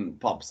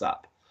 pops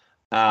up.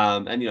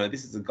 And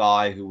this is a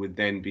guy who would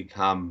then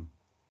become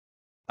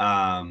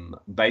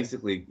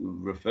basically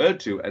referred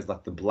to as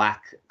like the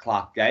Black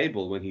Clark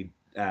Gable when he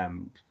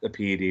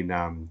appeared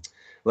in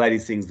Lady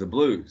Sings the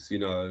Blues,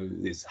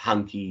 this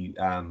hunky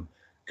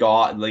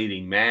guy,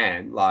 leading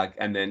man,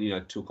 and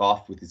then, took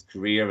off with his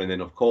career, and then,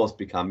 of course,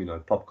 become,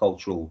 pop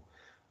cultural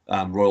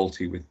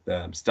royalty with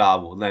Star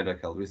Wars, Lando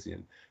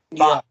Calrissian.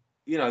 But,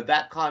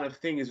 that kind of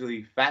thing is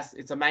really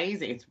it's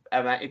amazing.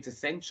 It's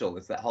essential.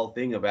 It's that whole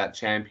thing about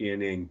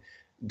championing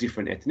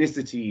different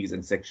ethnicities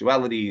and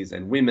sexualities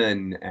and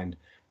women and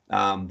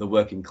the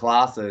working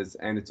classes,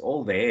 and it's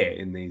all there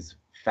in these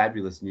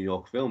fabulous New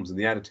York films, and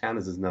The Out of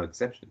Towners is no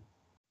exception.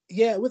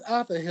 Yeah, with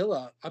Arthur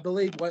Hiller, I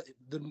believe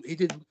he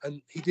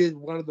did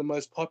one of the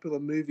most popular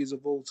movies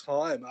of all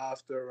time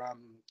after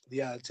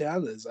The Out of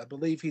Towners. I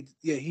believe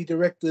he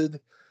directed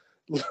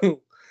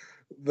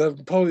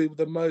probably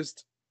the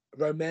most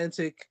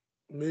romantic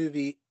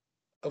movie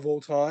of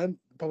all time,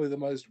 probably the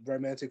most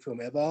romantic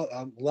film ever,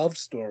 Love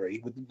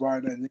Story, with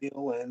Ryan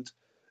O'Neal and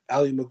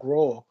Ali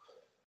McGraw.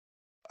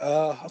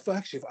 I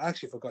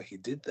actually forgot he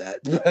did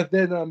that,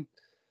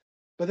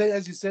 But then,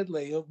 as you said,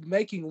 Lee,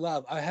 Making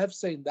Love, I have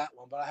seen that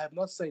one, but I have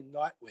not seen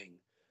Nightwing.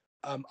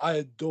 I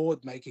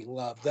adored Making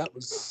Love. That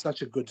was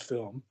such a good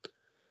film.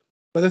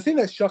 But the thing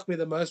that shocked me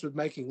the most with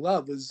Making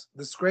Love was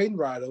the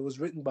screenwriter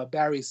was written by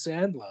Barry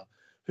Sandler,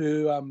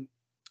 who,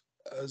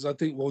 as I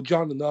think,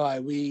 John and I,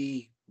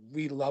 we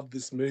love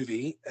this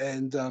movie.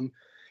 And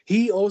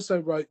he also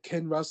wrote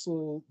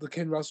the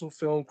Ken Russell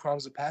film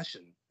Crimes of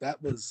Passion.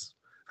 That was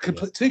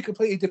two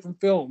completely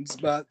different films,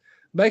 but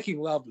Making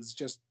Love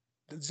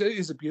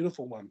is a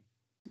beautiful one.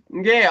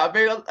 Yeah, I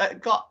mean,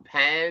 it got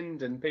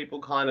panned and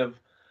people kind of,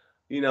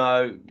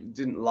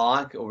 didn't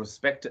like or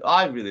respect it.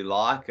 I really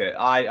like it.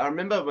 I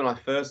remember when I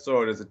first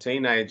saw it as a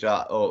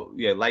teenager,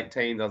 late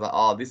teens, I was like,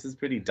 oh, this is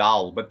pretty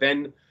dull. But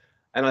then,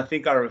 and I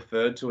think I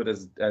referred to it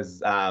as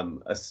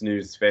a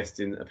snooze fest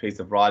in a piece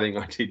of writing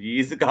I did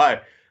years ago.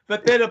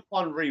 But then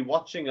upon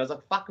rewatching, I was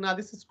like, fuck no,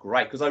 this is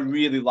great because I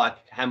really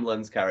like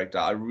Hamlin's character.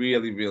 I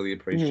really, really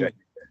appreciate it.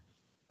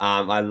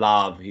 I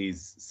love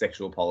his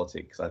sexual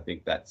politics. I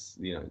think that's,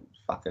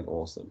 fucking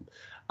awesome.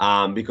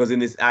 Because in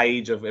this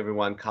age of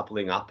everyone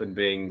coupling up and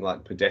being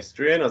like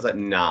pedestrian, I was like,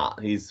 nah,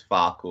 he's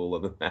far cooler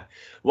than that.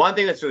 One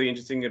thing that's really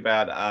interesting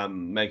about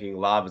Making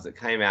Love is it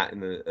came out in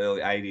the early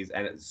 80s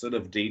and it sort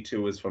of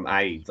detours from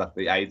AIDS. Like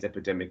the AIDS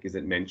epidemic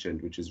isn't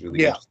mentioned, which is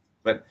really interesting.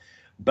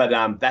 But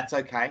that's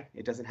okay.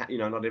 It doesn't have,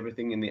 not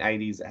everything in the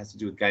 80s that has to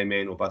do with gay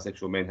men or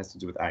bisexual men has to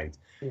do with AIDS.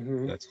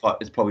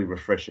 It's probably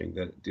refreshing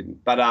that it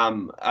didn't. But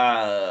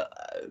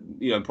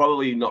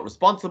probably not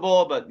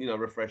responsible, but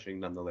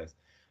refreshing nonetheless.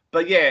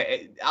 But yeah,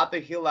 Arthur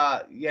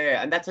Hiller,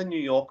 and that's a New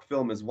York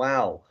film as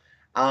well.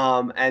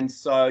 And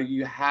so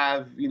you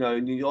have,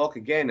 New York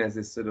again as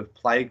this sort of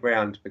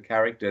playground for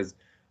characters,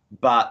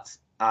 but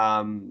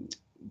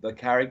the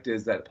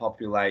characters that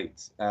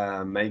populate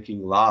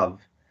Making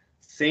Love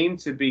seem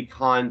to be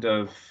kind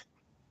of,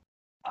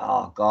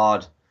 oh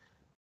God,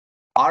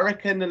 I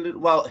reckon a little.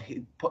 Well,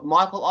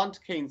 Michael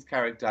Ontkean's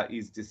character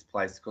is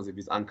displaced because of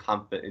his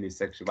uncomfort in his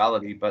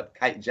sexuality, but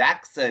Kate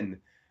Jackson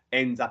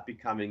ends up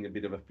becoming a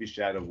bit of a fish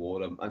out of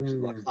water, like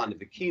kind of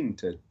akin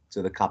to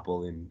the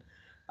couple in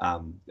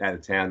Out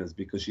of Towners,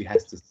 because she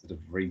has to sort of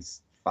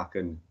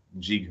fucking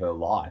jig her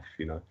life,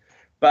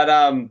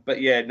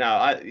 But yeah, no,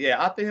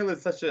 Arthur Hiller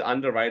is such an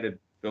underrated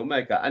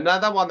filmmaker.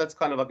 Another one that's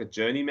kind of like a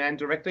journeyman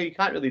director. You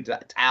can't really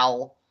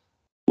tell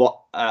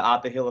what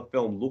Arthur Hiller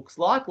film looks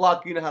like. Like,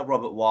 how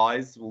Robert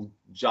Wise will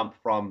jump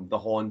from The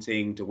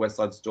Haunting to West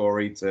Side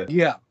Story to,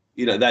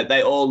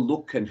 they all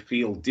look and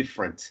feel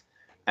different.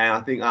 And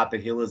I think Arthur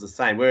Hiller's the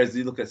same. Whereas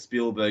you look at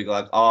Spielberg,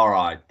 like, all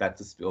right,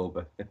 that's a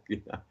Spielberg,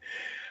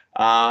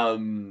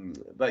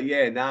 But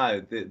yeah,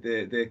 no,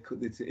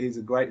 he's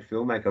a great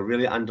filmmaker.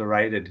 Really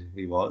underrated,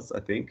 he was,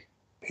 I think.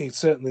 He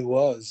certainly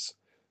was.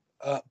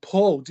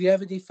 Paul, do you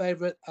have any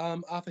favourite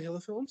Arthur Hiller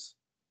films?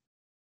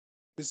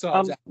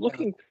 Besides,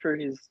 looking through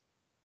his.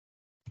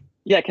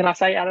 Yeah, can I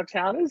say Out of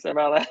Towners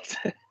about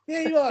that?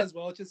 Yeah, you might as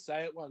well just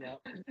say it. Why not?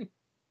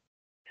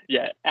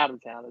 Yeah, Out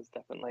of Towners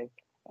definitely.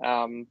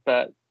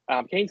 But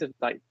I'm keen to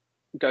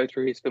go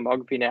through his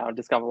filmography now and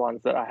discover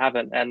ones that I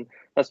haven't, and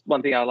that's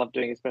one thing I love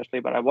doing, especially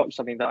when I watch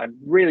something that I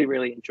really,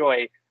 really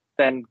enjoy.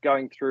 Then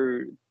going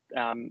through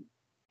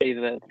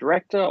either the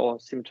director or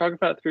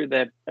cinematographer through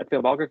their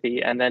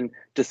filmography, and then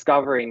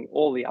discovering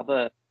all the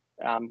other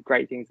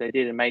great things they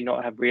did, and may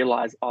not have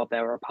realized they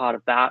were a part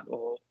of that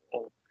or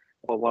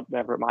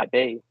whatever it might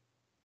be.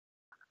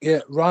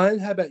 Yeah, Ryan,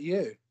 how about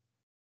you?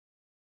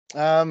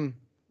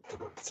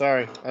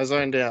 Sorry, I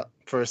zoned out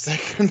for a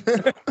second.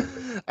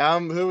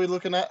 Who are we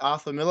looking at?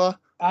 Arthur Miller?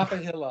 Arthur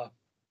Hiller.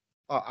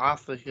 Oh,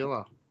 Arthur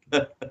Hiller.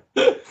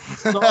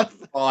 It's not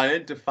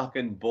Ryan to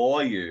fucking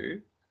bore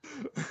you.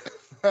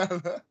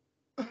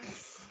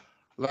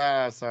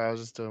 Nah, sorry, I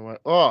was just doing what.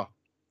 Oh,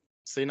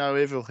 see no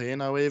evil, hear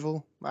no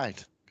evil,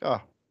 mate.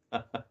 Oh,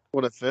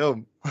 what a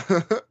film!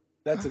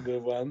 That's a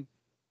good one.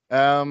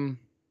 I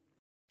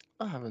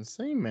haven't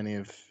seen much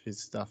of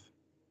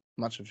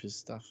his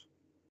stuff.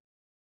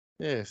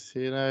 Yes,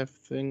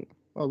 thing.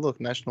 Oh,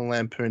 look, National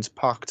Lampoon's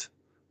Pucked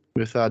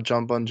with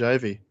John Bon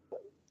Jovi.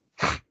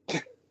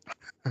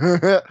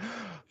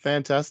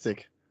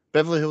 Fantastic.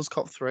 Beverly Hills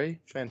Cop 3,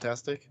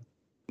 fantastic.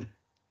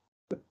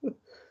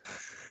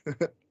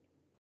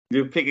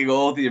 You're picking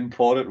all the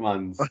important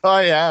ones.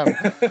 I am.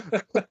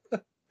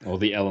 Or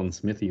the Alan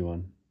Smithy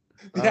one.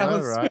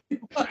 Right.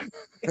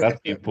 That's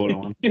the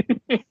important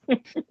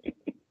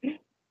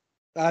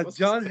one.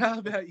 John, how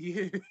about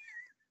you?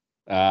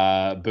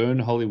 Burn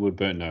Hollywood,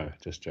 burn. No,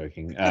 just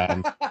joking.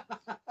 God.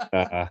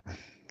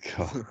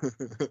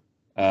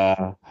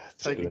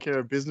 Taking care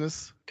of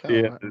business.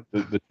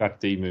 The Chuck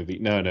D movie.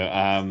 No.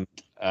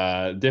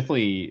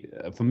 Definitely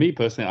for me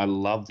personally, I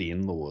love the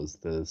In-Laws,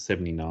 the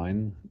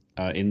 '79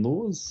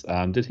 In-Laws.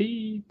 Did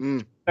he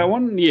that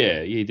one?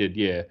 Yeah, he did.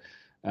 Yeah.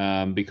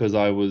 Because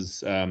I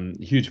was a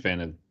huge fan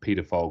of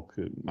Peter Falk.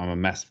 I'm a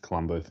massive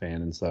Columbo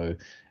fan, and so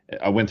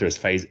I went through his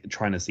phase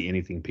trying to see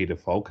anything Peter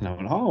Falk, and I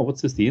went, oh,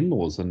 what's this, The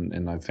In-Laws?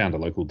 And I found a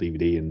local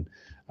DVD, and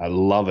I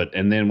love it.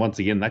 And then once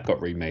again, that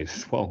got remade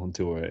as well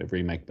into a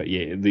remake. But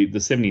yeah, the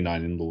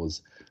 '79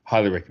 In-Laws,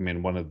 highly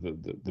recommend. One of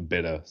the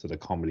better sort of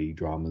comedy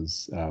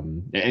dramas,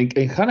 and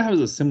it kind of has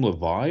a similar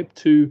vibe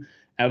to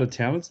Out of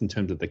Towners in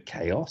terms of the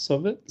chaos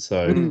of it.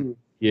 So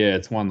yeah,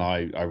 it's one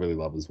I really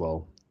love as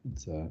well.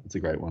 It's a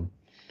great one.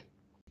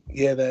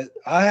 Yeah,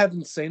 I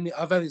haven't seen it.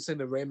 I've only seen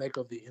the remake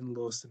of The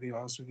In-Laws, to be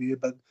honest with you,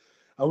 but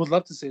I would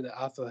love to see the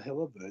Arthur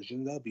Hiller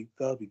version. That'll be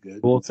good.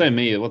 Well, same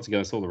me. Once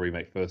again, I saw the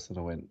remake first, and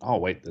I went, "Oh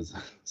wait,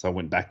 so I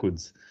went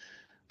backwards."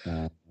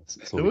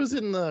 Who was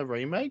in the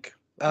remake?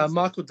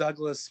 Michael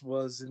Douglas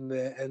was in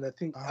there, and I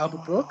think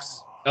Albert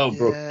Brooks. Oh,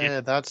 Brooks.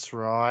 Yeah, that's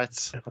right.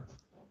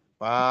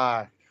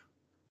 Fuck.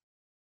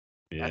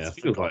 Yeah, I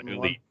think it was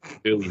like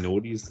early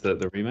noughties,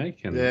 the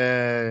remake. And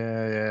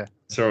yeah.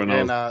 So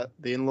and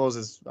The In-Laws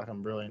is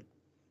fucking brilliant.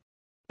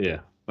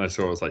 Yeah, I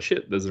saw, I was like,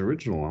 shit, there's an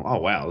original. Oh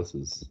wow, this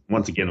is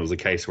once again it was a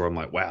case where I'm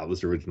like, wow,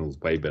 this original is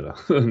way better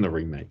than the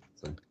remake.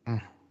 So.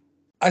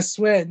 I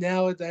swear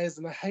nowadays,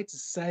 and I hate to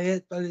say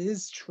it, but it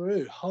is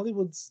true.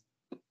 Hollywood's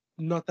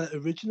not that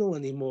original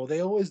anymore.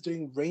 They're always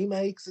doing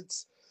remakes.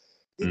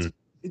 It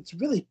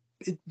really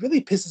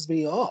pisses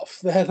me off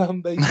that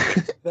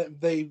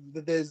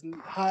that there's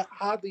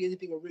hardly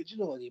anything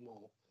original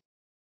anymore.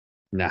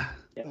 Nah.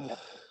 Yeah.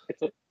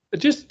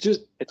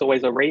 It's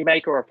always a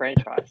remake or a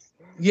franchise.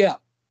 Yeah.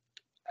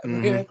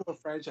 Remake or a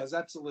franchise,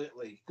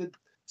 absolutely. Good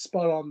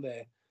spot on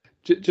there.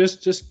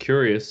 Just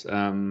curious,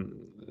 out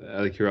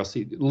of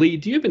curiosity, Lee,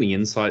 do you have any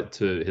insight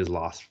to his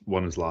last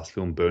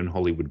film, Burn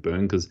Hollywood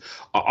Burn? Because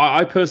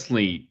I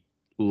personally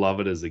love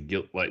it as a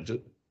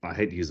I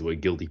hate to use the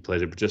word guilty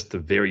pleasure, but just a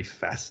very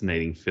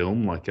fascinating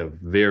film, like a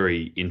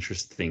very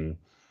interesting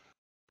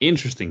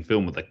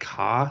film with the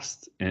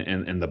cast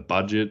and the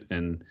budget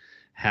and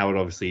how it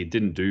obviously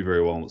didn't do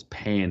very well and was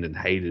panned and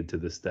hated to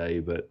this day.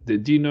 But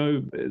do you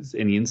know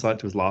any insight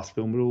to his last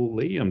film at all,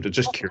 Lee? I'm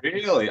just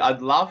curious. Really,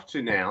 I'd love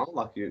to now.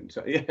 Like, yeah,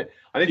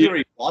 I need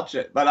to rewatch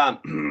it. But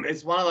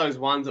it's one of those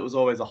ones that was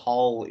always a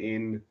hole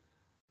in,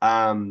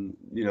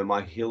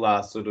 my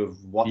Hiller sort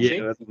of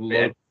watching.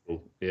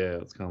 Yeah,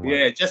 it's kind of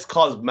like just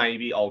cause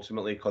maybe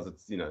ultimately because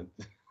it's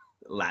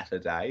latter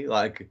day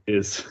like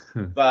is.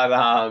 But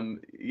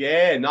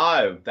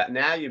that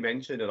now you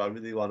mentioned it, I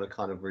really want to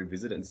kind of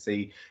revisit it and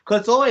see, because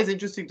it's always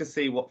interesting to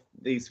see what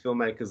these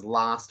filmmakers'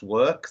 last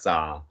works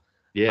are,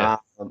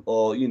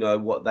 or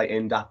what they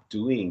end up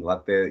doing,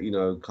 like their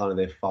kind of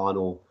their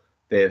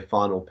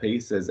final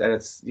pieces. And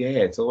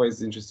it's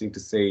always interesting to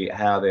see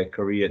how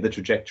the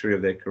trajectory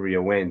of their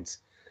career went.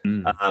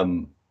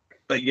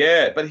 But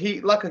he,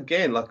 like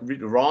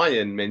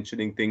Ryan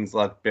mentioning things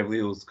like Beverly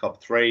Hills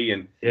Cop 3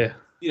 and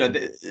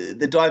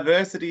the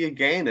diversity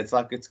again, it's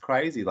like, it's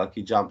crazy. Like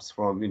he jumps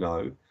from,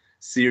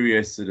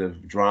 serious sort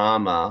of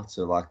drama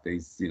to like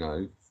these,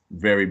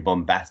 very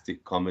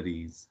bombastic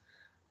comedies.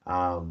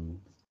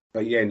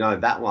 But yeah, no,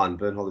 that one,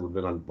 Burn Hollywood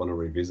Burn, I want to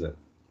revisit.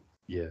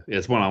 Yeah,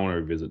 it's one I want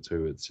to revisit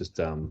too. It's just,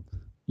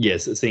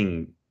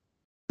 seeing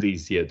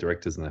these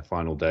directors in their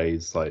final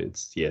days, like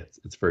it's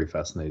very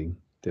fascinating,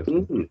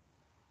 definitely.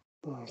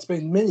 It's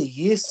been many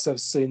years since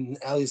I've seen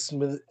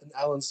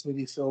Alan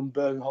Smithy film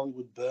Burn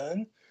Hollywood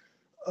Burn.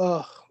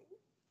 Oh,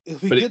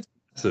 if we could.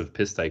 It's a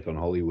piss take on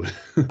Hollywood.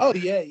 Oh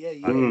yeah.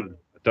 I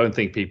don't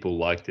think people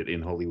liked it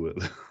in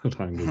Hollywood.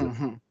 I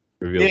remember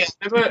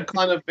it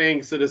kind of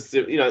being sort of,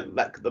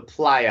 like The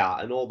Player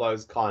and all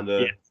those kind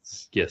of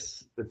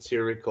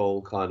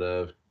satirical kind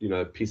of,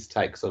 piss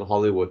takes on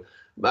Hollywood.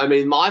 I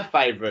mean, my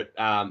favorite,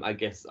 I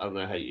guess, I don't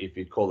know if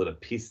you'd call it a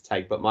piss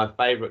take, but my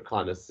favorite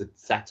kind of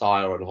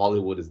satire on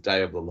Hollywood is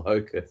Day of the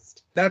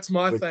Locust. That's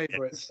my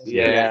favorite.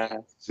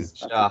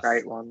 That's a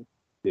great one.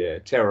 Yeah,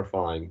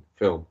 terrifying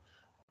film.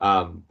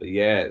 But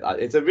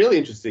it's a really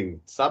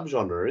interesting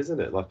subgenre, isn't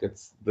it? Like,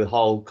 it's the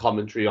whole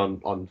commentary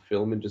on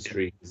film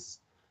industry is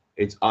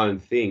its own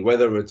thing,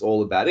 whether it's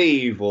All About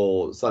Eve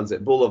or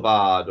Sunset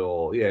Boulevard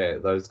or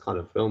those kind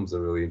of films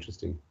are really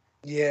interesting.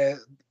 Yeah,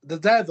 the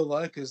Day of the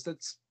Locust,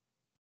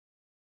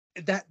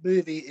 that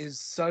movie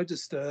is so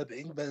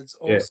disturbing, but it's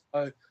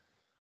also,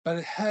 but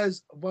it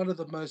has one of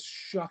the most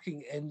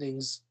shocking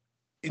endings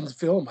in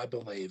film, I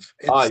believe.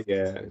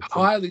 It's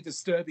highly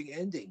disturbing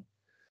ending,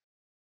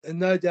 and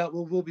no doubt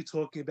we'll be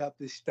talking about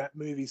that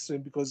movie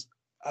soon, because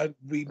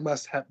we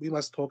must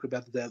talk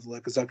about the Day of the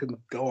Locust. I can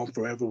go on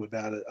forever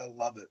without it. I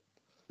love it.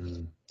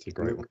 It's a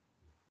great one.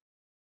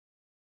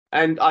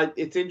 And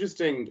it's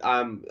interesting.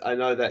 I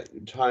know that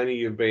Tony,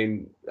 you've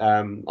been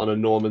on a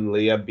Norman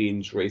Lear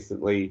binge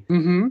recently,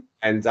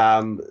 and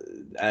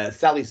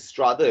Sally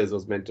Struthers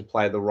was meant to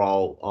play the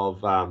role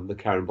of the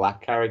Karen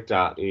Black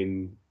character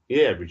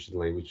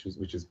originally, which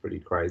is pretty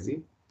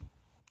crazy.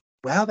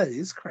 Wow, that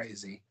is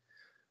crazy.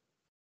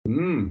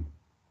 Would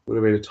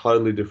have been a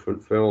totally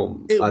different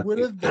film. It would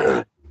have been.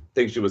 I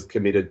think she was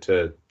committed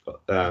to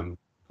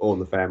All in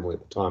the Family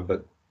at the time,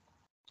 but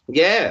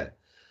yeah.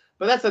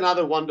 But that's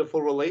another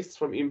wonderful release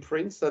from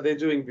Imprint. So they're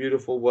doing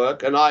beautiful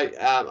work. And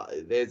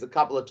there's a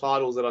couple of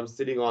titles that I'm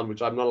sitting on,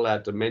 which I'm not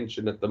allowed to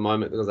mention at the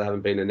moment because they haven't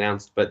been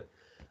announced. But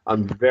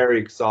I'm very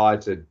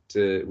excited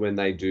to when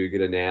they do get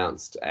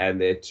announced.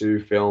 And they're two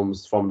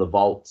films from the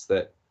vaults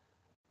that,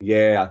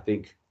 I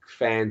think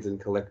fans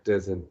and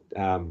collectors and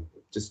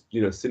just,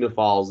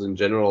 cinephiles in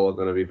general are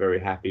going to be very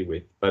happy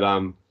with. But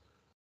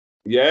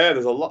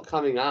there's a lot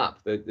coming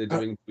up. They're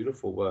doing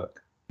beautiful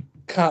work.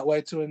 Can't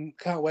wait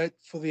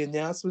for the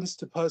announcements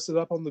to post it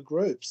up on the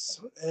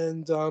groups.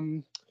 And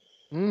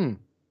can't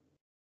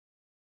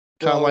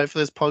wait for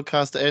this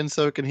podcast to end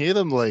so we can hear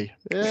them, Lee.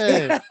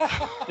 Yeah.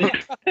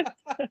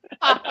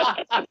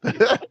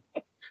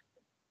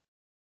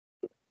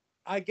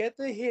 I get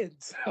the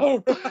hint.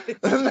 All right.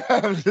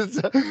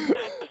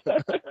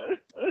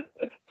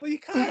 Well, you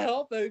can't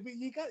help it.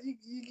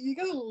 You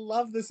gotta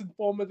love this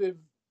informative.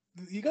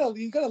 You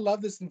gotta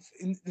love this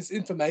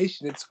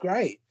information. It's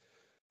great.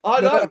 I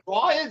know,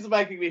 Ryan's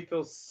making me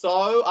feel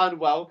so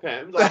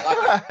unwelcome. Like,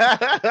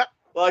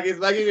 Like, it's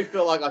making me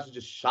feel like I should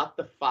just shut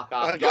the fuck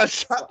up. Okay,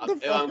 shut the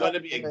If fuck I'm going to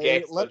up, be a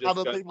mate. guest, Let I just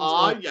other go, people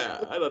oh, talk. yeah,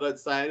 and I don't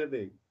say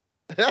anything.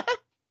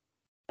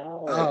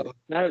 Oh,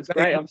 no, it's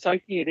great. I'm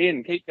soaking it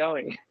in. Keep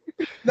going.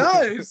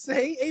 No,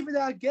 see, even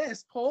our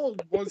guest, Paul,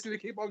 wants you to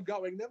keep on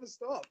going. Never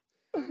stop.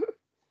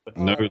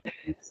 No,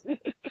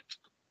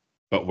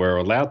 but we're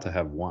allowed to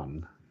have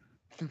one.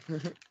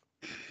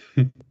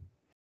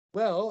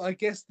 Well, I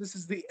guess this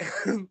is the...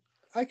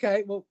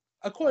 Okay, well,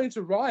 according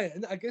to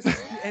Ryan, I guess this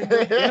is the end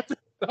of the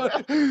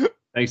episode.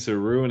 Thanks for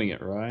ruining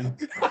it, Ryan.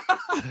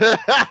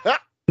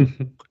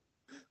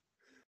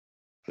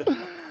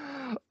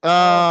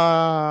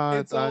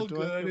 It's all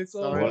good. It's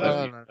all What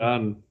have good. you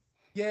done?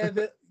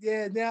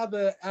 Now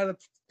the out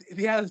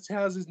of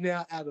towns is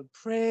now out of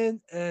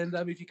print, and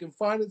if you can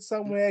find it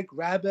somewhere,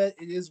 grab it.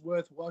 It is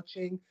worth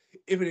watching.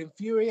 If it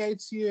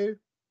infuriates you,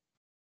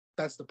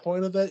 that's the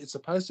point of it. It's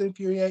supposed to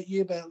infuriate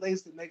you, but at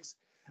least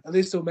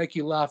it'll make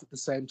you laugh at the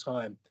same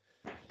time.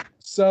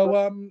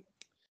 So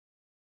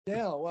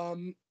now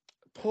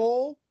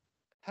Paul,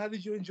 how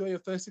did you enjoy your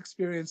first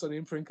experience on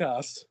Imprint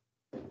Cast?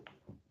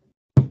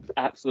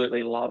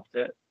 Absolutely loved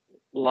it.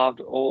 Loved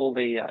all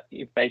the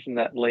information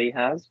that Lee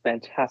has.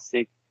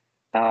 Fantastic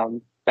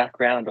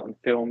background on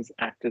films,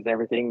 actors,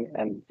 everything.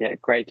 And yeah,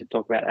 great to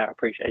talk about our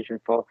appreciation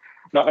for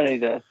not only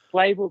the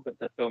label, but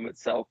the film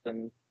itself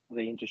and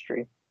the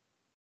industry.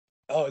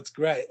 Oh, it's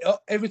great.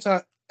 Every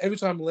time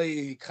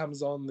Lee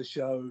comes on the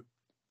show,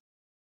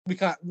 we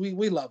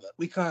love it.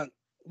 We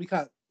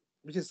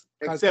just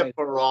can't Except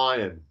for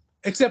Ryan.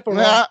 Except for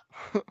Ryan.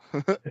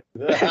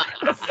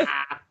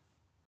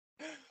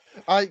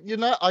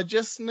 I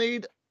just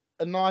need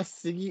a nice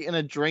ciggy and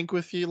a drink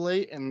with you,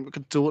 Lee, and we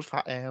could do it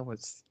for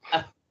hours.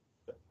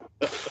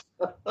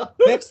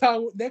 next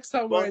time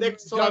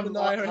John and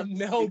I are in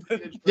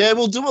Melbourne. Yeah,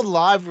 we'll do a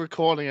live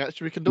recording.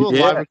 Actually, we can do a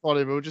live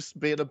recording. We'll just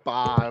be at a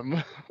bar.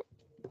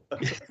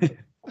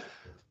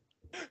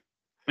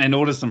 And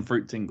order some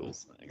fruit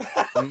tingles.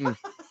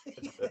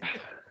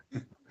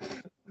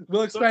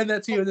 We'll explain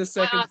that to you in a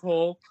second,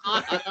 Paul.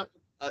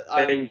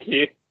 Thank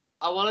you.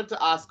 I wanted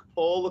to ask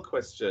Paul a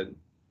question.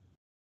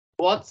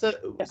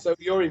 So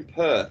you're in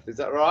Perth, is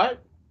that right?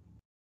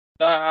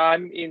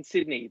 I'm in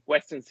Sydney,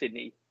 Western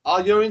Sydney. Oh,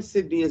 you're in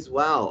Sydney as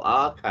well.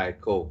 Okay,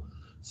 cool.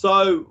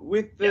 So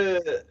with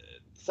the,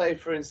 say,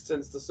 for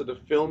instance, the sort of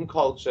film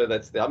culture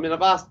that's there. I mean,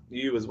 I've asked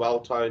you as well,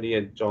 Tony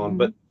and John,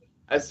 but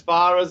as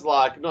far as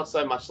like, not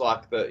so much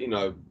like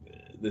the,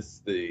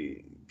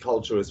 the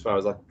culture as far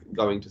as like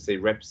going to see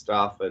rep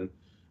stuff and,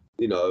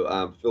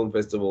 film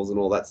festivals and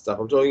all that stuff.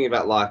 I'm talking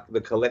about like the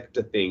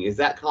collector thing. Is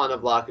that kind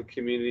of like a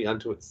community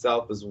unto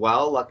itself as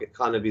well? Like it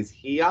kind of is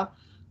here,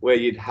 where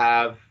you'd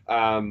have,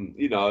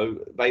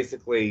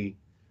 basically,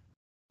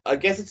 I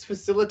guess it's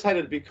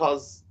facilitated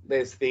because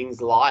there's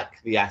things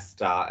like the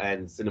Asta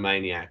and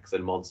Cinemaniacs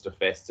and Monster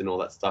Fest and all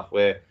that stuff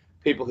where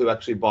people who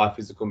actually buy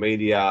physical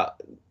media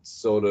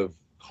sort of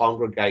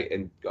congregate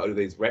and go to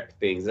these rep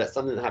things. Is that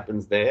something that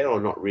happens there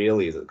or not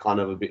really? Is it kind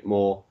of a bit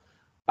more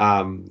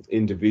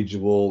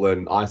individual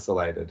and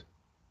isolated?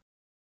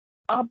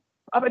 I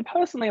mean,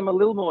 personally, I'm a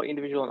little more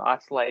individual and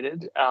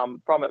isolated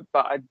from it,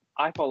 but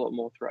I follow it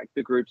more through like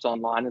the groups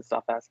online and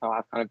stuff. That's how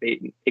I've kind of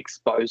been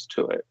exposed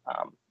to it,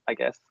 I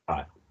guess.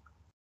 Right.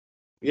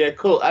 Yeah,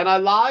 cool. And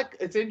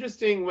it's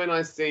interesting when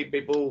I see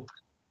people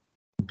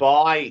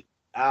buy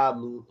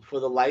for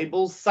the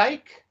label's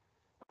sake.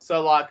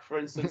 So, like, for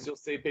instance, you'll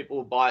see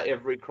people buy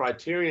every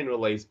Criterion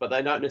release, but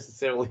they don't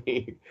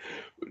necessarily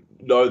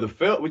know the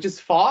film, which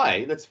is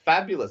fine. That's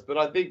fabulous. But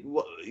I think,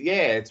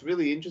 it's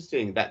really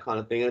interesting, that kind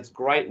of thing. And it's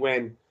great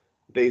when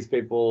these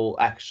people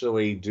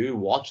actually do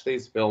watch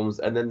these films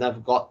and then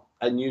they've got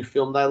a new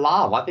film they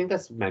love. I think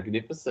that's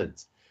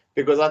magnificent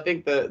because I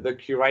think the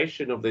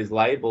curation of these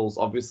labels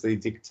obviously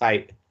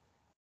dictate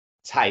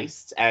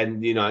taste.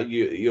 And,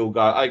 you'll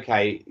go,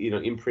 okay,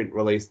 Imprint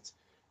released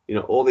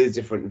all these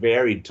different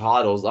varied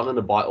titles. I'm going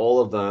to buy all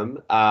of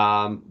them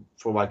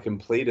for my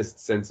completist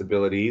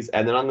sensibilities,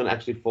 and then I'm going to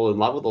actually fall in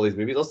love with all these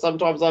movies, or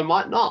sometimes I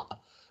might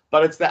not.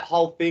 But it's that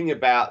whole thing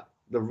about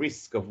the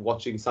risk of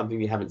watching something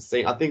you haven't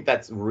seen. I think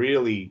that's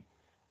really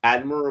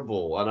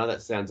admirable. I know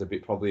that sounds a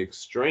bit probably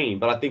extreme,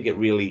 but I think it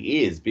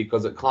really is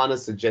because it kind of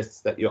suggests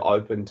that you're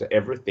open to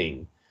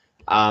everything.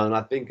 And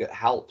I think it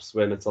helps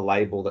when it's a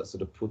label that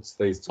sort of puts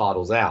these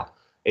titles out.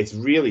 It's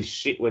really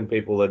shit when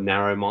people are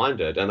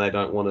narrow-minded and they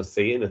don't want to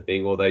see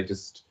anything or they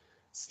just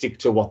stick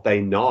to what they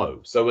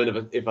know. So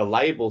if a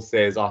label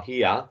says,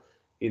 here's,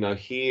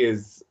 the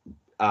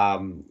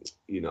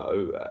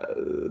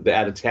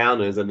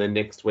out-of-towners, and then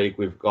next week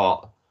we've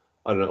got,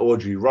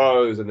 Audrey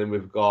Rose, and then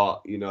we've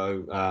got,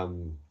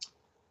 some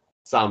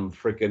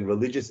freaking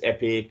religious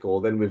epic, or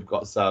then we've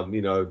got some,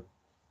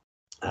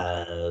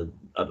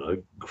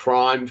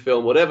 crime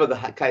film, whatever the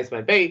case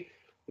may be,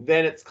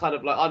 then it's kind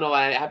of like, oh no,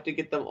 I have to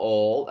get them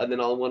all, and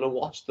then I'm going to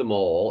watch them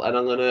all, and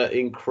I'm going to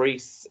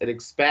increase and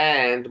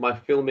expand my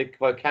filmic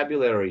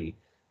vocabulary.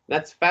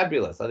 That's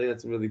fabulous. I think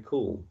that's really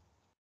cool.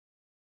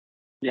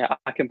 Yeah,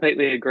 I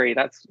completely agree.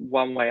 That's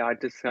one way I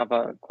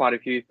discover quite a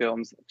few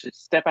films.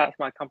 Just step out of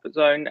my comfort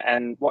zone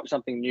and watch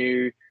something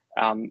new,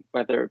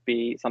 whether it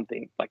be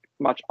something like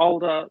much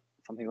older,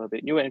 something a little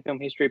bit newer in film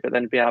history, but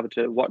then be able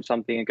to watch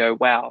something and go,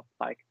 wow,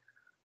 like,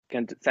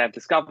 can say I've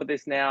discovered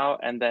this now,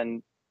 and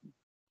then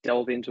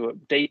delve into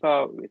it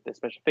deeper with the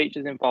special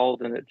features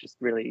involved, and it just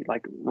really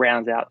like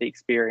rounds out the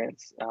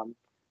experience.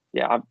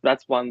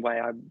 That's one way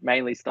I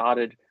mainly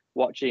started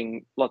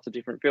watching lots of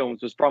different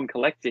films, was from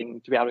collecting,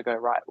 to be able to go,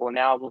 right, well,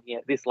 now I'm looking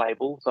at this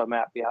label, so I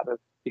might be able to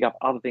pick up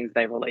other things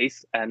they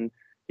release, and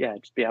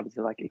just be able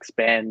to like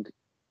expand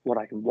what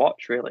I can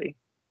watch, really.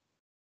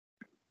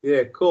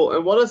 Yeah, cool.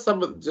 And what are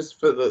some of, just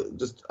for the,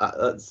 just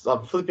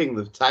I'm flipping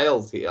the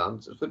tables here.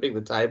 I'm just flipping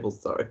the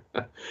tables. Sorry,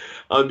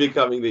 I'm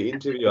becoming the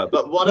interviewer.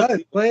 But what? No,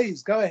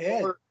 please go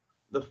ahead.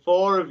 The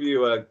four of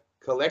you are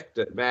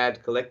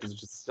mad collectors,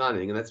 which is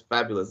stunning, and that's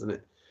fabulous, and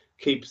it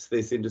keeps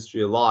this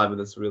industry alive, and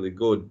that's really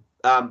good.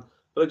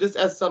 But just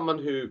as someone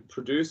who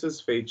produces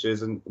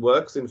features and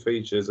works in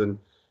features, and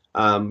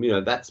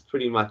that's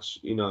pretty much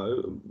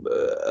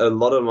a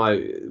lot of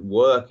my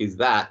work is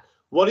that.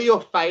 What are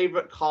your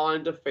favorite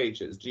kind of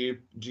features? Do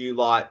you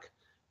like,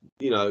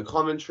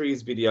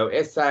 commentaries, video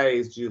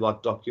essays? Do you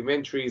like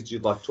documentaries? Do you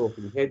like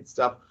talking head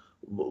stuff?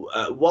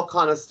 What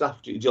kind of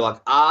stuff do you like?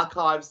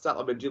 Archive stuff?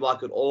 I mean, do you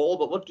like it all?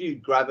 But what do you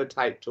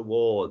gravitate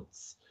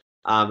towards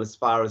as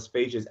far as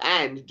features?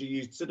 And do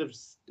you sort of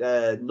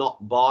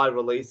not buy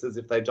releases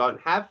if they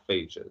don't have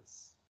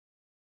features?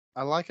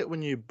 I like it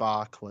when you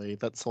Barclay.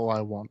 That's all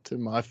I want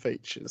in my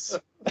features.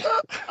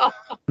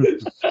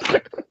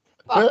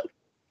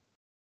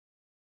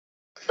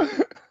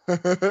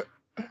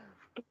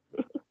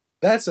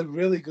 That's a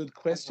really good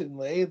question,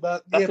 Lee.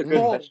 But that's a good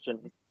Paul,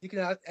 question. You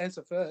can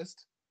answer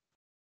first.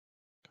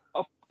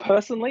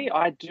 Personally,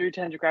 I do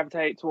tend to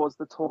gravitate towards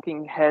the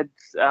talking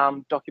heads,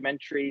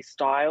 documentary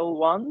style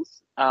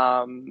ones.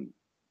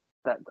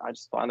 That I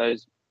just find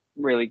those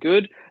really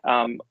good.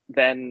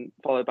 Then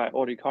followed by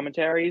audio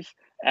commentaries,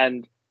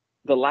 and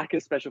the lack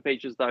of special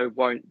features though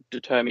won't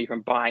deter me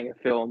from buying a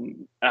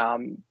film.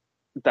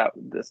 That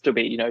still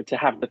be, to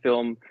have the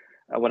film,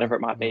 whatever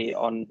it might be,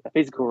 on a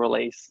physical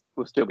release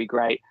will still be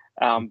great.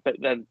 But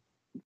then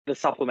the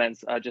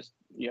supplements are just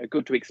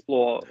good to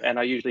explore, and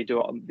I usually do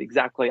it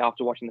exactly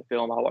after watching the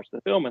film. I'll watch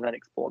the film and then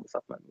explore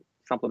the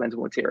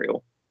supplemental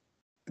material.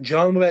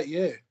 John, what about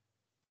you?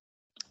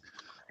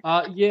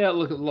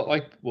 Look,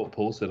 like what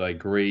Paul said, I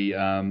agree.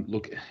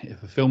 Look,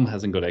 if a film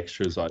hasn't got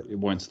extras, it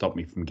won't stop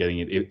me from getting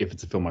it if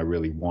it's a film I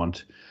really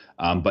want.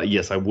 But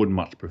yes, I would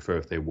much prefer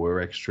if there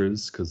were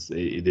extras, because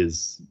it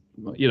is,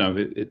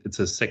 it's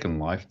a second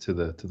life to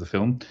the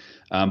film.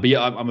 But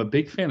yeah, I'm a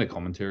big fan of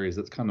commentaries.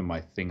 That's kind of my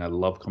thing. I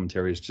love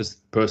commentaries.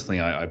 Just personally,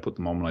 I put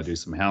them on when I do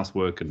some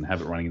housework and have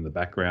it running in the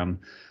background.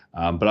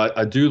 But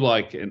I do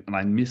like, and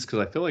I miss, because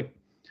I feel like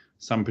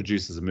some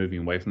producers are moving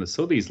away from this.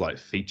 So these like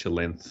feature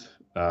length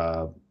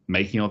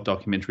making of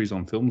documentaries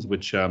on films,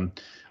 which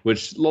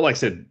like I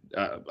said,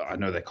 I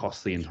know they're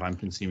costly and time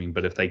consuming,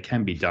 but if they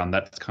can be done,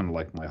 that's kind of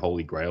like my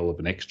holy grail of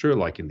an extra,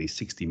 like in these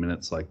 60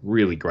 minutes, like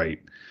really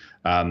great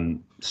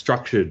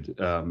structured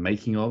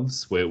making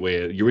ofs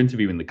where you're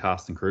interviewing the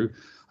cast and crew.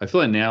 I feel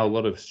like now a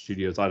lot of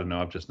studios, I don't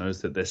know, I've just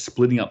noticed that they're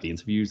splitting up the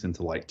interviews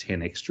into like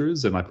 10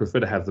 extras, and I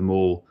prefer to have them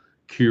all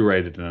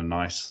curated in a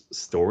nice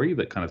story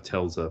that kind of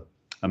tells a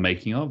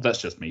making of.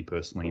 That's just me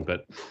personally,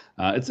 but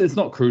it's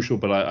not crucial,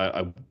 but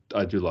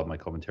I do love my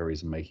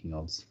commentaries and making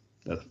ofs.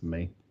 That's for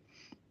me.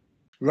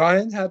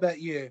 Ryan, how about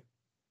you?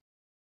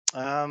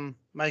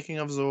 Making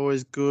ofs are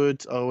always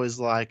good. I always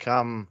like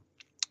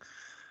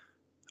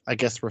I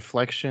guess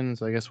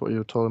reflections. I guess what you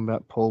were talking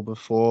about, Paul,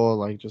 before,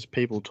 like just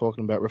people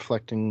talking about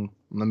reflecting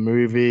on the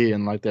movie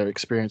and like their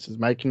experiences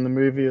making the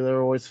movie.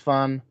 They're always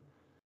fun.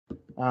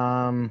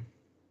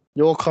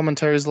 Your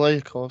commentaries, Lee,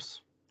 of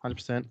course,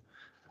 100%.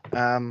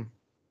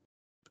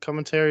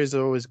 Commentaries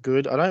are always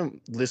good. I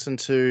don't listen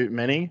to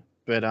many,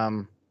 but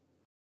I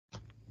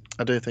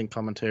do think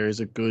commentaries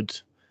are good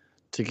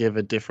to give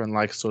a different,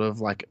 like, sort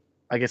of like,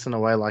 I guess in a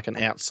way, like an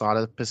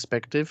outsider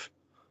perspective,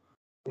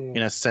 in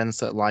a sense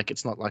that like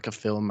it's not like a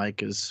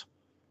filmmaker's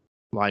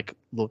like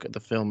look at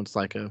the film. It's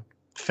like a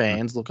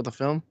fan's look at the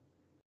film.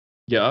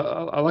 Yeah,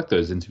 I like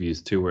those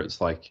interviews too, where it's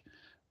like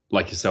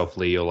yourself,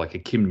 Lee, or like a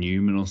Kim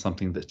Newman or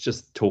something that's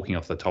just talking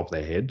off the top of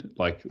their head,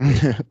 like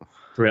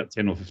throughout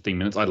 10 or 15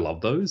 minutes. I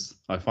love those.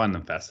 I find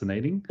them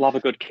fascinating. Love a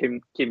good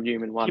Kim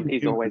Newman one.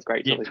 He's always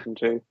great to listen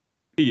to.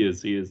 He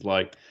is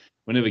like,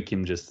 whenever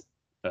Kim just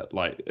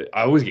like,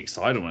 I always get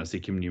excited when I see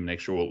Kim Newman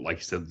extra, or like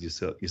you said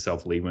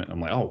yourself, Lee,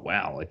 I'm like, oh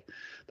wow, like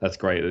that's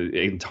great. It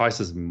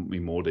entices me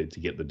more to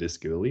get the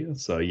disc earlier.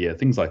 So yeah,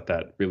 things like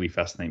that really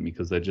fascinate me,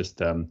 because they're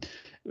just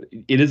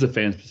it is a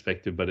fan's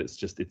perspective, but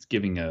it's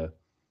giving a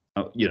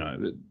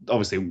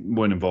obviously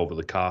weren't involved with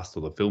the cast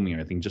or the filming or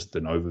anything, just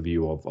an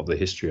overview of the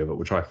history of it,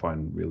 which I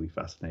find really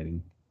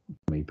fascinating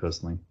for me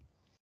personally.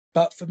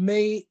 But for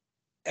me,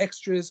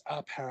 extras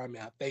are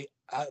paramount.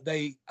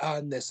 They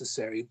are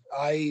necessary.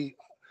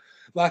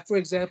 Like, for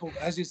example,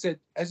 as you said,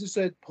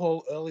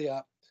 Paul,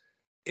 earlier,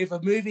 if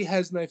a movie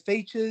has no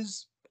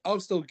features, I'll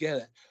still get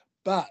it.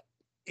 But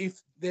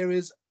if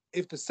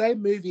the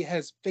same movie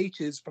has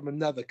features from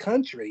another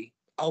country,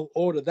 I'll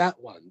order that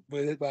one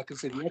where I can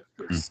see the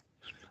extras.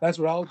 That's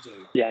what I'll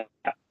do. Yeah.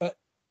 But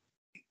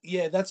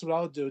yeah, that's what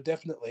I'll do,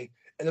 definitely.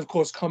 And of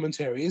course,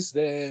 commentaries,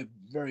 they're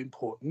very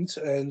important.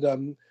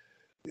 And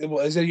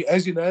well, as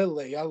you know,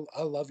 Lee,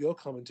 I love your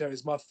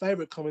commentaries. My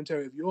favorite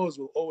commentary of yours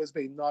will always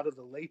be Night of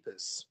the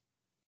Lepus.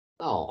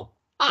 Oh,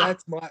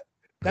 That's my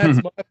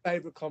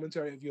favorite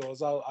commentary of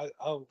yours.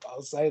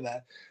 I'll say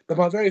that. But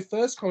my very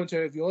first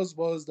commentary of yours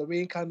was the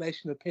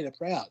reincarnation of Peter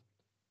Proud.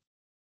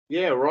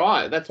 yeah,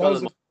 right. That's one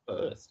of my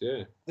first.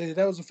 Yeah,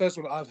 that was the first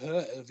one I've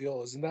heard of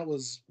yours, and that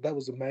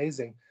was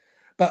amazing.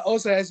 But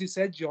also, as you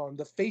said, John,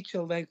 the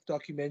feature-length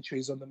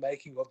documentaries on the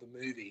making of the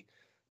movie.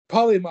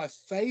 Probably my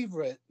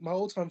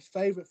all-time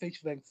favorite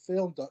feature-length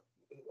film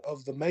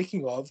of the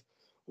making of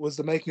was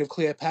the making of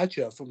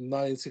Cleopatra from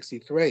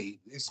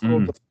 1963. It's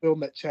called The Film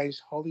That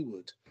Changed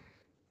Hollywood.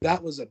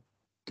 That was a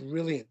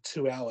brilliant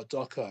 2-hour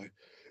doco.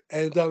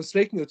 And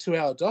speaking of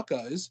 2-hour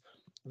docos,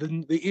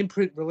 the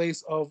imprint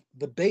release of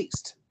The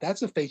Beast,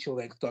 that's a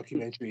feature-length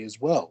documentary as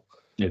well.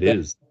 It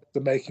is.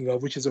 The making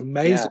of, which is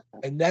amazing. Yeah.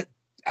 And that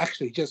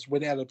actually just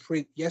went out of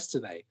print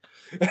yesterday.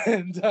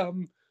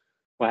 And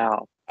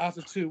wow.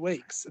 After 2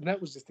 weeks. And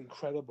that was just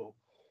incredible.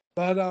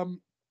 But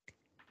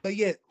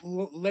yeah,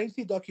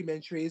 lengthy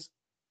documentaries,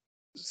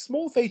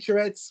 small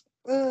featurettes,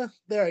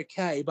 they're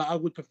okay, but I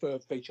would prefer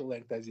feature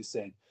length, as you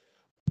said.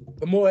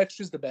 The more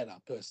extras, the better,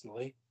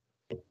 personally.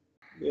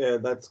 Yeah,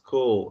 that's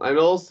cool. And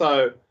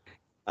also,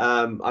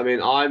 I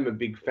mean, I'm a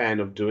big fan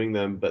of doing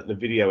them, but the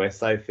video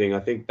essay thing, I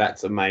think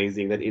that's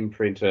amazing that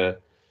Imprint are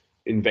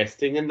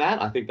investing in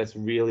that. I think that's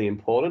really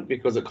important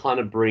because it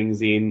kind of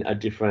brings in a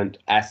different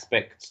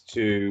aspect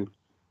to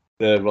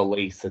the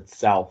release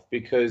itself.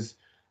 Because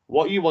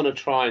what you want to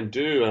try and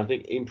do, and I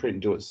think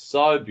Imprint do it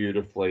so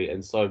beautifully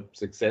and so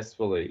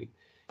successfully,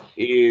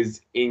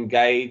 is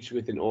engage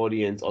with an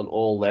audience on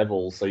all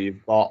levels. So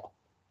you've got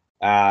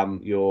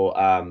your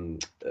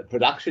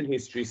production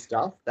history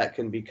stuff that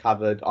can be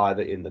covered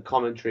either in the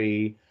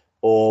commentary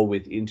or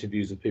with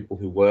interviews with people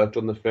who worked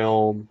on the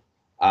film,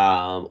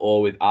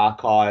 or with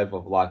archive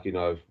of, like, you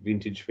know,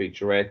 vintage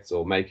featurettes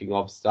or making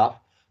of stuff.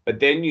 But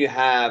then you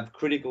have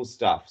critical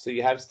stuff. So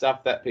you have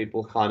stuff that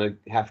people kind of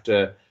have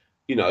to,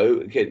 you know,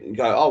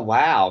 go, oh,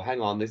 wow,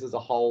 hang on, this is a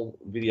whole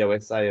video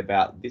essay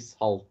about this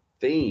whole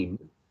theme,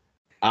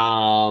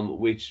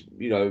 which,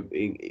 you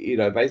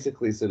know,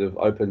 basically sort of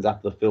opens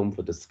up the film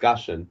for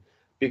discussion.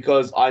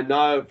 Because I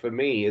know for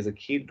me, as a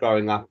kid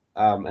growing up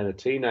and a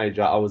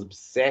teenager, I was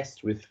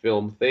obsessed with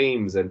film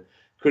themes and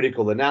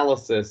critical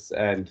analysis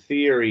and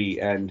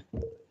theory and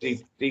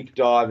deep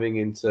diving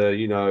into,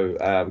 you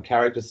know,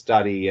 character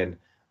study and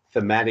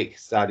thematic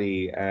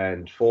study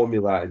and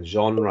formula and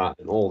genre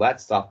and all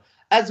that stuff,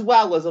 as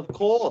well as, of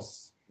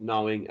course,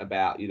 knowing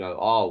about, you know,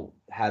 oh,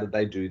 how did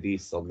they do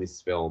this on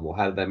this film, or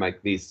how did they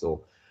make this, or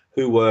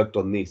who worked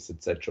on this,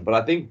 etc. But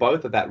I think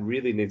both of that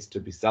really needs to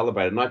be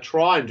celebrated. And I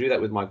try and do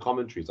that with my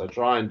commentaries. I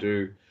try and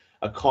do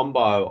a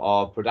combo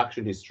of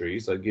production history,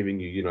 so giving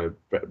you, you know,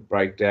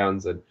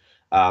 breakdowns and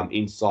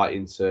insight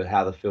into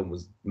how the film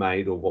was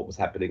made or what was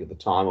happening at the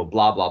time or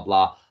blah, blah,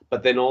 blah.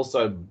 But then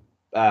also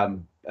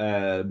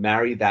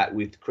marry that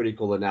with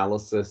critical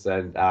analysis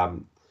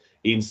and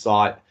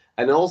insight,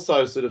 and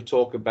also sort of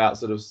talk about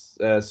sort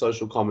of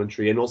social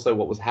commentary and also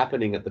what was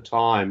happening at the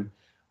time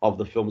of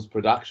the film's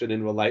production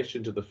in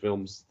relation to the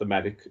film's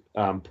thematic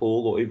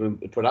pool or even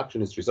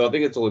production history. So I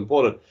think it's all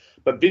important.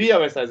 But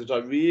video essays, which I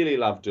really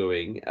love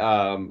doing,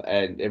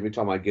 and every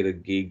time I get a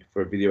gig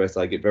for a video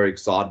essay, I get very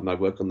excited and I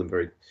work on them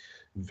very,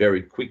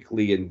 very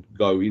quickly and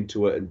go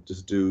into it and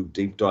just do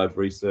deep dive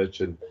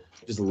research and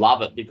just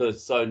love it because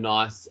it's so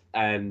nice.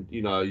 And,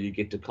 you know, you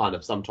get to kind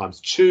of sometimes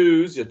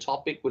choose your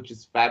topic, which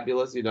is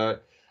fabulous, you know.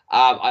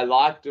 I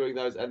like doing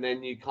those, and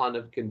then you kind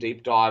of can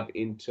deep dive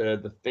into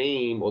the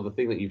theme or the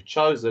thing that you've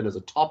chosen as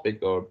a topic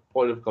or a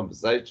point of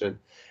conversation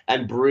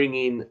and bring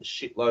in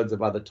shitloads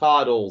of other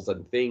titles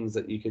and things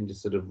that you can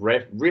just sort of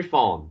riff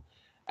on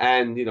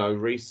and, you know,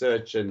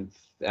 research and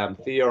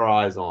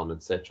theorize on,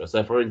 etc.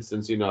 So, for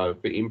instance, you know,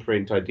 for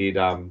Imprint, I did,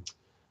 for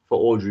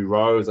Audrey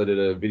Rose, I did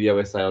a video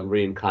essay on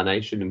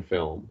reincarnation in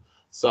film.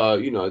 So,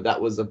 you know, that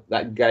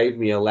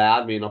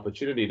allowed me an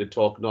opportunity to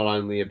talk not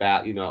only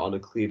about, you know, On a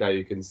Clear Day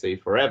You Can See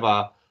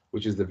Forever,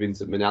 which is the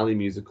Vincent Minnelli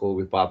musical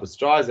with Barbra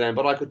Streisand,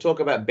 but I could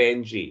talk about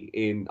Benji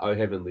in Oh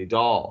Heavenly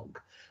Dog.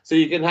 So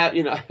you can have,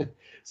 you know,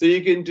 so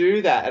you can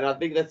do that. And I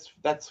think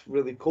that's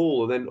really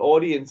cool. And then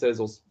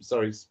audiences or,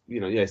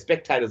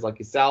 spectators like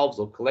yourselves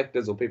or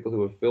collectors or people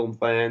who are film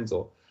fans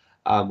or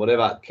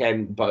whatever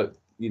can both,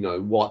 you know,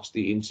 watch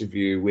the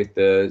interview with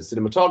the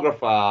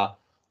cinematographer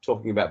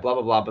talking about blah,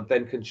 blah, blah, but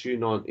then can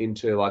tune on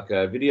into like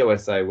a video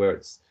essay where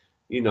it's,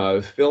 you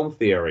know, film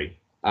theory.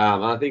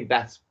 And I think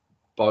that's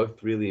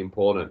both really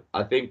important.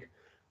 I think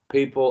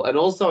people, and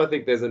also I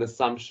think there's an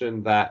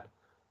assumption that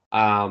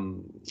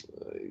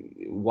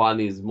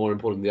one is more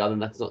important than the other,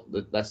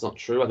 and that's not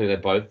true. I think they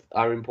both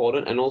are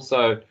important. And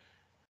also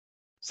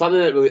something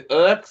that really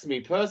irks me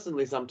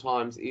personally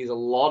sometimes is a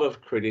lot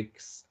of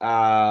critics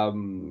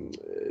tend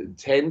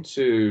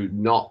to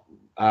not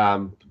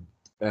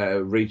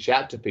reach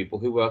out to people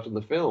who worked on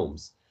the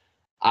films.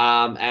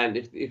 And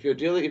if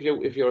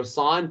you're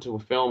assigned to a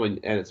film and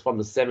it's from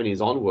the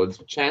 70s onwards,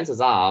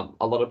 chances are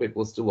a lot of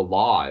people are still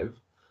alive.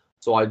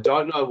 So I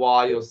don't know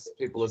why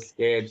people are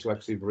scared to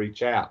actually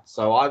reach out.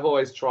 So I've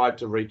always tried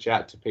to reach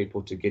out to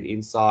people to get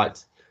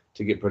insight,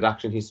 to get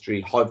production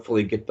history,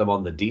 hopefully get them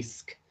on the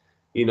disc,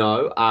 you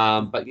know.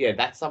 But yeah,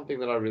 that's something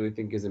that I really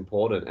think is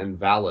important and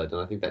valid,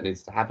 and I think that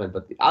needs to happen.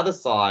 But the other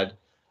side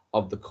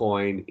of the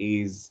coin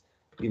is,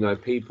 you know,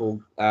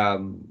 people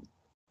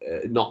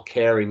not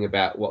caring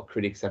about what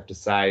critics have to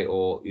say,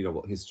 or, you know,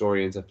 what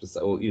historians have to say,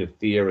 or, you know,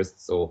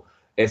 theorists or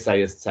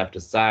essayists have to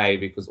say,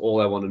 because all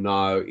they want to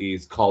know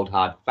is cold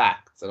hard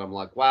facts. And I'm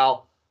like,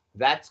 well,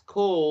 that's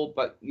cool,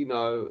 but, you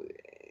know,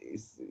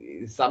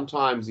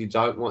 sometimes you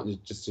don't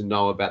want just to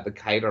know about the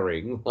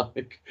catering.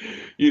 Like,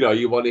 you know,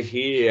 you want to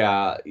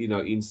hear, you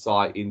know,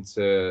 insight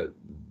into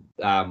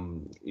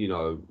you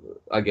know,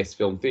 I guess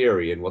film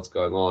theory and what's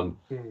going on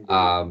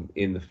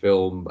in the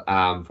film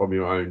from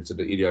your own sort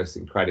of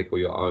idiosyncratic or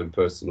your own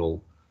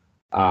personal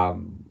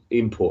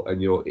input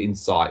and your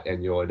insight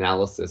and your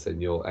analysis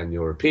and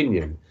your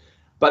opinion.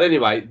 But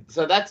anyway,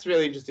 so that's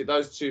really interesting.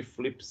 Those two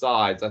flip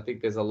sides. I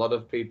think there's a lot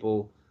of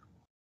people,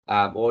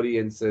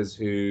 audiences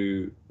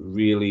who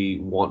really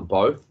want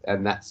both,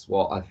 and that's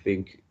what I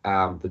think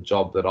the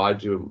job that I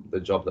do, the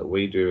job that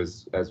we do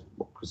as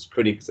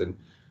critics and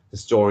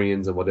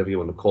historians and whatever you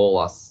want to call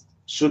us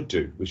should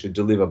do. We should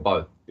deliver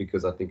both,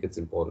 because I think it's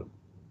important.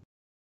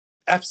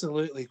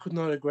 Absolutely, could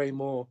not agree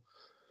more.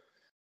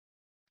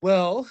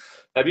 Well,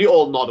 have you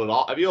all nodded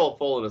off? Have you all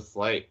fallen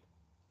asleep?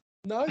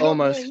 No,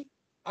 almost,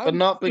 but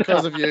not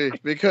because of you.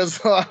 Because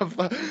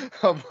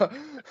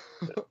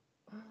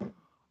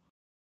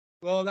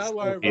well, don't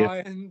worry,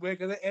 Ryan. We're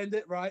going to end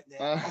it right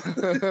now.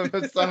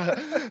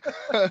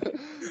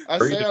 I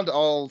sound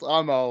old.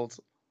 I'm old.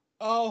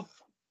 Oh.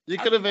 You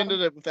could have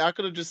ended it without. I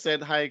could have just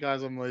said, "Hey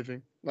guys, I'm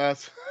leaving."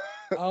 That's.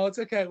 Oh, it's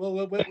okay.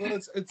 Well,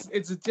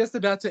 it's just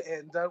about to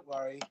end. Don't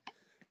worry.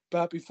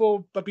 But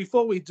before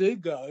we do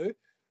go,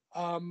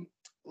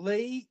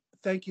 Lee,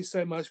 thank you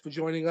so much for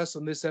joining us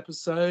on this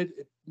episode.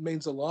 It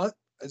means a lot,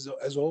 as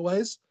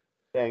always.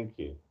 Thank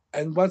you.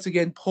 And once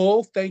again,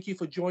 Paul, thank you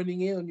for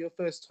joining in on your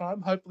first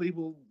time. Hopefully,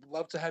 we'll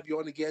love to have you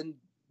on again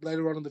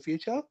later on in the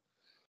future.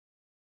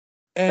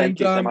 And thank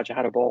you so much. I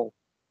had a ball.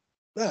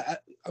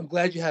 I'm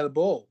glad you had a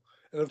ball.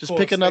 And just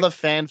pick another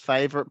fan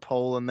favorite,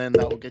 Paul, and then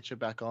that will get you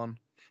back on.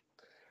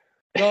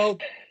 Well,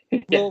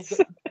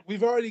 yes.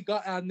 We've already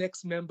got our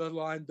next member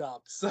lined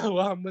up. So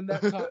when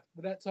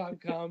that time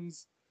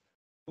comes,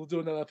 we'll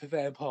do another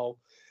fan poll.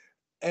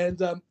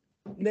 And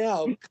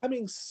now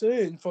coming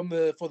soon for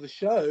the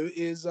show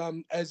is,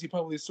 as you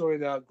probably saw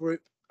in our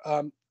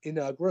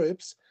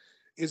groups,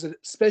 is a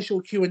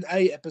special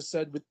Q&A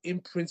episode with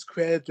Imprint's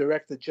creative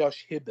director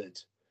Josh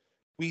Hibbard.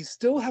 We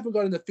still haven't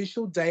got an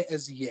official date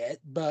as yet,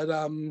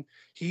 but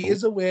he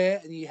is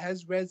aware and he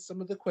has read some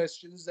of the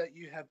questions that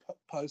you have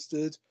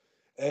posted,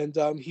 and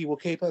he will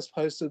keep us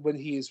posted when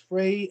he is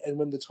free, and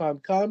when the time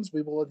comes,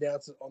 we will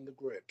announce it on the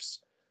groups.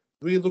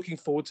 Really looking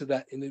forward to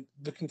that, and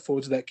looking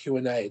forward to that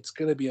Q&A. It's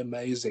going to be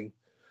amazing.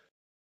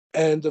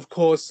 And of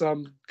course,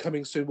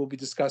 coming soon, we'll be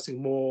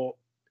discussing more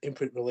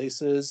Imprint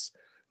releases.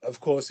 Of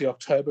course, the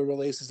October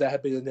releases that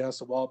have been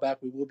announced a while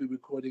back, we will be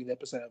recording an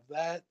episode of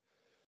that,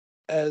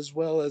 as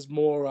well as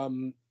more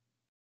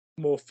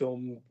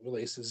film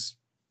releases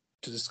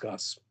to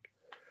discuss.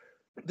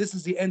 This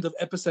is the end of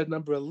episode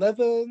number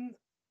 11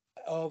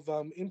 of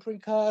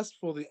Imprint Cast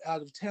for the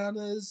Out of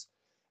Towners.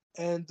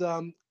 And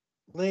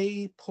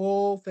Lee,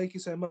 Paul, thank you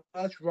so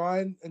much.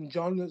 Ryan and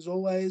John, as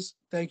always,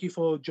 thank you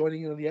for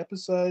joining in on the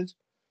episode.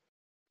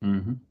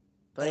 Mm-hmm.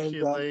 Thank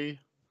you, Lee.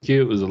 Thank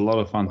you. It was a lot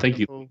of fun. Wonderful. Thank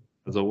you,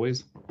 as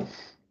always.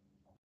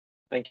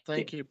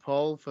 Thank you,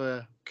 Paul,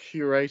 for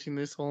curating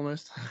this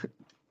almost.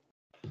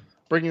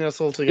 Bringing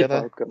us all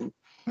together.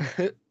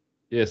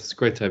 Yes, it's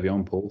great to have you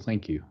on, Paul.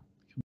 Thank you.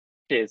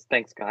 Cheers.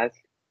 Thanks, guys.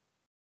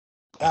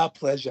 Our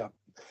pleasure.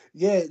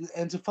 Yeah,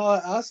 and to follow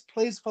us,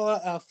 please follow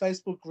our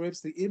Facebook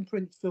groups, the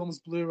Imprint Films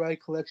Blu-ray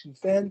Collection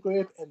Fan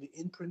Group and the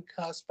Imprint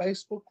Cast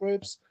Facebook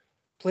groups.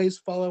 Please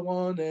follow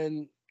on,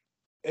 and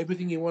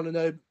everything you want to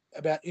know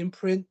about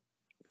Imprint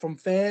from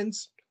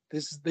fans,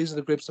 these are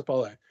the groups to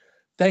follow.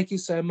 Thank you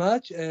so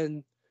much,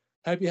 and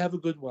hope you have a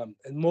good one.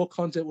 And more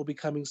content will be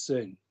coming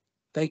soon.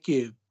 Thank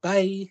you.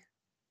 Bye.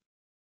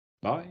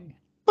 Bye.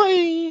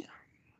 Bye.